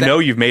me. cool.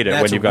 That you've made it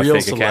that's when you've got real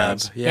fake celeb.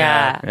 accounts.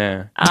 Yeah.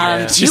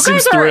 Yeah. You She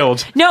seems guys are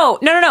thrilled. No.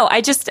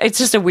 It's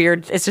just a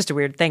weird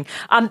thing.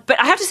 But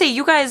I have to say,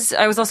 you guys.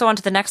 I was also on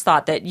to the next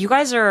thought that you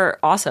guys are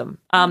awesome.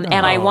 And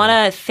I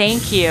want to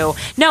thank you.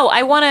 No,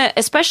 I want to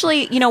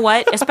especially. You know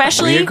what?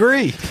 Especially We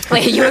agree.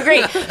 Wait, you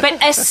agree, but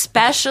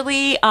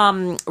especially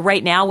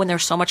right now when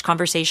there's so much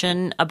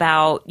conversation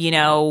about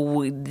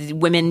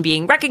women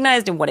being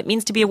recognized and what it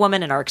means to be a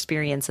woman and our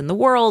experience in the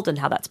world and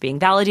how that's being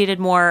validated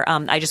more.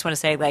 I just want to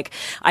say,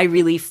 I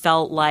really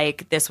felt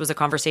like this was a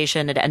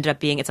conversation. It ended up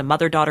being it's a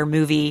mother-daughter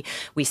movie.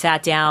 We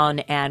sat down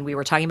and we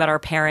were talking about our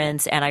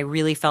parents, and I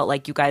really felt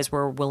like you guys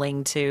were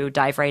willing to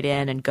dive right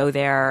in and go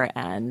there.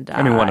 And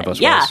I mean, one of us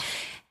yeah. was.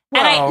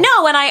 And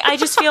I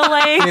just feel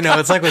like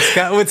It's like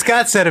what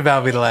Scott said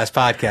about me the last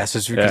podcast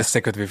is you're going to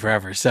stick with me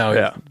forever. So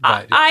Yeah.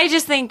 but, I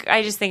just think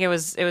it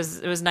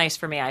was nice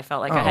for me. I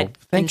felt like I had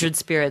kindred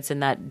spirits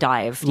in that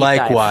dive. deep dive.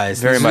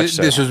 likewise, Very much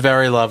so. This was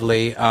very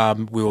lovely.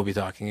 We will be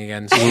talking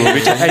again. So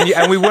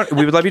and we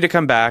would love you to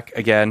come back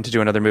again to do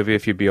another movie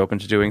if you'd be open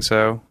to doing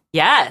so.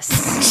 Yes.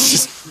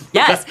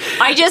 Yes.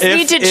 I just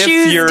need to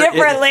choose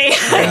differently.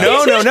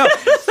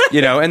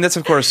 No. And that's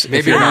of course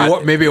maybe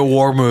maybe a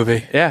war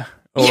movie. Yeah.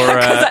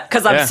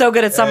 Because I'm so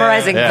good at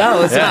summarizing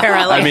those,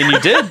 apparently. I mean, you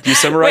did. You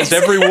summarized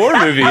every war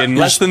movie in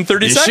less than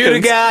 30 You seconds. shoot a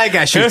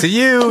guy shoots at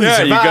you.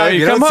 Yeah,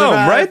 you come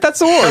home, right? That's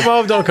the war. Come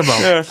home, don't come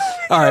home. Yeah.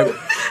 All right.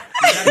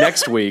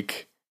 Next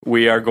week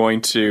we are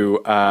going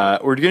to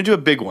do a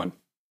big one.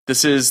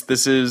 This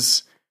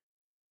is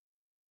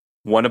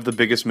one of the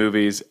biggest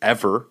movies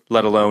ever,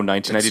 let alone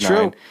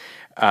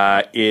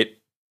 1999. It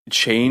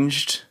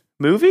changed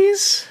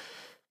movies,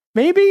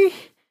 maybe.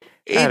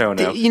 I don't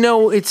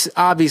know. It's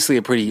obviously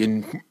a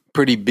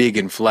pretty big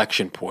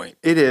inflection point.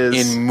 It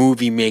is in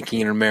movie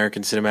making in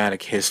American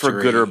cinematic history,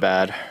 for good or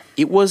bad.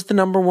 It was the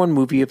 #1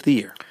 movie of the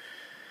year.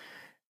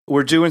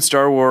 We're doing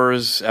Star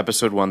Wars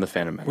Episode 1, The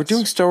Phantom Menace. We're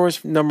doing Star Wars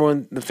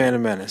 #1, The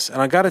Phantom Menace,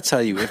 and I got to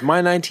tell you, if my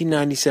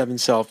 1997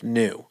 self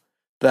knew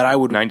that I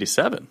would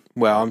 97.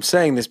 Well, I'm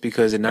saying this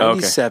because in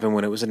 97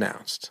 when it was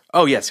announced.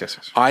 Oh, yes.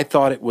 I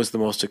thought it was the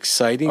most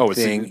exciting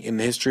thing in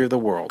the history of the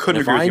world.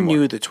 Couldn't and agree if with I you knew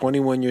more. that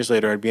 21 years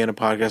later I'd be on a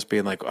podcast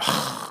being like,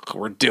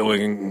 we're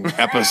doing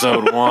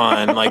Episode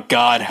 1, like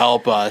God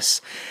help us.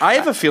 I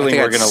have a feeling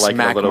think we're I'd going to like it a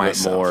smack little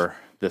myself. bit more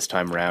this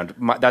time around.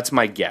 That's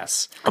my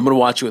guess. I'm going to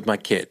watch it with my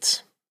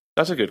kids.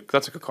 That's a good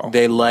call.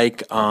 They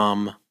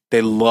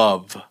they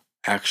love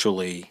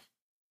actually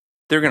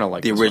They're going to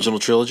like the this original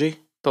trilogy.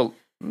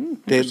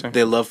 Interesting.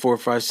 They love 4,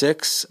 5,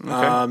 6.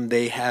 Okay.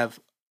 They have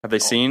they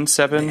seen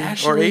 7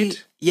 or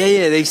 8?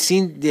 Yeah, they've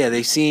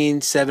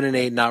seen 7 and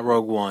 8, not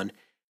Rogue One.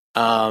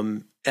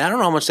 And I don't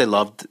know how much they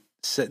loved.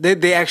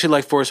 They actually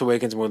like Force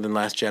Awakens more than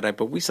Last Jedi,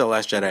 but we saw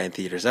Last Jedi in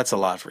theaters. That's a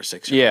lot for a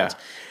 6-year-old. Yeah.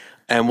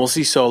 And we'll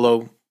see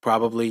Solo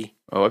probably.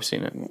 Oh, I've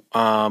seen it.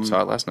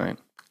 Saw it last night.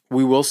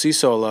 We will see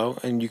Solo,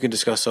 and you can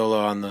discuss Solo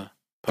on the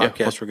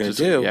podcast we're going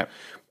to do. Yeah.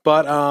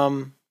 But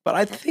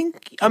I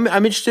think I'm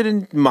interested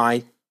in my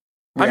reaction.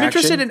 I'm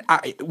interested in.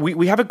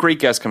 We have a great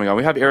guest coming on.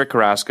 We have Eric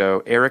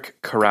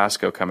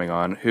Carrasco coming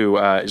on, who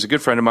is a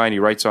good friend of mine. He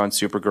writes on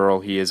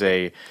Supergirl. He is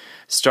a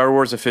Star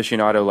Wars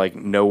aficionado like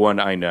no one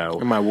I know.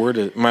 And my word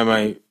is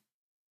my.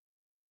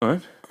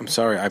 What? I'm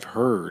sorry. I've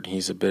heard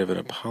he's a bit of an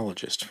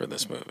apologist for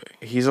this movie.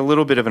 He's a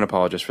little bit of an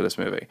apologist for this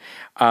movie.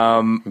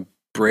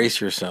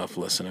 Brace yourself,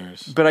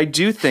 listeners. But I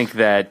do think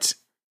that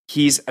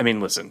he's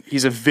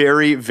a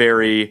very,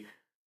 very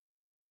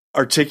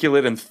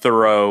articulate and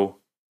thorough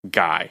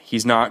guy.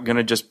 He's not going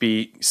to just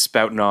be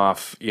spouting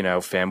off,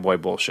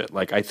 fanboy bullshit.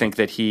 Like, I think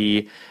that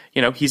he's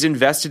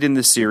invested in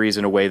this series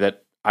in a way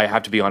that I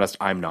have to be honest,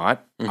 I'm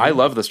not. Mm-hmm. I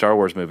love the Star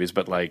Wars movies,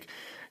 but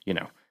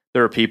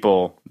there are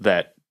people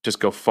that just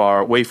go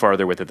way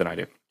farther with it than I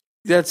do.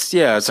 That's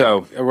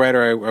So a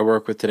writer I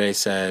work with today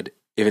said,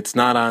 if it's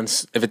not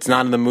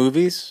in the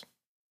movies,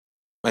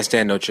 I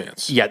stand no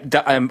chance. Yeah,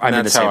 I'm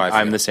in the same.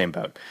 I'm the same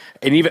boat,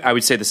 and even I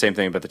would say the same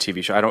thing about the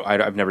TV show.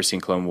 I've never seen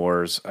Clone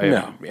Wars.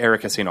 No.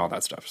 Eric has seen all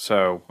that stuff,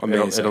 so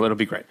Amazing. it'll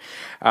be great.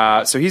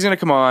 So he's going to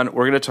come on.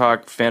 We're going to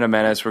talk Phantom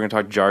Menace. We're going to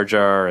talk Jar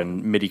Jar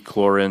and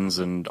midi-chlorians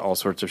and all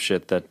sorts of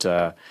shit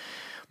that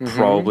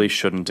probably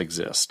shouldn't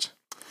exist.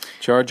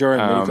 Jar Jar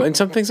and midi-chlorians, and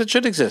some things that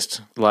should exist,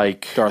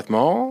 like Darth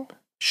Maul,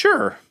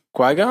 sure,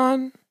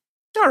 Qui-Gon,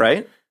 all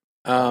right,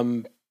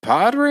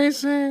 pod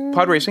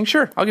racing,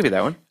 sure, I'll give you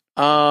that one.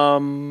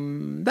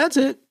 That's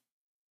it.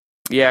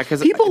 Yeah,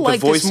 because People like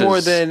voices, this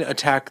more than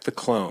Attack of the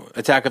Clones. Yeah,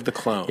 Attack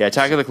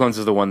of the Clones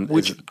is the one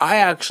which I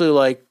actually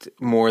liked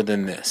more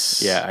than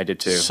this. Yeah, I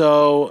did too.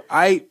 So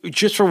I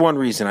just for one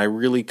reason, I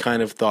really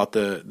kind of thought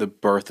the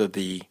birth of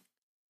the.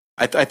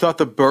 I thought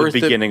the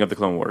beginning of the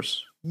Clone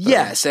Wars.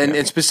 Yes,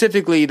 and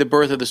specifically the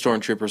birth of the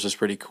Stormtroopers was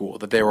pretty cool.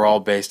 That they were all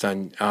based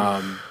on.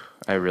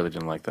 I really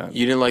didn't like that.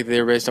 You didn't like that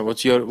they were based on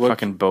what's Yoda? What,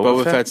 fucking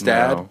Boba Fett's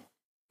dad?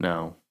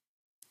 No.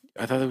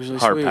 I thought it was really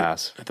Hard sweet.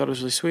 pass. I thought it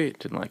was really sweet.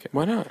 Didn't like it.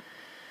 Why not?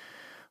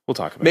 We'll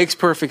talk about Makes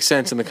perfect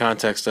sense in the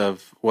context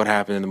of what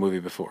happened in the movie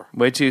before.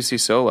 Wait till you see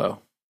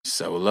Solo.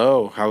 So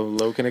low. How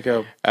low can it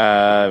go?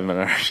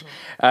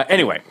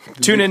 Anyway,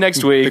 tune in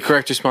next week. The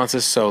correct response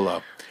is so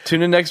low.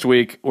 Tune in next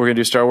week. We're going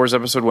to do Star Wars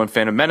Episode 1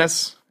 Phantom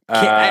Menace.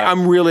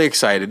 I'm really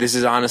excited. This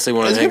is honestly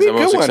one of the things I'm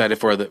most excited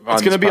for. It's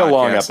going to be a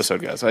long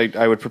episode, guys.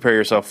 I would prepare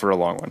yourself for a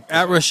long one.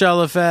 At Rochelle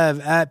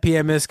Lefebvre, at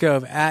PM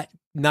Iskov, at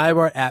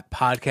Nybart, at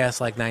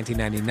Podcast Like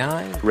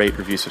 1999. Rate,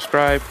 review,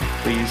 subscribe.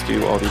 Please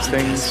do all these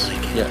things.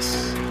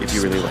 Yes. If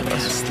you really love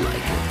us.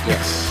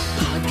 Yes.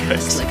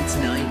 Podcast like it's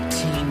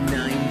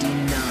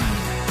 1999.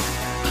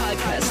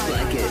 Podcast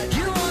like it.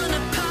 You want a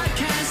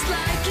podcast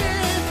like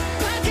it?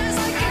 Podcast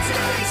like it's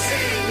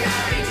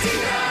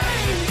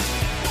 1999.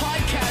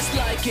 Podcast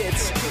like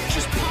it's.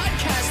 Just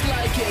podcast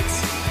like it's.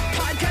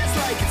 Podcast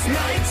like it's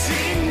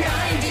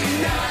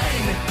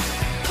 1999.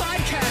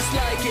 Podcast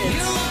like it.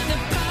 You want a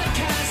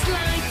podcast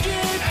like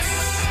it's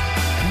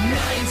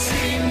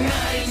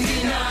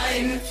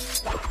 1999.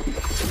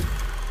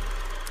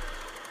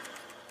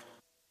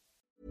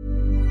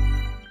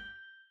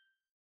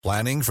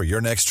 Planning for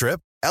your next trip?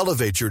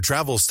 Elevate your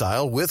travel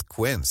style with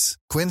Quince.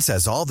 Quince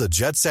has all the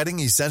jet-setting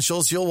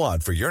essentials you'll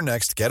want for your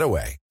next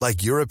getaway,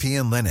 like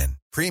European linen,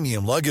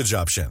 premium luggage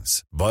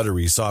options,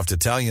 buttery soft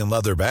Italian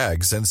leather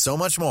bags, and so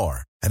much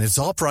more. And it's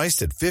all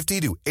priced at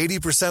 50 to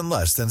 80%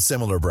 less than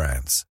similar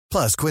brands.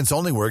 Plus, Quince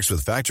only works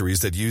with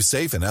factories that use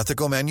safe and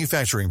ethical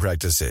manufacturing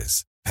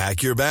practices.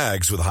 Pack your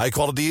bags with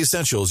high-quality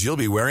essentials you'll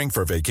be wearing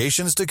for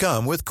vacations to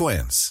come with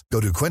Quince.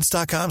 Go to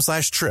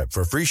quince.com/trip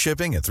for free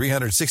shipping and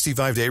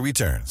 365-day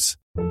returns.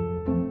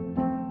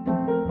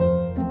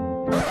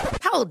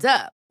 Hold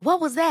up. What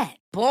was that?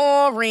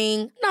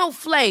 Boring. No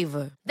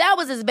flavor. That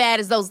was as bad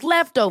as those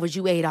leftovers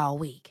you ate all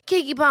week.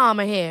 Keke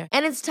Palmer here,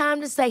 and it's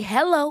time to say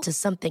hello to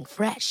something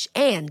fresh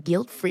and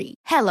guilt-free.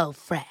 Hello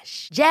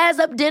Fresh. Jazz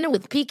up dinner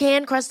with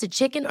pecan-crusted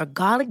chicken or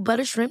garlic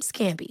butter shrimp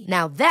scampi.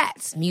 Now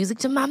that's music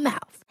to my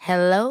mouth.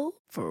 Hello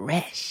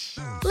Fresh.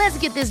 Let's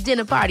get this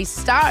dinner party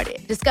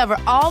started. Discover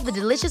all the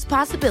delicious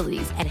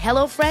possibilities at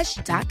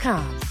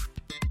hellofresh.com.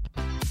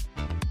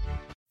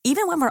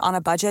 Even when we're on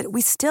a budget,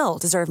 we still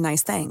deserve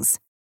nice things.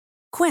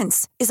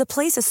 Quince is a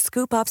place to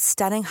scoop up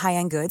stunning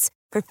high-end goods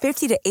for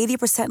 50 to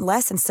 80%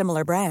 less than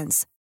similar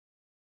brands.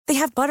 They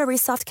have buttery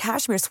soft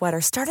cashmere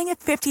sweaters starting at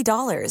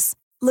 $50,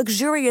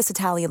 luxurious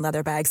Italian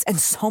leather bags, and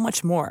so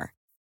much more.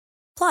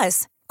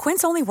 Plus,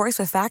 Quince only works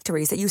with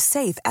factories that use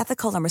safe,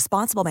 ethical, and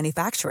responsible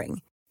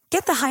manufacturing.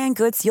 Get the high-end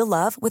goods you'll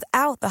love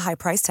without the high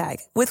price tag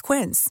with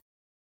Quince.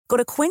 Go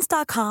to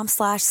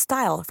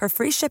quince.com/style for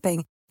free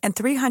shipping and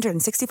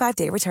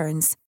 365-day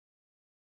returns.